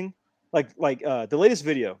toy hunting, like the latest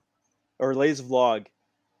video or latest vlog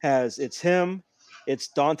it's him, it's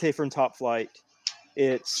Dante from Top Flight,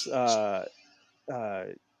 it's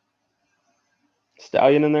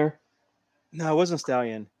Stallion in there. no, it wasn't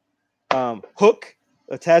Stallion. Hook,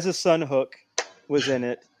 Taz's son Hook was in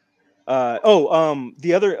it.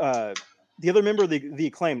 The other member of the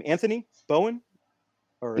Acclaim, Anthony Bowen,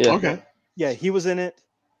 or Yeah. Okay. yeah, he was in it.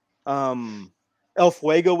 El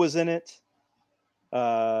Fuego was in it.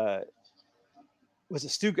 Was it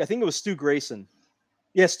Stu? I think it was Stu Grayson.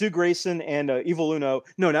 Yeah, Stu Grayson and Evil Uno.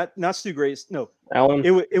 No, not Stu Grayson. No, Alan.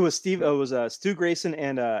 it was Steve. It was Stu Grayson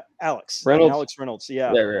and Alex Reynolds. Alex Reynolds.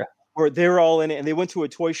 Yeah, Yeah. or they were all in it, and they went to a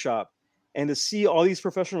toy shop, and to see all these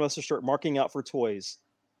professional wrestlers start marking out for toys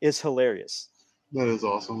is hilarious. That is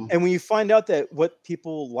awesome. And when you find out that what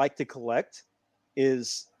people like to collect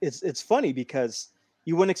is it's funny because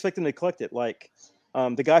you wouldn't expect them to collect it. Like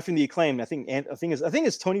the guy from the Acclaim, I think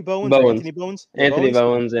it's Tony Bowens. Or Anthony Bowens. Anthony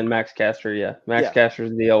Bowens and Max Caster. Yeah, Max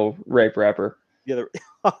Caster's the old rape rapper. Yeah,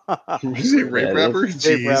 Is it rape rapper?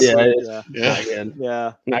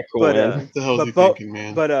 Yeah. Not cool, But, man. What the hell is he thinking,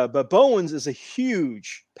 man? But Bowens is a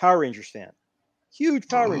huge Power Rangers fan. Huge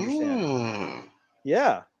Power Rangers fan.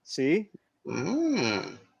 Yeah. See. Okay.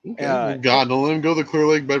 God, don't let him go to the Clear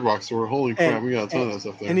Lake Bedrock store. Holy crap, we got a ton of that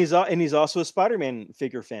stuff there. And he's also a Spider-Man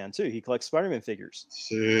figure fan too. He collects Spider-Man figures.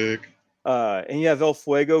 Sick. And you have El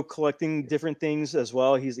Fuego collecting different things as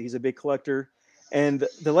well. He's a big collector. And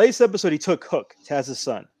the latest episode, he took Hook, Taz's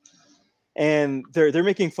son, and they're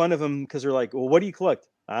making fun of him because they're like, "Well, what do you collect?"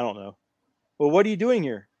 I don't know. Well, what are you doing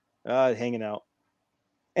here? Hanging out.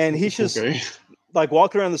 And he's just like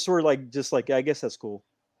walking around the store, like I guess that's cool.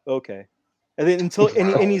 Okay. And then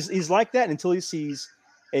he's like that until he sees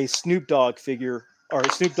a Snoop Dogg figure or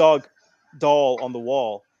a Snoop Dogg doll on the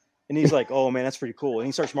wall, and he's like, "Oh man, that's pretty cool." And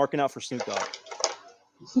he starts marking out for Snoop Dogg.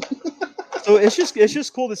 So it's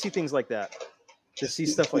just cool to see things like that. To see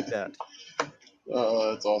stuff like that.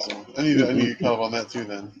 That's awesome. I need to cut on that too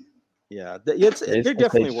then. Yeah, they're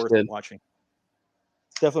definitely worth watching.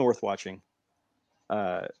 Definitely worth watching.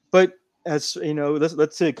 But as you know,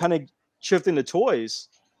 let's kind of shift into toys.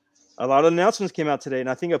 A lot of announcements came out today, and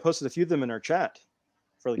I think I posted a few of them in our chat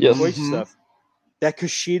for like toy stuff. That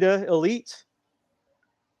Kushida Elite.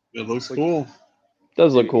 It looks cool.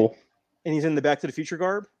 Does look cool. And he's in the Back to the Future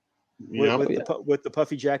garb with the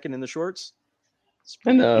puffy jacket and the shorts.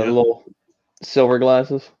 And little silver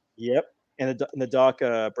glasses. Yep. And the Doc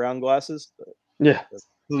brown glasses. Yeah.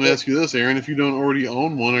 Let me ask you this, Aaron. If you don't already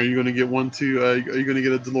own one, are you going to get one too? Are you going to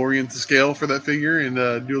get a DeLorean to scale for that figure and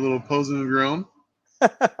do a little posing of your own?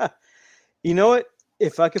 You know what?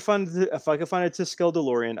 If I could find a to scale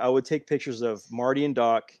DeLorean, I would take pictures of Marty and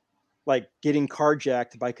Doc like getting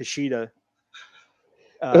carjacked by Kushida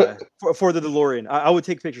for the DeLorean. I would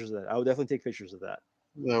take pictures of that. I would definitely take pictures of that.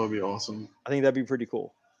 That would be awesome. I think that'd be pretty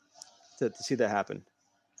cool to see that happen.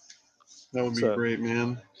 That would be great,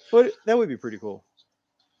 man. But that would be pretty cool.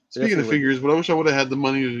 Speaking of figures, what I wish I would have had the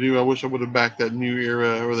money to do, I wish I would have backed that new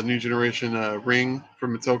era or the new generation ring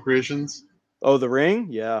from Mattel Creations. Oh, the ring?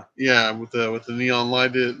 Yeah. Yeah, with the neon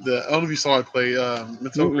light. I don't know if you saw it play.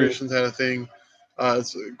 Mattel Creations had a thing.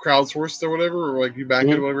 It's crowdsourced or whatever, or like you back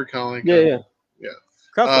it or whatever, kind of like yeah.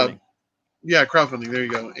 Crowdfunding. Yeah, crowdfunding. There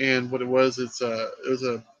you go. And what it was, it was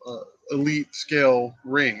a elite scale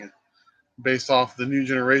ring based off the new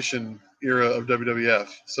generation era of WWF.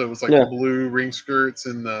 So it was like the blue ring skirts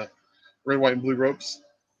and the red, white, and blue ropes.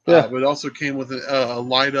 Yeah. But it also came with a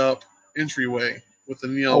light up entryway with the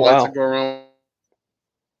neon lights that go around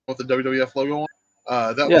with the WWF logo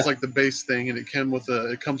on. That was like the base thing, and it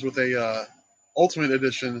comes with a Ultimate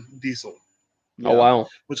Edition Diesel. Oh wow!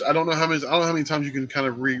 Which I don't know how many times you can kind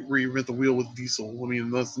of reinvent the wheel with Diesel. I mean,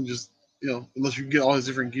 unless you get all his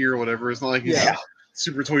different gear or whatever. It's not like he's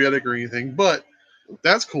super toyetic or anything. But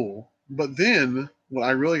that's cool. But then what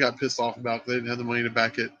I really got pissed off about, because they didn't have the money to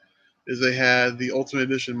back it, is they had the Ultimate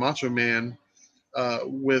Edition Macho Man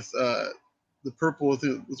with the purple. Was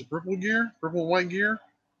it purple and white gear?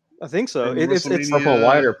 I think so. It's purple and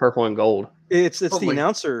white or purple and gold. It's the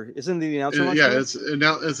announcer. Isn't the announcer?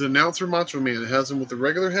 It's announcer Macho Man. It has him with the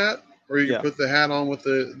regular hat, or you can put the hat on with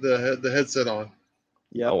the headset on.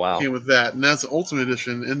 Yeah. Oh wow. Came with that, and that's the Ultimate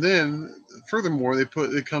Edition. And then furthermore,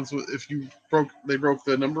 it comes with, if you broke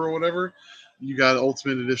the number or whatever, you got an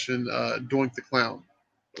Ultimate Edition Doink the Clown.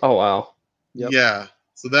 Oh wow. Yep. Yeah.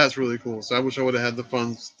 So that's really cool. So I wish I would have had the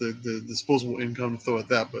funds, the disposable income to throw at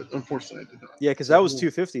that, but unfortunately I did not. Yeah, because that was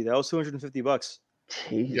 $250. That was $250.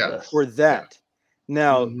 Yeah. For that.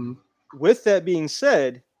 Now, with that being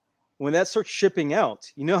said, when that starts shipping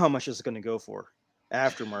out, you know how much it's going to go for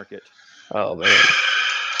aftermarket. Oh man.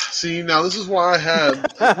 See, now this is why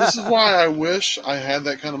I wish I had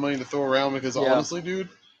that kind of money to throw around, because honestly, dude,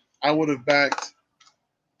 I would have backed,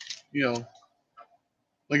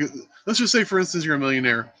 like, let's just say, for instance, you're a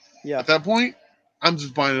millionaire. Yeah. At that point, I'm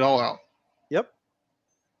just buying it all out. Yep.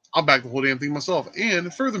 I'll back the whole damn thing myself.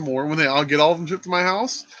 And furthermore, when I'll get all of them shipped to my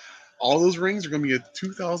house, all those rings are going to be at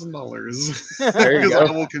 $2,000 because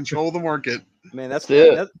I will control the market. Man, that's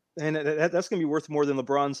going to be worth more than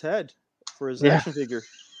LeBron's head for his action figure.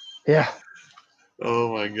 Yeah.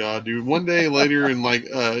 Oh my god, dude! One day later, and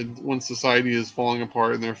when society is falling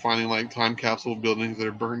apart and they're finding like time capsule buildings that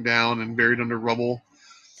are burned down and buried under rubble,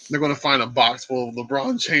 they're going to find a box full of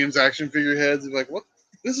LeBron James action figure heads. And be like, what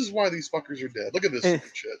This is why these fuckers are dead. Look at this And-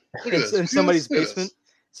 shit. Look at this. in somebody's Look at this. basement.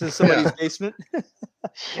 It's in somebody's Yeah. basement.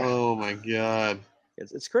 Oh my god.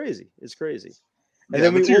 It's crazy. It's crazy. And Yeah,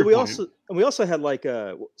 then but to your we point- also had like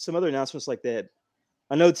some other announcements like that.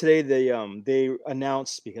 I know today they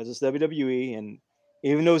announced, because it's WWE, and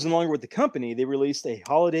even though it's no longer with the company, they released a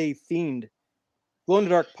holiday themed glow in the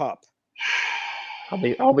dark pop.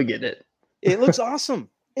 I'll be getting it. It looks awesome.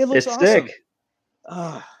 It looks It's awesome. sick.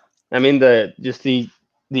 Ah, I mean, the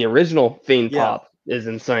original Fiend Yeah. pop is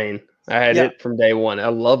insane. I had Yeah. it from day one. I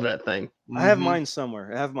love that thing. I have Mhm. mine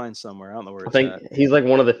somewhere. I don't know where I it's think at. he's like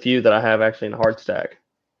one of the few that I have actually in hard stack.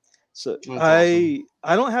 So That's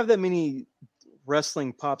I don't have that many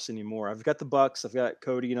wrestling pops anymore. I've got the Bucks. I've got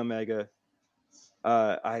Cody and Omega.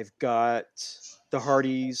 I've got the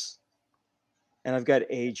Hardys, and I've got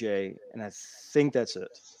AJ, and I think that's it.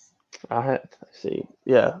 Let's see.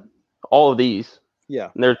 Yeah. All of these. Yeah.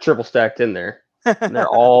 And they're triple stacked in there. And they're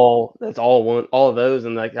all all of those.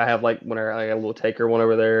 And like I have like whenever I got a little Taker one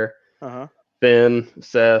over there. Uh-huh. Finn,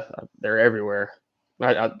 Seth, they're everywhere.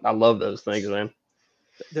 I love those things, man.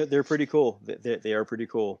 They're pretty cool. They are pretty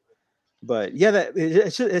cool. But yeah,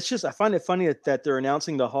 it's just I find it funny that they're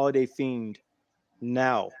announcing the Holiday Fiend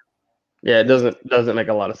now. Yeah, it doesn't make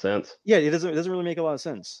a lot of sense. Yeah, it doesn't really make a lot of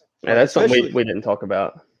sense. Yeah, that's something Especially- we didn't talk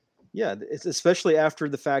about. Yeah, it's especially after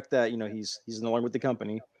the fact that he's no longer with the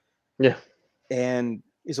company. Yeah. And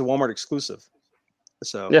he's a Walmart exclusive.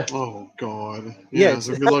 So Yeah. Oh god. Yeah, Yeah.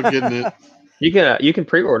 So good luck getting it. You can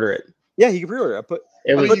pre-order it. yeah, you can pre-order. I put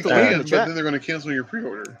It I was mean, put you the link in can, the but chat. then they're going to cancel your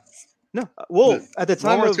pre-order. No, well, The- at the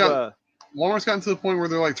time Walmart's of Walmart's gotten to the point where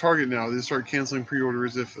they're like Target now. They start canceling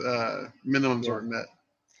pre-orders if minimums Yeah. aren't met.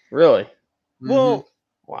 really. well,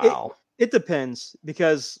 Wow. it depends,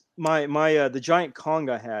 because my the giant Kong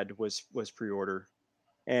I had was pre-order,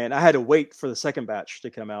 and I had to wait for the second batch to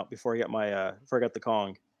come out before I got the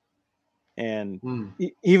Kong, and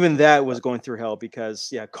Mhm. even that was going through hell,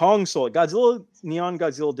 because Kong sold. Neon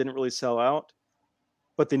Godzilla didn't really sell out,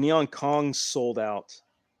 but the Neon Kong sold out,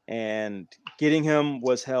 and getting him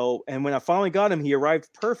was hell. And when I finally got him, he arrived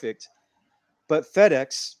perfect, but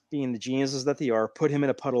FedEx, being the geniuses that they are, put him in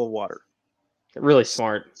a puddle of water. Really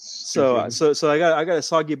smart. So Stupid. so I got a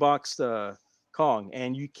soggy boxed Kong,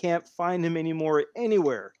 and you can't find him anymore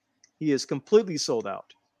anywhere. He is completely sold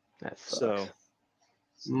out. That sucks.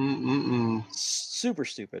 So super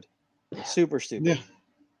stupid, super stupid.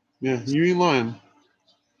 Yeah, you ain't lying.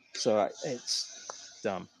 So it's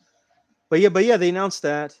dumb. But yeah, they announced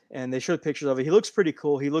that, and they showed pictures of it. He looks pretty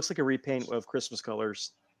cool. He looks like a repaint of Christmas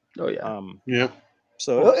colors. Oh yeah. Yep.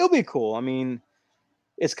 So it'll be cool. I mean,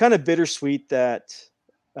 it's kind of bittersweet that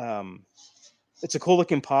it's a cool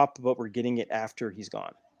looking pop, but we're getting it after he's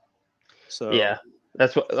gone. So Yeah.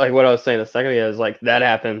 That's what I was saying a second ago, is like that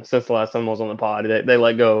happened since the last time I was on the pod. They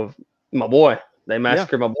let go of my boy. They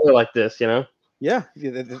massacred my boy like this, yeah,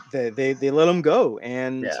 they let him go,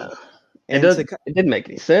 and Yeah. and It didn't make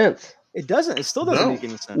any sense. it doesn't. It still doesn't No. make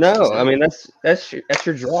any sense. No, I mean that's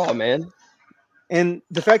your draw, man. And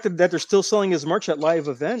the fact that they're still selling his merch at live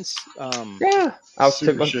events. Yeah. I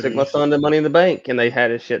Super took my shitty. son to Money in the Bank and they had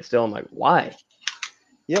his shit still. I'm like, why?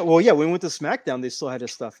 Yeah, well, yeah. When we went to SmackDown, they still had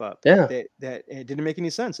his stuff up. Yeah. That it didn't make any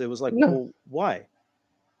sense. It was like, No. well, why? Yeah,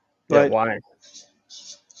 But why?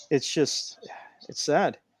 it's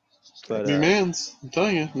sad. But McMahon's, I'm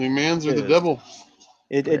telling you, McMahon's are It the is. devil.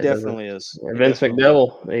 it Yeah, it definitely is. Vince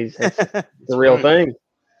McDevil. He's the real right. thing.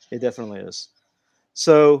 It definitely is.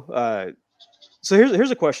 So, so here's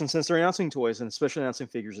a question: since they're announcing toys and especially announcing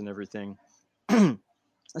figures and everything,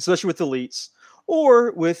 especially with Elites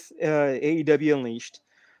or with AEW Unleashed,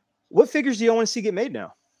 what figures do y'all want to see get made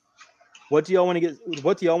now? What do y'all want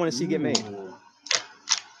to see get made?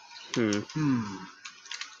 Hmm.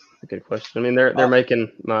 Good question. I mean, they're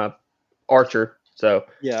making my Archer, so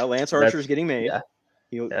Yeah, Lance That's- Archer's getting made. yeah.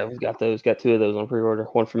 He'll- yeah, we've got those. Got two of those on pre-order.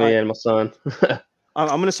 One for me Alright. and my son. I'm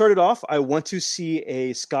going to start it off. I want to see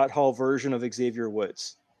a Scott Hall version of Xavier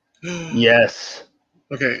Woods. Yes.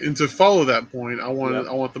 Okay, and to follow that point, I Yep.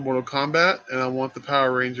 want the Mortal Kombat and I want the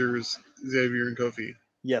Power Rangers, Xavier and Kofi.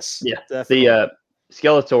 Yes. Yeah, definitely. The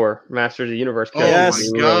Skeletor Masters of the Universe. Oh coat Yes.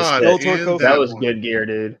 was my really god, sick. Skeletor and Kofi. That was one. good gear,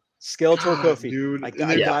 dude. Skeletor God, Kofi. dude. I And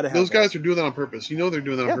gotta have those that. guys are doing that on purpose. You know they're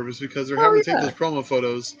doing that Yeah. on purpose because they're Oh, having to take yeah. those promo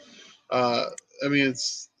photos. I mean,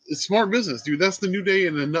 it's smart business, dude. That's the New Day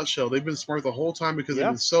in a nutshell. They've been smart the whole time because Yeah.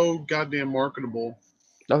 they've been so goddamn marketable.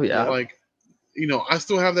 Oh yeah. Like, I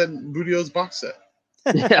still have that Budio's box set,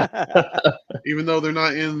 Yeah. even though they're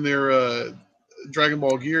not in their Dragon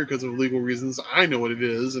Ball gear because of legal reasons. I know what it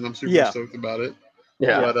is, and I'm super Yeah. stoked about it.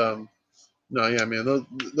 Yeah. But no, yeah, man,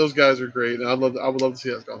 those guys are great, and I would love to see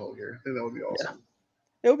that Scott Hall gear. I think that would be awesome.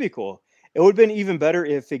 It would be cool. It would have been even better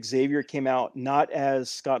if Xavier came out not as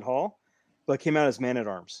Scott Hall, but came out as Man at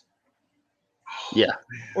Arms, Yeah,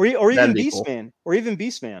 or even that'd be cool. Beastman, or even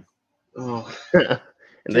Beastman. Oh,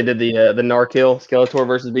 And they did the Narkill Skeletor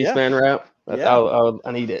versus Beastman rap.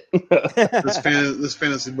 I need it. this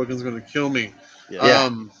fantasy booking is going to kill me. Yeah.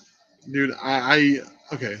 Dude, I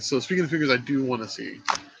okay. So speaking of figures, I do want to see.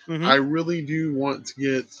 Mhm. I really do want to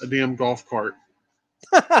get a damn golf cart.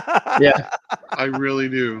 Yeah. I really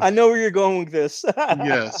do. I know where you're going with this.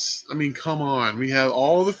 Yes. I mean, come on. We have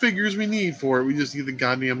all the figures we need for it. We just need the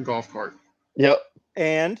goddamn golf cart. Yep.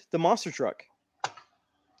 And the monster truck.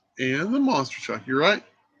 And the monster truck. You're right.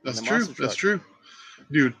 That's the true. monster That's truck. true.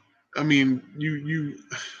 Dude, I mean, you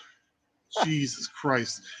Jesus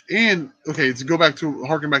Christ. And okay, to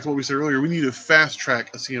harken back to what we said earlier, we need to fast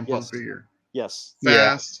track a CM Punk figure. Yes.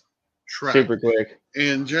 Fast track. Super quick.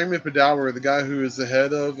 And Jeremy Padawer, the guy who is the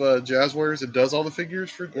head of Jazz Warriors that does all the figures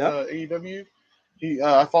for AEW,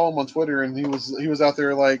 I follow him on Twitter, and he was out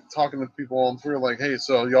there like talking to people on Twitter, like, "Hey,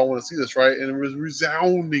 so y'all want to see this, right?" And it was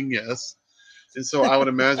resounding yes. And so I would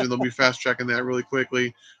imagine they'll be fast tracking that really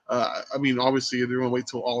quickly. I mean, obviously they're going to wait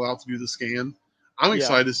till All Out to do the scan. I'm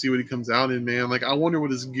excited to see what he comes out in, man. Like, I wonder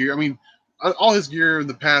what his gear. I mean, all his gear in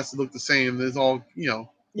the past looked the same. There's all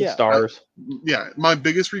stars. My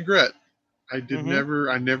biggest regret. I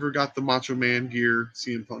never got the Macho Man gear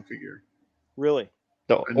CM Punk figure. Really?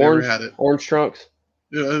 The never had it. Orange trunks.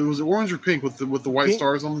 Yeah, it was orange or pink with the white Pink,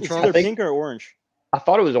 stars on the it's trunk. either pink or orange. I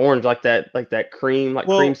thought it was orange, like that cream,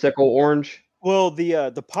 creamsicle orange. Well,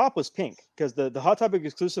 the pop was pink because the Hot Topic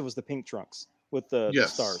exclusive was the pink trunks with the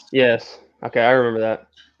stars. Yes. Okay, I remember that.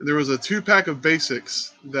 There was a 2-pack of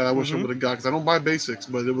basics that I wish I would have got because I don't buy basics,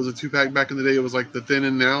 but it was a 2-pack back in the day. It was like the Then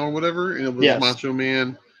and Now or whatever, and it was Macho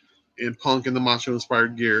Man and Punk and the Macho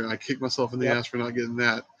inspired gear. And I kicked myself in the ass for not getting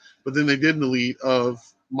that. But then they did an elite of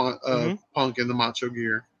Punk and the Macho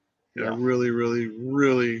gear. And I really, really,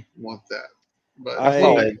 really want that. But I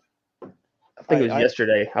think it was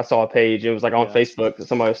yesterday. I saw a page. It was like on Facebook that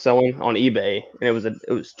somebody was selling on eBay, and it was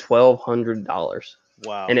 $1,200.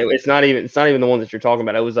 Wow! And it's not even the one that you're talking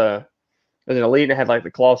about. It was an elite, and it had like the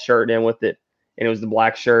cloth shirt in with it, and it was the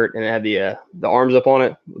black shirt, and it had the arms up on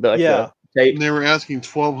it. The tape. And they were asking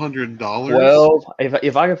 $1,200. Well,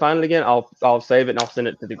 if I can find it again, I'll save it and I'll send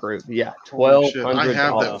it to the group. Yeah, $1,200. I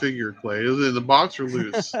have that figure, Clay. Is it in the box or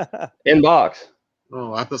loose? In box.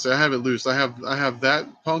 Oh, I have to say I have it loose. I have that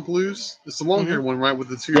Punk loose. It's the long hair one, right? With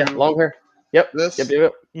the two. Yeah, long hair. Yep. This.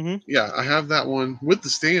 Yep. Mm-hmm. Yeah, I have that one with the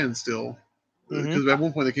stand still, because at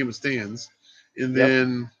one point they came with stands, and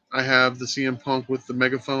then I have the CM Punk with the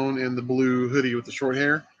megaphone and the blue hoodie with the short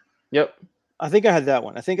hair. Yep. I think I had that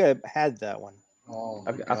one. I think I had that one. Oh,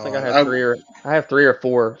 I think I have three or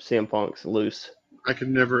four CM Punks loose. I could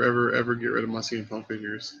never ever get rid of my CM Punk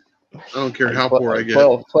figures. I don't care how poor I get.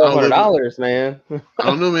 $1,200, man. I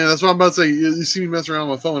don't know, man. That's what I'm about to say. You see me messing around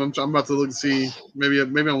with my phone. I'm about to look and see. Maybe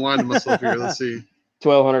I'm lying to myself here. Let's see.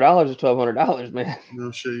 $1,200 is $1,200, man. No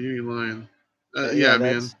shit, you ain't lying.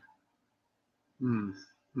 Man.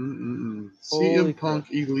 CM Punk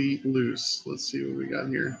Elite loose. Let's see what we got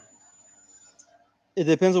here. It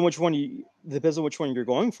depends on which one you're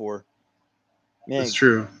going for. Man, that's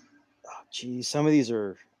true. Oh, geez, some of these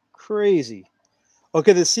are crazy.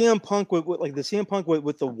 Okay, the CM Punk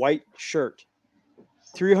with the white shirt,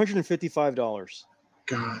 $355.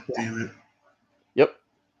 God damn it. Yep.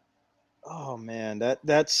 Oh man,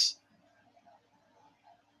 that's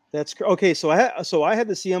okay. So I had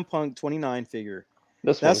the CM Punk 29 figure.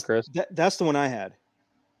 One, Chris. That's the one I had.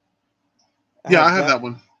 I have that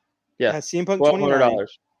one. Yeah, CM Punk $1,200.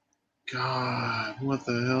 God, what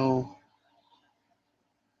the hell?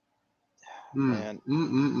 Man,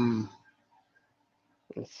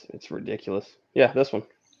 it's ridiculous. Yeah, this one.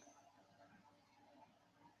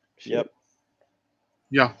 Yep.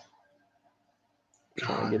 Yeah.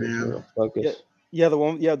 God, man. Focus. Yeah, the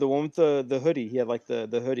one with the hoodie. He had like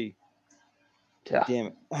the hoodie. Yeah. Damn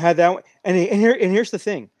it. I had that one. And here's the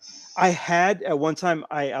thing. I had at one time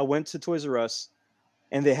I went to Toys R Us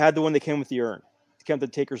and they had the one that came with the urn. It came with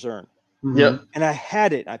the Taker's urn. Mm-hmm. Yep. And I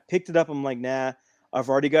had it. I picked it up. I'm like, nah, I've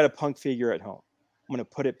already got a Punk figure at home. I'm gonna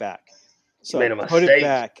put it back. So I put it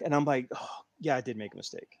back, and I'm like, oh yeah, I did make a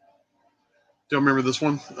mistake. Do you remember this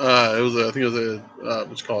one? I think it was a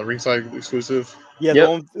what's called a ringside exclusive. Yeah, the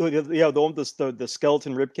one with the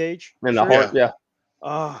skeleton rib cage and the heart. Yeah.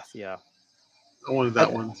 Oh yeah. I wanted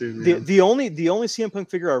that one too. Man. The only CM Punk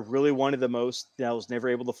figure I really wanted the most that I was never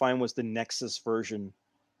able to find was the Nexus version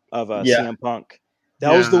of CM Punk.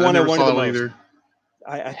 That was the one I wanted the most. Either.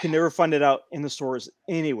 I could never find it out in the stores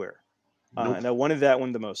anywhere. Nope. And I wanted that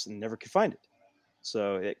one the most and never could find it.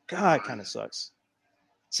 So it kind of sucks.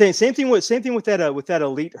 Same thing with that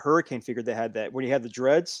Elite Hurricane figure that had that where he had the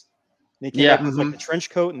dreads. And he came Yeah. back with like the trench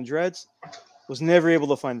coat and dreads. Was never able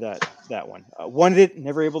to find that one. Wanted it,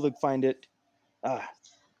 never able to find it.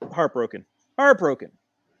 Heartbroken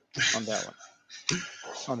on that one.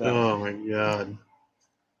 Oh my god.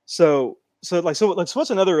 So what's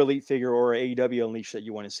another Elite figure or AEW Unleashed that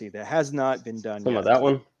you want to see that has not been done Some yet? of that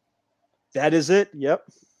one. That is it. Yep.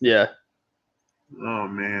 Yeah. Oh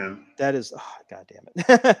man. That is. Oh, God damn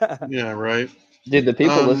it. Yeah, right. Dude, the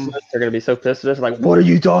people listening are going to be so pissed at us. Like, what are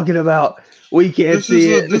you talking about? We can't This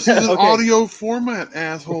see it. is an Okay. audio format,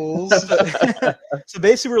 assholes. So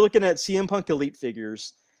basically, we're looking at CM Punk Elite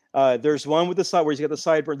figures. There's one with the side where he's got the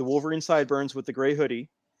sideburn, the Wolverine sideburns with the gray hoodie.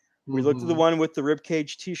 We looked at the one with the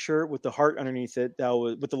ribcage T-shirt with the heart underneath it, that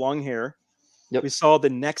was with the long hair. Yep. We saw the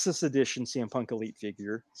Nexus Edition CM Punk Elite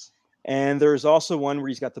figure, and there's also one where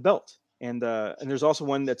he's got the belt, and there's also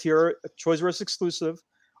one that's here, Toys R Us exclusive,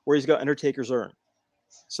 where he's got Undertaker's urn.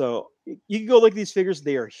 So you can go look at these figures;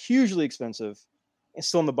 they are hugely expensive, and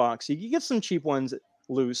still in the box. You can get some cheap ones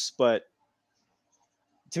loose, but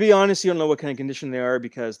to be honest, you don't know what kind of condition they are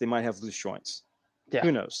because they might have loose joints. Yeah.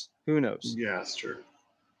 Who knows? Yeah, that's true.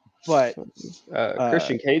 But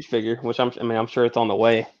Christian Cage figure, which I'm sure it's on the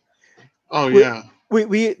way. Oh we- yeah.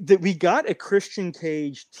 we got a Christian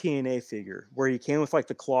Cage TNA figure where he came with like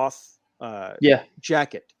the cloth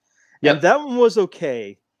jacket. Yep. And that one was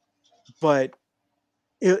okay, but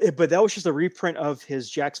but that was just a reprint of his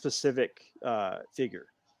Jack Specific figure.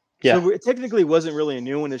 Yeah. So it technically wasn't really a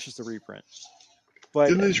new one; it's just a reprint. But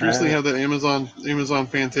Didn't they just recently have that Amazon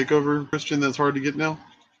fan takeover, Christian? That's hard to get now.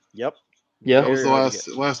 Yep. Yeah. That was the Very hard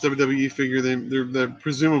to last WWE figure. They're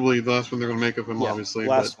presumably the last one they're going to make of him, Yeah, obviously.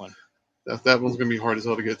 last one. But that one's going to be hard as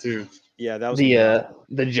hell to get too. Yeah, that was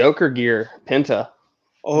The Joker gear Penta.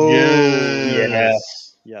 Oh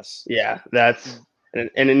Yes. Yeah, that's and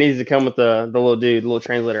it needs to come with the little dude, the little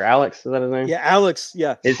translator, Alex. Is that his name? Yeah, Alex.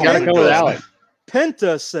 Yeah, It's got to come with Alex.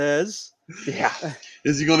 Penta says. Yeah.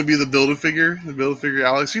 Is he going to be the Build-A-Figure? The Build-A-Figure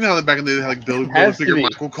Alex? You know how back in the day they had like Has to Build-A-Figure be.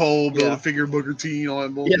 Michael Cole, Yeah. Build-A-Figure Booker T, all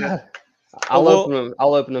that bullshit. Yeah. I'll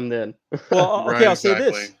open them then. Well, okay, Right, I'll say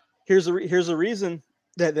this. exactly. Here's a reason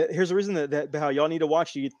that how y'all need to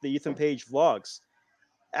watch the Ethan Page vlogs.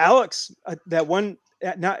 Alex, that one,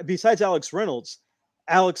 not besides Alex Reynolds,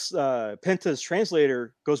 Alex Penta's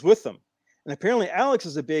translator goes with them, and apparently Alex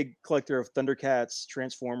is a big collector of Thundercats,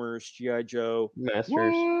 Transformers, GI Joe,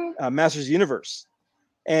 Masters. Masters of the Universe.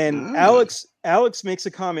 And Ah. Alex makes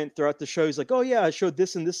a comment throughout the show. He's like, "Oh yeah, I showed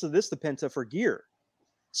this and this and this to Penta for gear."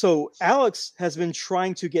 So Alex has been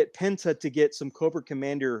trying to get Penta to get some Cobra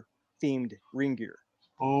Commander themed ring gear.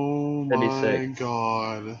 Oh That'd be my sick.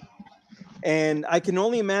 god. And I can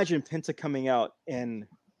only imagine Penta coming out in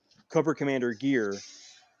Cobra Commander gear.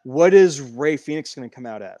 What is Ray Phoenix going to come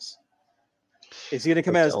out as? Is he going to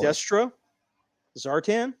come out as Destro?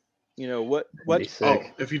 Zartan? You know, what? That'd be Oh,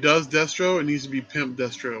 sick. if he does Destro, it needs to be Pimp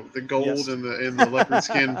Destro. The gold Yes. and the leopard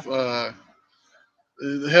skin.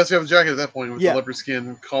 It has to have a jacket at that point with Yeah. the leopard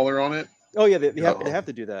skin collar on it. Oh yeah, they have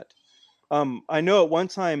to do that. I know at one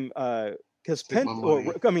time because Take my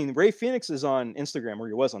money. Ray Phoenix is on Instagram, or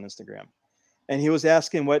he was on Instagram, and he was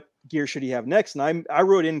asking what gear should he have next, and I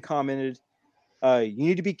wrote in, commented, you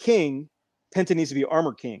need to be king. Penta needs to be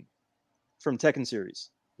Armor King from Tekken series.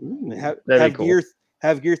 Ooh, Have that'd be cool.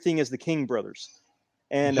 gear thing as the King brothers,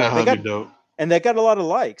 and That'd be dope. that got a lot of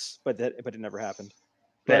likes, but it never happened.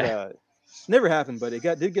 But Yeah. never happened, but it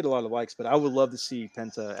did get a lot of likes. But I would love to see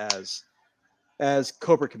Penta as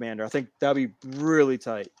Cobra Commander. I think that'd be really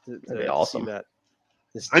tight. That'd be awesome. See that.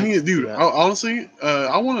 I need to, dude. that. Honestly,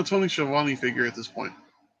 I want a Tony Schiavone figure at this point.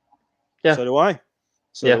 Yeah. So do I.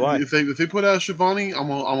 So Yeah. do I. If they put out Schiavone, I'm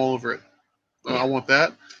all over it. I want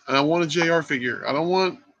that, and I want a JR figure. I don't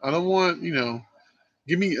want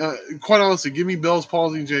give me quite honestly, give me Bell's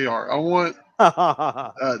palsy and JR. I want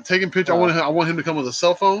taking picture. I want him to come with a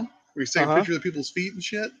cell phone where he's taking pictures of people's feet and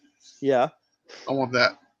shit. Yeah. I want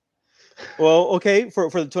that. Well, okay. For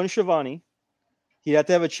the Tony Schiavone, he'd have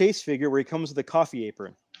to have a chase figure where he comes with a coffee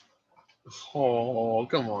apron. Oh,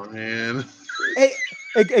 come on, man. Hey,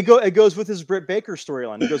 it goes with his Britt Baker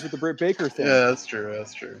storyline. It goes with the Britt Baker thing. Yeah, that's true.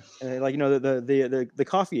 That's true. And like the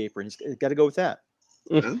coffee apron. He's got to go with that.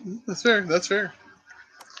 Yeah, that's fair. That's fair.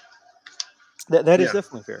 That is Yeah.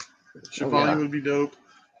 definitely fair. Schiavone yeah. would be dope.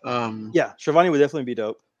 Yeah, Schiavone would definitely be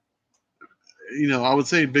dope. I would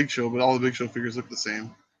say Big Show, but all the Big Show figures look the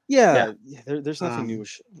same. Yeah, there's nothing new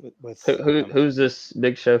with Who's this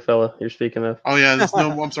Big Show fella you're speaking of? Oh yeah,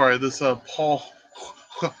 I'm sorry. This Paul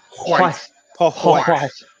White. Paul White.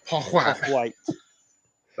 White. Paul White. White.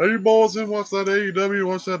 Hey, you boys in watch that AEW,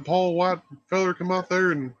 watch that Paul White feller come out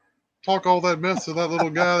there and talk all that mess to that little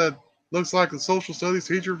guy that looks like the social studies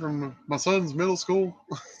teacher from my son's middle school.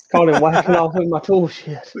 Called him whacking off with my tool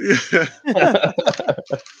shit. Yeah.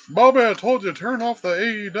 Bobby, I told you, turn off the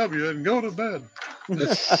AEW and go to bed.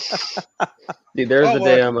 Dude, there's I a like-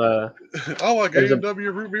 damn I like There's a-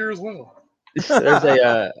 AEW root beer as well. there's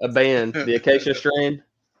a band, the Acacia Strain,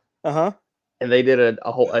 Uh-huh. and they did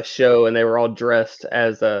a show, and they were all dressed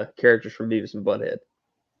as characters from Beavis and Butthead.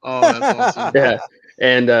 Oh, that's awesome. Yeah,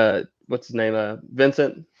 and what's his name?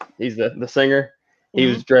 Vincent. He's the singer. He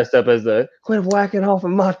was dressed up as the quit whacking off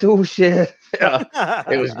of my tool shit. Yeah,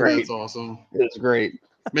 it was great. That's awesome. It was great.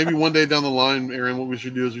 Maybe one day down the line, Aaron, what we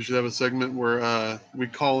should do is we should have a segment where we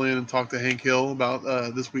call in and talk to Hank Hill about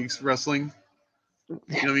this week's wrestling. You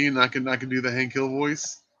know what I mean? I can do the Hank Hill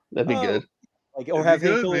voice. That'd be good. Like, or That'd have be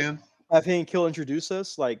good, Hank Hill, man. have Hank Hill introduce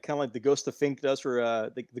us, like kind of like the Ghost of Fink does for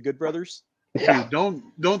the Good Brothers. Yeah, Dude,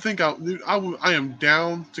 don't think I am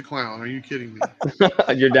down to clown. Are you kidding me?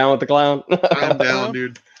 you're down with the clown. I'm down,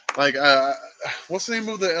 dude. Like, what's the name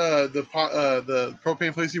of the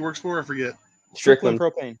propane place he works for? I forget. Strickland.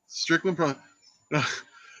 Propane. Strickland Pro.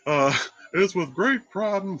 It's with great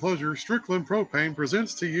pride and pleasure Strickland Propane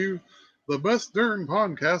presents to you the best darn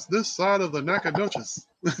podcast this side of the Nacogdoches.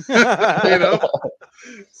 You know,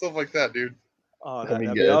 stuff like that, dude. Oh, That'd be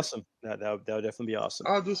that'd good. be awesome. That would definitely be awesome.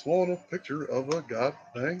 I just want a picture of a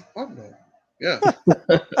goddamn hot dog. Yeah.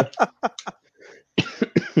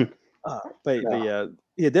 But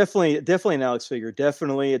yeah, definitely an Alex figure.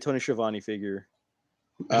 Definitely a Tony Schiavone figure.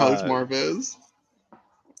 Alex Marvez.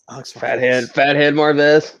 Alex Fathead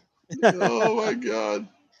Marvez. Oh my god.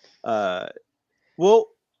 Well,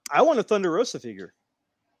 I want a Thunder Rosa figure.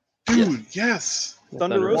 Dude, yes.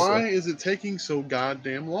 Thunder Rosa. Why is it taking so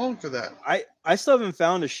goddamn long for that? I still haven't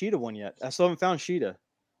found a Sheeta one yet. I still haven't found Sheeta.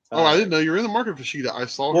 Oh, I didn't know you were in the market for Sheeta. I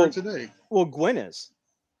saw well- her today. Well, Gwen is.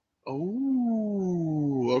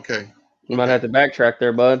 Oh, okay. You might have to backtrack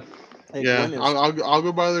there, bud. Hey, Yeah, Gwen is. I'll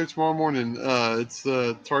go by there tomorrow morning. It's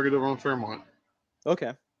the Target over on Fairmont.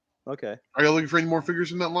 Okay. Are you looking for any more figures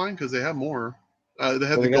from that line? Because they have more. They have What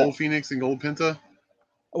the we got? Gold Phoenix and Gold Penta.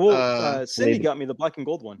 Well, Cindy need- got me the black and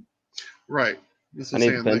gold one. Right. This I is need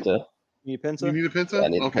saying, like, Penta. You need Penta? you need a Penta? Yeah, I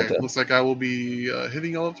need a Okay. Penta. Looks like I will be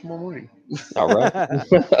hitting y'all up tomorrow morning. All right.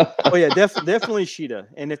 Oh yeah, definitely Sheeta.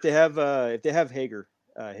 And if they have Hager,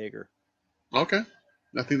 Hager. Okay.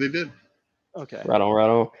 I think they did. Okay. Right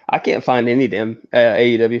on. I can't find any damn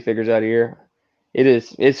AEW figures out here.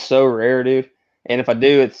 It's so rare, dude. And if I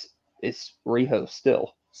do, it's Riho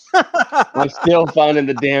still. I'm still finding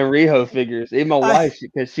the damn Riho figures. Even my wife,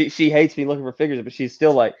 because she hates me looking for figures, but she's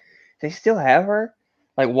still like, they still have her?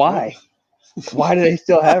 Like, why? Why do they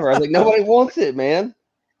still have her? I was like, nobody wants it, man.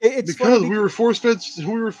 It's Because funny we were force fed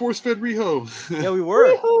Riho. yeah, we were.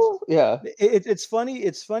 Riho. Yeah. It's funny.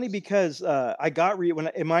 It's funny because I got when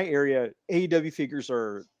in my area AEW figures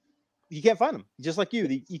are you can't find them. Just like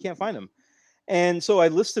you can't find them. And so I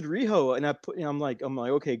listed Riho, and I'm like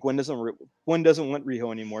okay, Gwen doesn't want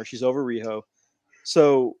Riho anymore. She's over Riho.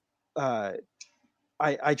 So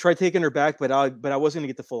I tried taking her back, but I wasn't gonna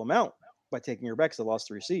get the full amount by taking her back because I lost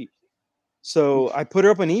the receipt. So I put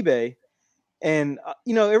her up on eBay. And,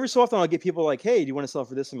 every so often I'll get people like, hey, do you want to sell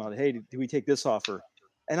for this amount? Hey, do we take this offer?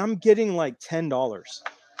 And I'm getting like $10.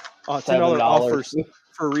 $10 offers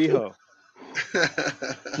for Riho.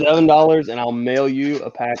 $7, and I'll mail you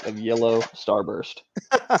a pack of yellow Starburst.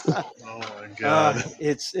 Oh my god.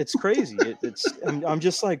 It's crazy. I'm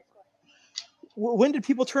just like, when did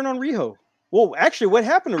people turn on Riho? Well, actually, what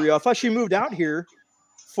happened to Riho? I thought she moved out here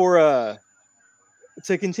for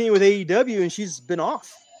to continue with AEW, and she's been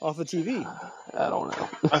off of TV. I don't know.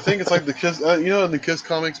 I think it's like the Kiss. In the Kiss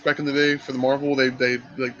comics back in the day for the Marvel, they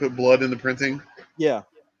like put blood in the printing. Yeah.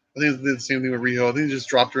 I think they did the same thing with Riho. I think they just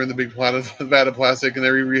dropped her in the big vat of plastic, and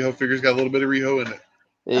every Riho figure's got a little bit of Riho in it.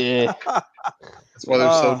 Yeah. That's why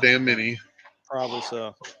there's so damn many. Probably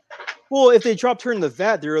so. Well, if they dropped her in the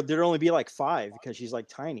vat, there'd only be like 5 because she's like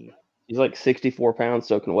tiny. He's like 64 pounds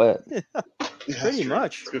soaking wet. Yeah, Pretty that's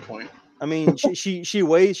much. That's a good point. I mean, she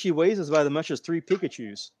weighs as much as 3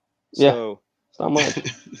 Pikachus. Yeah. So It's not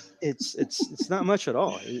much. it's not much at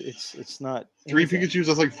all. It's not 3 anything. Pikachus.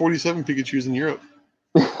 That's like 47 Pikachus in Europe.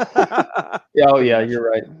 Yeah, oh yeah, you're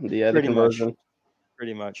right. The Pretty conversion.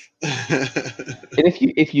 Pretty much. And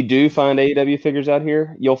if you do find AEW figures out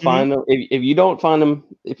here, you'll find them. If you don't find them,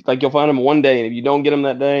 you'll find them one day, and if you don't get them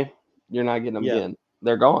that day, you're not getting them Yeah. again.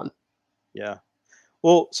 They're gone. Yeah.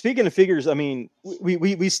 Well, speaking of figures, I mean,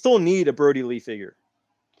 we still need a Brody Lee figure.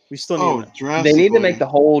 We still need one. Jurassic They need to World. make the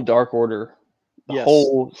whole Dark Order, the Yes.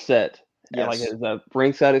 whole set, Yeah, like Yes. it's a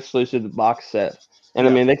ringside exclusive box set. And I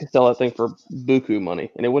Yeah. mean, they could sell that thing for buku money,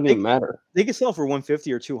 and it wouldn't even matter. They could sell for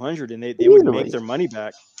 150 or 200, and they would Easily. make their money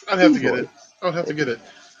back. I'd have to get Easily. it. I would have to get it.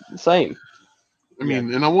 Same. I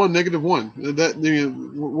mean, and I want -1. That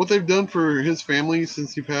what they've done for his family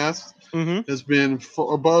since he passed Mm-hmm. has been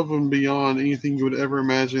above and beyond anything you would ever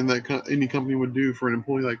imagine that any company would do for an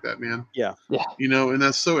employee like that, man. Yeah. Yeah. You know, and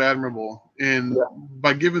that's so admirable. And Yeah.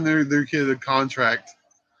 by giving their kid a contract,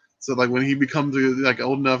 so like when he becomes like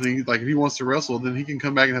old enough and he like if he wants to wrestle, then he can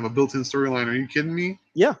come back and have a built-in storyline. Are you kidding me?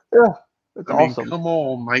 Yeah. That's I mean, awesome. come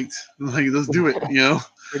on, mate. Like, let's do it. You know,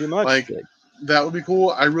 Pretty much. like that would be cool.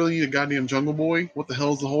 I really need a goddamn Jungle Boy. What the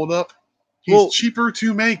hell's the holdup? He's Well- cheaper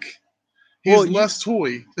to make. He's Well, less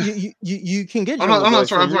toy. you can get. I'm Jungle not Boy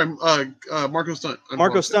sorry. from I'm sorry. Marco Stunt. I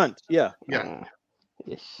Marco apologize. Stunt. Yeah. Yeah,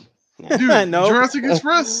 Yes. dude. No. Jurassic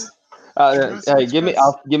Express. Hey, give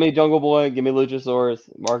me Jungle Boy, give me Luchasaurus.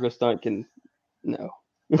 Marco Stunt can no.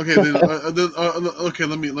 Okay, then. Okay,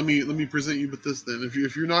 let me present you with this then.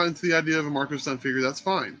 If you're not into the idea of a Marco Stunt figure, that's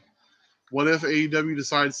fine. What if AEW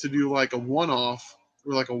decides to do like a one-off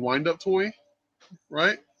or like a wind-up toy,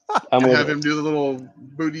 right? I'm And with have it. him do the little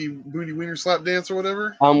booty wiener slap dance or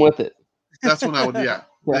whatever. I'm with it. That's when I would. Yeah.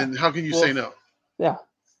 Yeah. And how can you Well- say no? Yeah.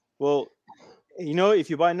 Well, you know, if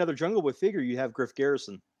you buy another Jungle Boy figure, you have Griff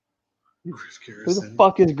Garrison. Chris Who the Garrison.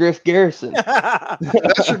 fuck is Griff Garrison?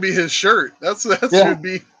 That should be his shirt. That Yeah. should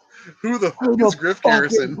be who the Who fuck the is Griff fuck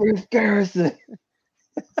is Garrison? Griff Garrison.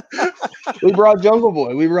 We brought Jungle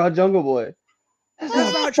Boy. That's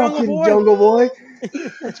That's not not Jungle fucking Boy. Jungle Boy.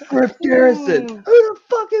 That's Griff Garrison. Who the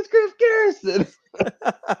fuck is Griff Garrison?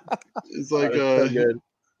 It's like Oh, that's so good.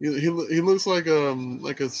 he looks like a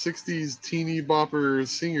 '60s teeny bopper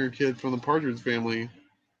singer kid from the Partridge Family.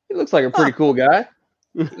 He looks like a pretty cool guy.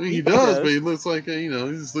 I mean, he does, but he looks like he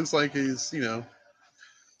just looks like he's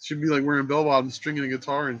should be like wearing bell bottoms, stringing a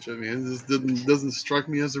guitar and shit. Man, it just doesn't strike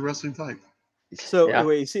me as a wrestling type. So Yeah.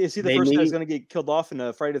 wait, is he the They first guy who's need- going to get killed off in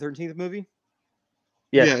a Friday the 13th movie?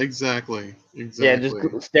 Yeah. Yeah, exactly. Yeah, just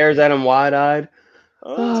stares at him wide-eyed.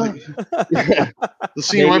 Oh. The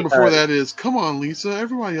scene Maybe, right before that is, "Come on, Lisa.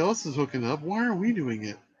 Everybody else is hooking up. Why aren't we doing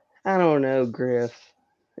it? I don't know, Griff.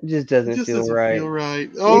 It just doesn't It just feel doesn't right. feel right."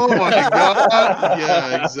 Oh my god!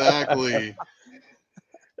 Yeah, exactly.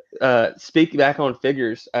 Speak back on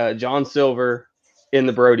figures. John Silver in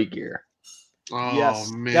the Brody gear. Oh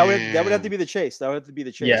Yes, man, that would have to be the chase. That would have to be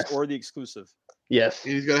the chase Yes. or the exclusive. Yes.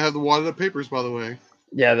 And he's got to have the wadded up papers, by the way.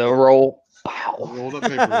 Yeah, the roll. Wow. Rolled up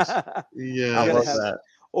papers. I Yeah. love have- that.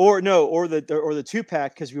 or the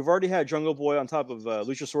 2-pack, because we've already had Jungle Boy on top of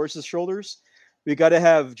Luchasaurus' shoulders. We got to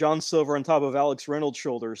have John Silver on top of Alex Reynolds'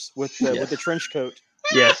 shoulders with the trench coat.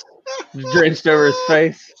 Yes. Drenched over his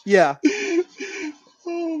face. Yeah,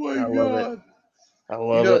 Oh my I love it. god. I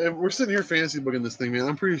love You know, it. and we're sitting here fantasy booking this thing, man.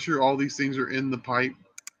 I'm pretty sure all these things are in the pipe.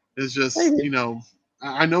 It's just, Maybe.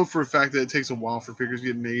 I know for a fact that it takes a while for figures to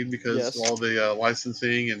get made because Yes. of all the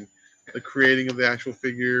licensing and the creating of the actual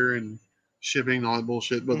figure and shipping and all that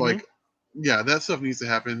bullshit. But Mhm. like, yeah, that stuff needs to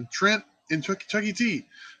happen. Trent and Chuck E. T.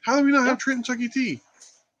 How do we not have Trent and Chuck E. T?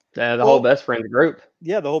 The whole best friend group.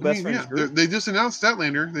 yeah, the whole I best mean, friends yeah, group. they just announced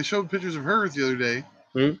Statlander. They showed pictures of her the other day,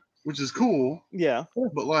 Hmm. which is cool. Yeah.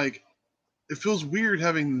 But like, it feels weird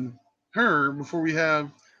having her before we have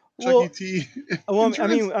Chuck Well, E. T. well, and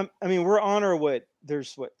Trent. I mean, we're on our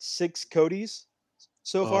there's 6 Codys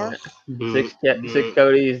so far. Six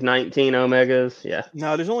Codys, 19 Omegas. Yeah.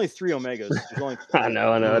 No, there's only 3 Omegas. There's only I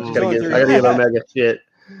know. I just There's only I gotta three. give Omega shit.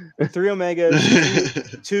 3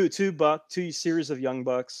 Omegas, two series of Young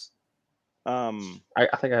Bucks. I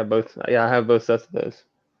think I have both. Yeah, I have both sets of those.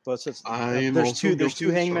 But it's, I am there's also two guilty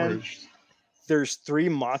as Hangmen. charged. There's 3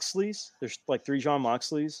 Moxleys. There's like 3 John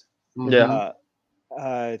Moxleys. Yeah.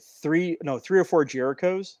 Mhm. 3 or 4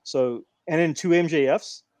 Jerichos. So and then 2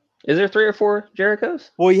 MJFs. Is there 3 or 4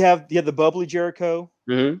 Jerichos? Well, you have the bubbly Jericho,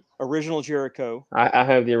 Mm-hmm. original Jericho, I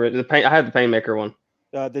have the original. I have the Painmaker one.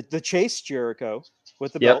 the Chase Jericho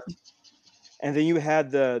with the Yep. belt, and then you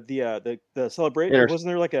had the celebration. Inter- Wasn't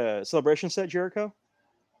there like a celebration set Jericho,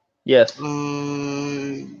 Yes.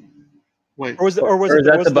 Wait, or was it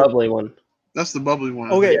that the bubbly one? that's the bubbly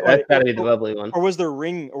one. Okay, Yeah, that's gotta be the bubbly one. or was there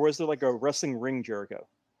ring, or was there like a wrestling ring Jericho,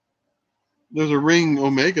 There's a ring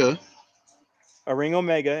Omega. a ring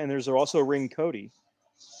Omega, and there's also a ring Cody.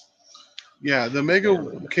 Yeah, the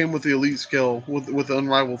Omega came with the elite scale, with the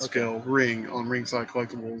unrivaled scale ring on Ringside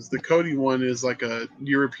Collectibles. The Cody one is like a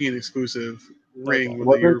European exclusive ring. With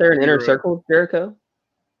Wasn't there an inner Euro- circle Jericho?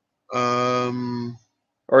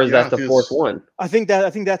 Or is Yeah, I that the think fourth it's- one? I think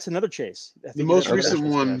that's another Chase. I The think most that's recent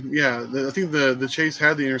another Chase, one, yeah. I think the Chase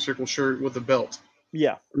had the inner circle shirt with the belt.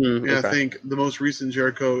 Yeah. Yeah, I Okay. think the most recent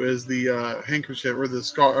Jericho is the handkerchief or the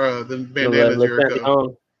scar, the bandana The Jericho.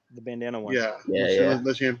 champion. The bandana one. Yeah, Yeah.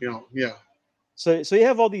 the champion. Yeah, So you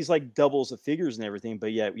have all these like doubles of figures and everything,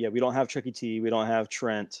 but yeah, we don't have Chucky T, we don't have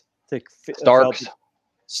Trent, Starks.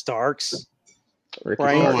 Starks, Ricky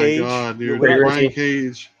Brian oh Starks. my Cage. god, dude, We're not- Brian Ricky.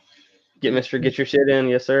 Cage. Get your shit in,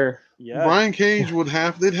 yes sir. Yeah, Brian Cage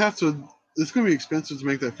they'd have to. It's going to be expensive to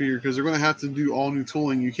make that figure because they're going to have to do all new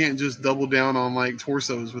tooling. You can't just double down on like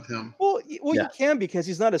torsos with him. well, Yeah. you can because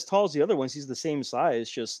he's not as tall as the other ones. He's the same size,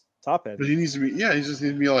 just top But heavy. he needs to be. Yeah, he just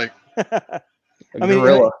needs to be like. A I mean,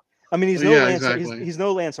 gorilla. he's no Yeah, Lance. exactly. He's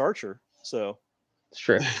no Lance Archer. So It's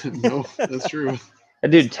true. No, that's true.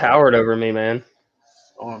 That dude towered over me, man.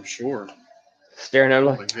 Oh, I'm sure. Staring at him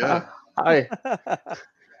Oh like, my God.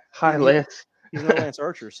 hi, Lance. he's no Lance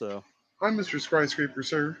Archer. So I'm Mr. Skyscraper,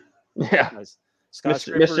 sir. Yeah, nice.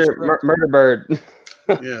 Mr. Murder Bird.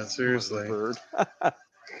 Yeah, seriously. Bird.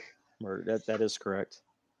 Murder. That is correct.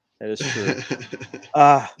 That is true.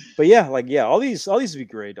 But yeah, all these would be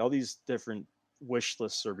great. All these different wish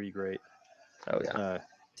lists would be great. Oh yeah.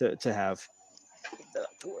 To have.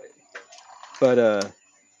 But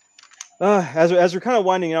as we're kind of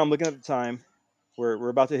winding down, I'm looking at the time. We're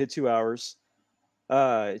about to hit 2 hours.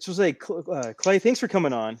 It's just like Clay, thanks for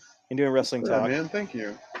coming on and doing wrestling Yeah, talk. man, thank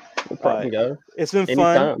you. No problem, guys. It's been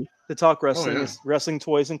fun Anytime. to talk wrestling, yeah. wrestling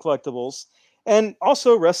toys and collectibles, and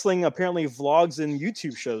also wrestling. Apparently, vlogs and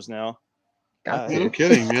YouTube shows now. No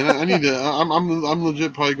kidding, man. I need to. I'm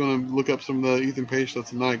legit probably going to look up some of the Ethan Page stuff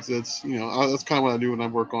tonight because that's that's kind of what I do when I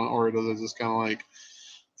work on art. I just kind of like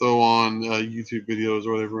throw on YouTube videos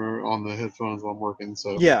or whatever on the headphones while I'm working.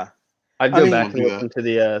 So Yeah, I'd go mean- back and Do listen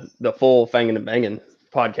to the full Fangin' and Bangin'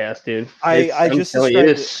 podcast, dude. I I'm just telling you, it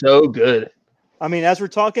described is it. so good. I mean, as we're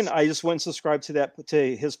talking, I just went and subscribed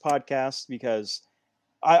to his podcast because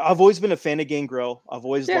I've always been a fan of Gangrel. I've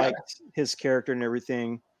always Yeah. liked his character and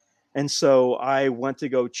everything, and so I went to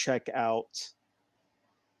go check out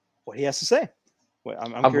what he has to say.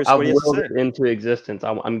 I'm curious I've what he has willed to it into existence.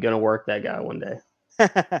 I'm gonna work that guy one day.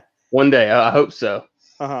 say. One day, I hope so.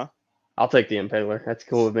 Uh-huh. I'll take the Impaler. That's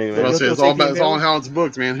cool with me, Well, man. it's You'll all take the about it's all email? how it's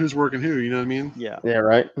booked, man. Who's working who? You know what I mean? Yeah. Yeah,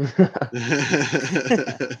 right.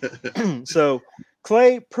 So,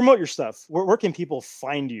 Clay, promote your stuff. Where can people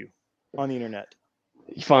find you on the internet?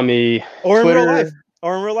 You find me Or in real Twitter. life?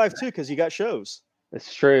 Or in real life, too, because you got shows.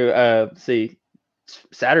 It's true. See,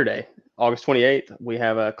 Saturday, August 28th, we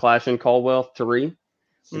have a Clash in Caldwell 3.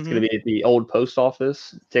 It's going to be at the old post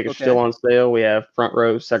office. Tickets Okay. still on sale. We have front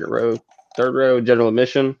row, second row, third row, general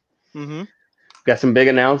admission. Mm-hmm. Got some big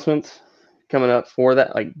announcements coming up for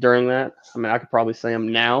that, like during that. I mean, I could probably say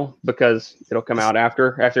them now because it'll come out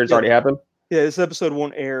after it's Yeah. already happened. Yeah, this episode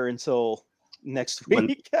won't air until next Mon-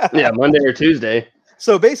 week. Yeah, Monday or Tuesday.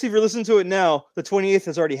 So basically, if you're listening to it now, the 28th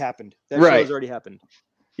has already happened. That show Right. has already happened.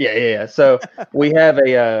 Yeah. So we have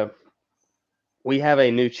a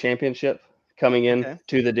new championship coming in Okay.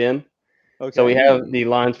 to the Den. Okay. So we have the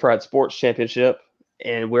Lions Pride Sports Championship,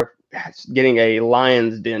 and we're getting a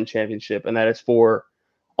Lions Den Championship, and that is for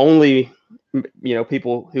only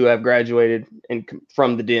people who have graduated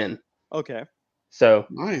from the Den. Okay. So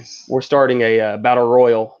Nice. we're starting a battle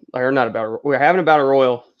royal, or not a battle. We're having a battle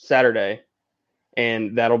royal Saturday,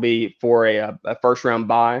 and that'll be for a first round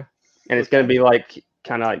bye, and it's going to be like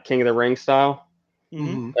kind of like King of the Ring style,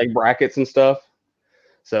 Mm-hmm. Mhm. like brackets and stuff.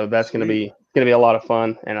 So that's going to be a lot of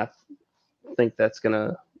fun, and I think that's going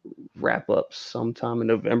to wrap up sometime in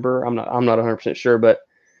November. I'm not 100% sure, but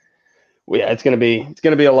it's going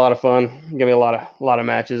to be a lot of fun. Going to be a lot of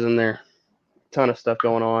matches in there. Ton of stuff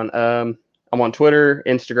going on. I'm on Twitter,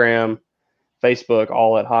 Instagram, Facebook,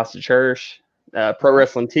 all at Hostage Hirsch. Pro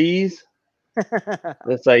Wrestling Tees.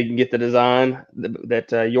 That's how you can get the design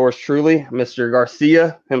that yours truly, Mr.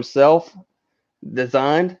 Garcia himself,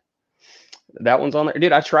 designed. That one's on there,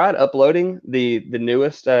 dude. I tried uploading the new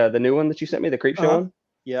one that you sent me, the Creep Show Uh-huh. one.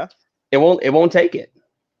 Yeah. It won't take it.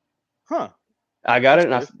 Huh. I got it,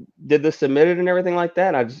 and That's I did the submitted and everything like that.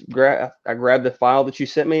 And I just grabbed the file that you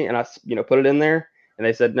sent me, and I put it in there, and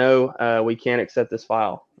they said no, we can't accept this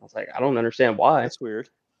file. I was like, I don't understand why. That's weird.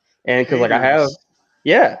 And because like I have,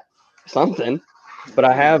 something, but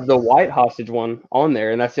I have the white hostage one on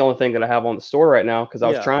there, and that's the only thing that I have on the store right now. Because I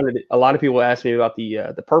was Yeah. trying to. A lot of people ask me about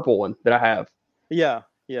the purple one that I have. Yeah.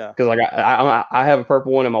 Yeah. Because like I have a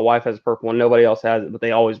purple one, and my wife has a purple one. Nobody else has it, but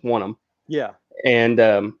they always want them. Yeah. And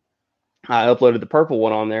I uploaded the purple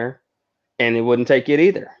one on there, and it wouldn't take it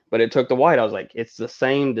either. But it took the white. I was like, it's the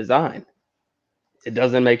same design. It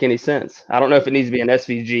doesn't make any sense. I don't know if it needs to be an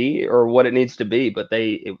SVG or what it needs to be, but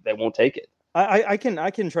they won't take it. I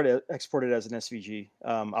can try to export it as an SVG.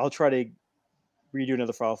 I'll try to redo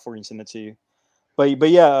another file for you and send it to you. But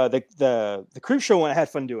yeah, the Creep Show one I had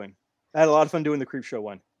fun doing. I had a lot of fun doing the Creep Show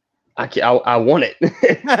one. I want it.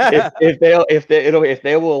 if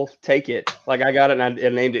they will take it, like I got it and I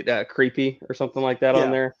named it Creepy or something like that on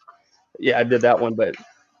there. Yeah, I did that one, but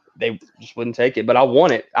they just wouldn't take it. But I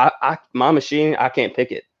want it. My machine, I can't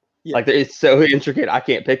pick it. Yeah. Like it's so intricate, I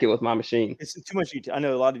can't pick it with my machine. It's too much detail. I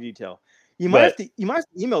know a lot of detail. You might have to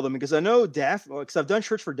email them because I know Daphne, because I've done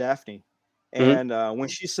shirts for Daphne, and when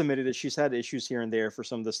she submitted it, she's had issues here and there for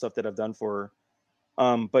some of the stuff that I've done for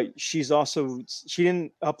her. But she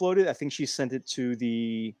didn't upload it. I think she sent it to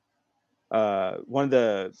the one of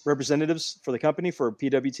the representatives for the company for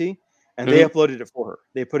PWT, and they uploaded it for her.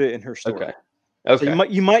 They put it in her store. Okay. So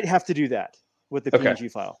you might have to do that with the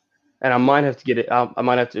PNG file. And I might have to get it. I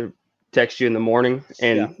might have to text you in the morning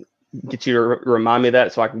and get you to remind me of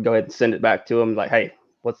that, so I can go ahead and send it back to them. Like, hey,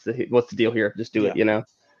 what's the deal here? Just do it, you know.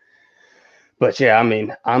 But yeah, I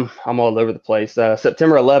mean, I'm all over the place.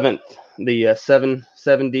 September 11th. The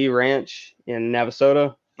 7D Ranch in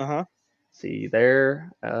Navasota. See you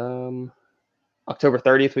there. October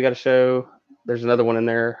 30th, we got a show. There's another one in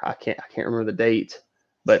there. I can't remember the date,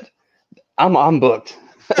 but I'm booked.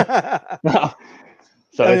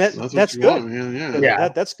 So I mean, that's good. Want, yeah.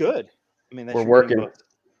 That's good. I mean, we're working.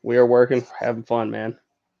 We are working, having fun, man.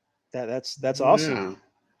 That's awesome.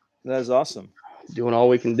 Yeah. That is awesome. Doing all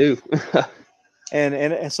we can do.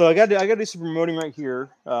 And so I got to do some promoting right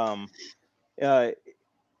here.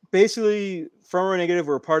 Basically, From or Negative,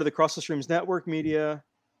 we're part of the Cross the Streams Network Media,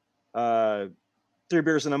 3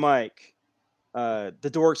 Beers and a Mic, the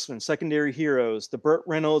Dorksmen, Secondary Heroes, the Burt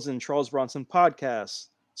Reynolds and Charles Bronson podcasts,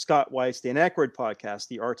 Scott Weiss, the Aneckroyd podcast,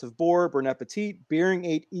 the Arts of Boar, Bon Appetit, Beering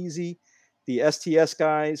 8 Easy, the STS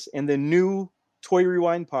guys, and the new Toy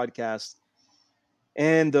Rewind podcast,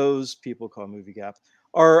 and those people called Movie Gap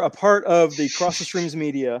are a part of the Cross the Streams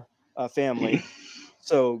Media family.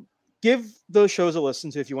 So give those shows a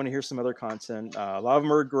listen to if you want to hear some other content. A lot of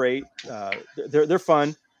them are great. They're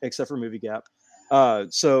fun, except for Movie Gap.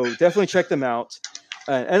 So definitely check them out.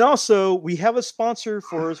 And also, we have a sponsor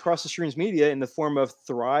for Cross the Streams Media in the form of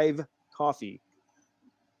Thrive Coffee.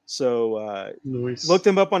 So look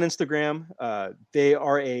them up on Instagram. They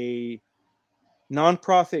are a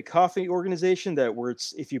nonprofit coffee organization that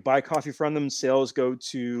if you buy coffee from them, sales go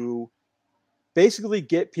to basically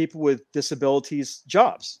get people with disabilities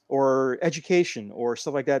jobs or education or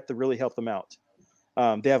stuff like that to really help them out.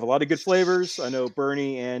 They have a lot of good flavors. I know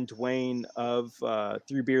Bernie and Dwayne of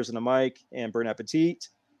 3 Beers and a Mic and Bon Appetit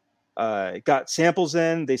got samples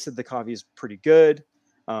in. They said the coffee is pretty good.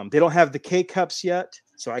 They don't have the K-Cups yet,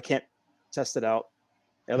 so I can't test it out.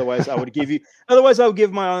 Otherwise, I would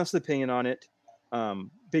give my honest opinion on it.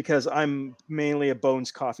 Because I'm mainly a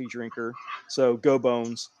Bones coffee drinker. So go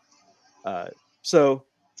Bones. So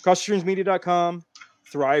crossstreamsmedia.com,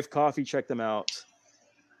 Thrive Coffee, check them out.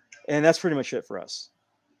 And that's pretty much it for us.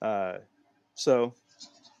 So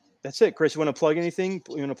that's it. Chris, you want to plug anything?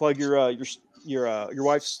 You want to plug your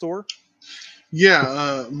wife's store?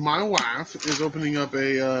 Yeah, my wife is opening up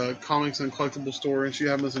a comics and collectible store, and she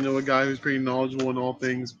happens to know a guy who's pretty knowledgeable in all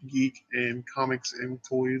things geek and comics and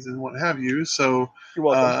toys and what have you. So, you're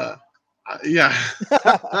welcome. Yeah,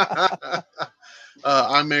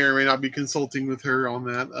 I may or may not be consulting with her on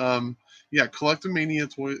that. Yeah,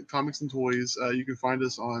 Collectomania Comics and Toys. You can find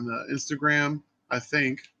us on Instagram, I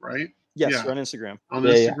think, right? Yes, we're on Instagram. On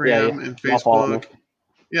Instagram and Facebook.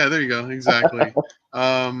 Yeah, there you go. Exactly.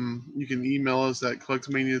 You can email us at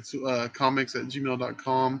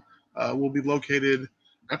collectomaniacomics@gmail.com. We'll be located.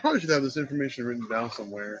 I probably should have this information written down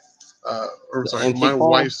somewhere. My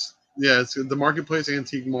wife's. Yeah, it's the Marketplace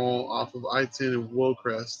Antique Mall off of I-10 in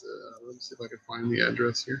Willcrest. Let me see if I can find the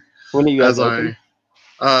address here. When are you guys open?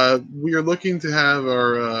 We are looking to have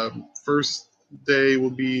our first day will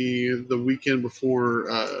be the weekend before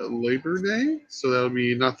Labor Day. So that'll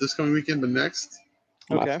be not this coming weekend, but next.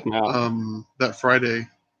 Okay. That Friday,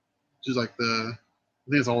 which is like I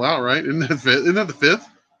think it's All Out, right? Isn't that the 5th?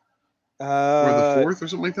 Or the 4th or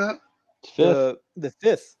something like that? 5th. The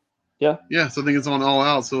 5th. Yeah. Yeah, so I think it's on All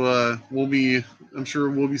Out. So I'm sure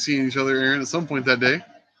we'll be seeing each other, Aaron, at some point that day.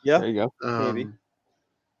 Yeah. There you go.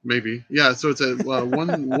 Maybe. Yeah, so it's at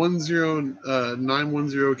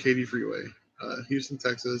 910 Katy Freeway, Houston,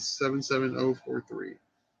 Texas, 77043.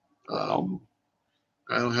 I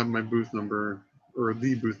don't have my booth number or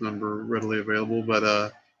the booth number readily available,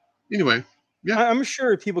 but anyway, yeah. I'm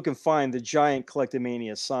sure people can find the giant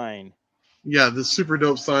Collectomania sign. Yeah, the super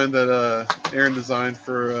dope sign that Aaron designed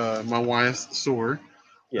for my wife's store.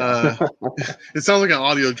 Yeah. It sounds like an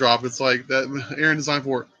audio drop. It's like that Aaron designed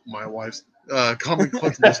for my wife's comic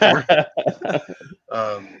collectible store.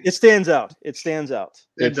 It stands out. It stands out.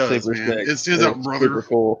 It does, super man. sick. It stands out, brother. Super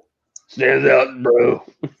cool. Stands out, bro.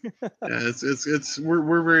 Yeah, it's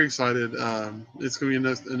we're very excited. It's gonna be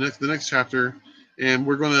the next chapter, and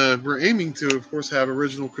we're aiming to, of course, have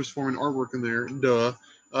original Chris Foreman artwork in there,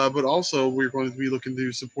 but also we're going to be looking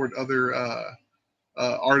to support other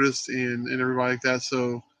artists and everybody like that.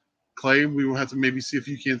 So Clay, we will have to maybe see if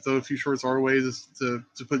you can throw a few shorts our way to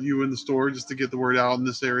put you in the store just to get the word out in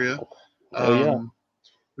this area. Yeah.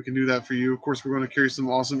 We can do that for you. Of course, we're going to carry some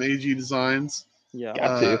awesome AG designs. Yeah.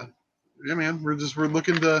 Got to. Yeah, man. We're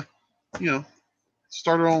looking to,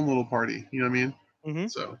 start our own little party. You know what I mean? Mm-hmm.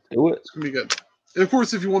 So Do it. it's gonna be good. And of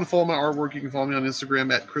course, if you want to follow my artwork, you can follow me on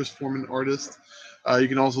Instagram at Chris Foreman Artist. You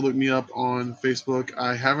can also look me up on Facebook.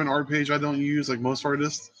 I have an art page I don't use like most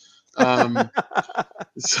artists.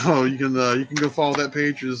 So you can go follow that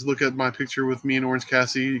page. Just look at my picture with me and Orange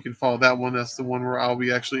Cassie. You can follow that one. That's the one where I'll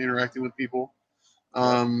be actually interacting with people.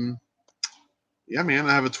 Yeah, man.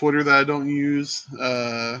 I have a Twitter that I don't use.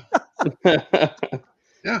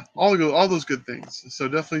 Yeah, all those good things. So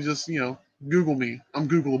definitely just Google me. I'm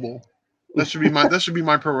Googleable. That should be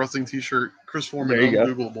my pro wrestling T-shirt. Chris Foreman. There you I'm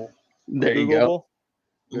go. Googleable. There you go.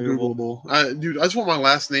 Googleable. Dude, I just want my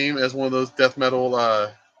last name as one of those death metal,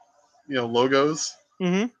 logos.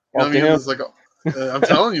 Mm-hmm. You know what I Off mean? to him. It's like, I'm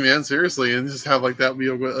telling you, man, seriously, and just have like that be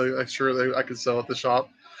a shirt that I could sell at the shop.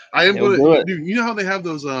 I am He'll do going it. dude. You know how they have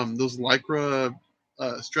those Lycra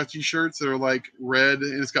stretchy shirts that are like red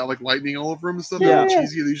and it's got like lightning all over them and stuff. Yeah. They're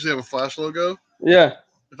cheesy. They usually have a Flash logo. Yeah.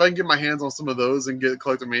 If I can get my hands on some of those and get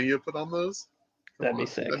Collector Mania put on those, That'd be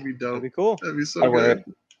sick. That'd be That'd dope. be cool. That'd be so I'd wear good.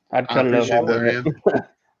 it. I'd I kind of know appreciate I'd that, wear it. man.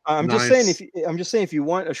 I'm Nice. just saying if you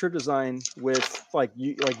want a shirt design with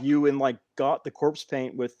you and like got the corpse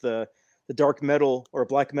paint with the dark metal or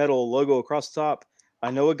black metal logo across the top, I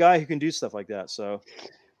know a guy who can do stuff like that. So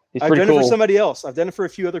He's I've pretty done it cool. for somebody else. I've done it for a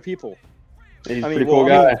few other people. He's a I mean, pretty well, cool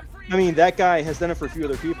guy. I mean, that guy has done it for a few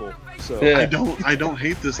other people. So Yeah. I don't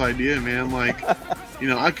hate this idea, man. Like,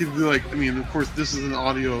 I could do like, of course this is an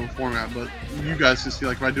audio format, but you guys can see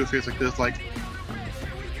like if I do a face like this, like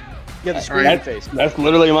yeah, the screen Alright. face. That's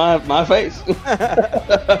literally my face.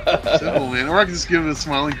 simple, man. Or I could just give it a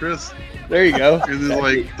smiling Chris There you go. and then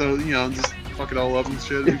like just fuck it all up and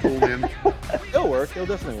shit. It'd be cool, man. It'll work. It'll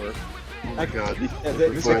definitely work. Oh my god.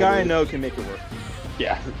 The guy I know can make it work.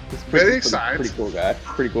 Yeah. He's Very excited. Pretty cool guy.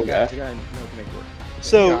 Pretty cool The guy. guy I know can make it work.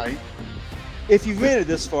 So. Guy. If you've made it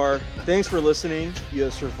this far, thanks for listening. You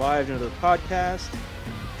have survived another podcast,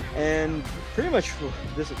 and pretty much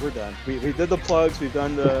we're done. We did the plugs, we've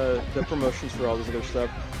done the promotions for all this other stuff.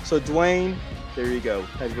 So Dwayne, there you go.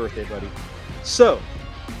 Happy birthday, buddy. So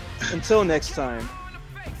until next time,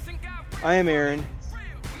 I am Aaron.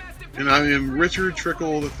 And I am Richard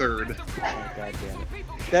Trickle III. Oh, God damn it.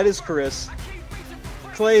 That is Chris.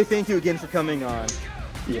 Clay, thank you again for coming on.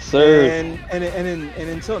 Yes, sir. And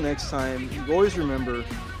until next time, you always remember,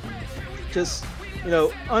 just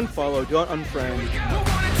unfollow, don't unfriend.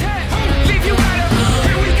 Leave you out of,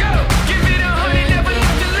 here we go. Give it 100, never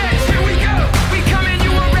left the ledge. Here we go. We coming,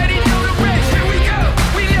 you already know the rest. Here we go.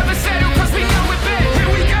 We never settle 'cause we know it best.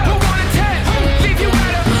 Here we go. Who wanna test? Leave you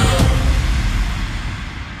out of.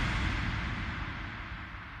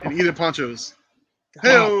 And eat at Ponchos. God,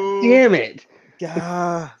 Hey-o! Damn it.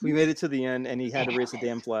 God, we made it to the end, and he had to raise the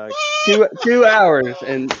damn flag. 2 hours,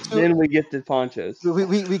 and then we get to Ponchos. We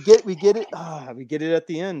get it. We get it at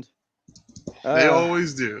the end. They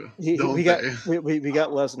always do, don't we they? got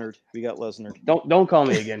Lesnar. We got Lesnar. Don't call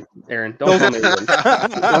me again, Aaron. Don't call me again.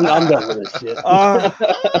 I'm done with this shit.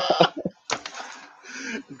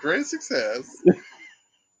 Great success.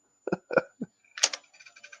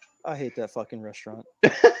 I hate that fucking restaurant.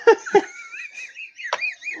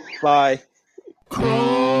 Bye. Cross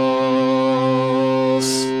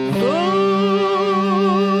the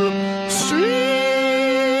streams.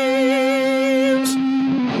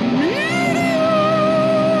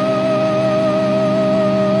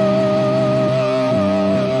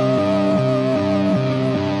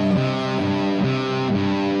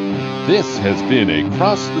 This has been a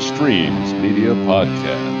Cross the Streams Media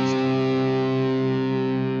Podcast.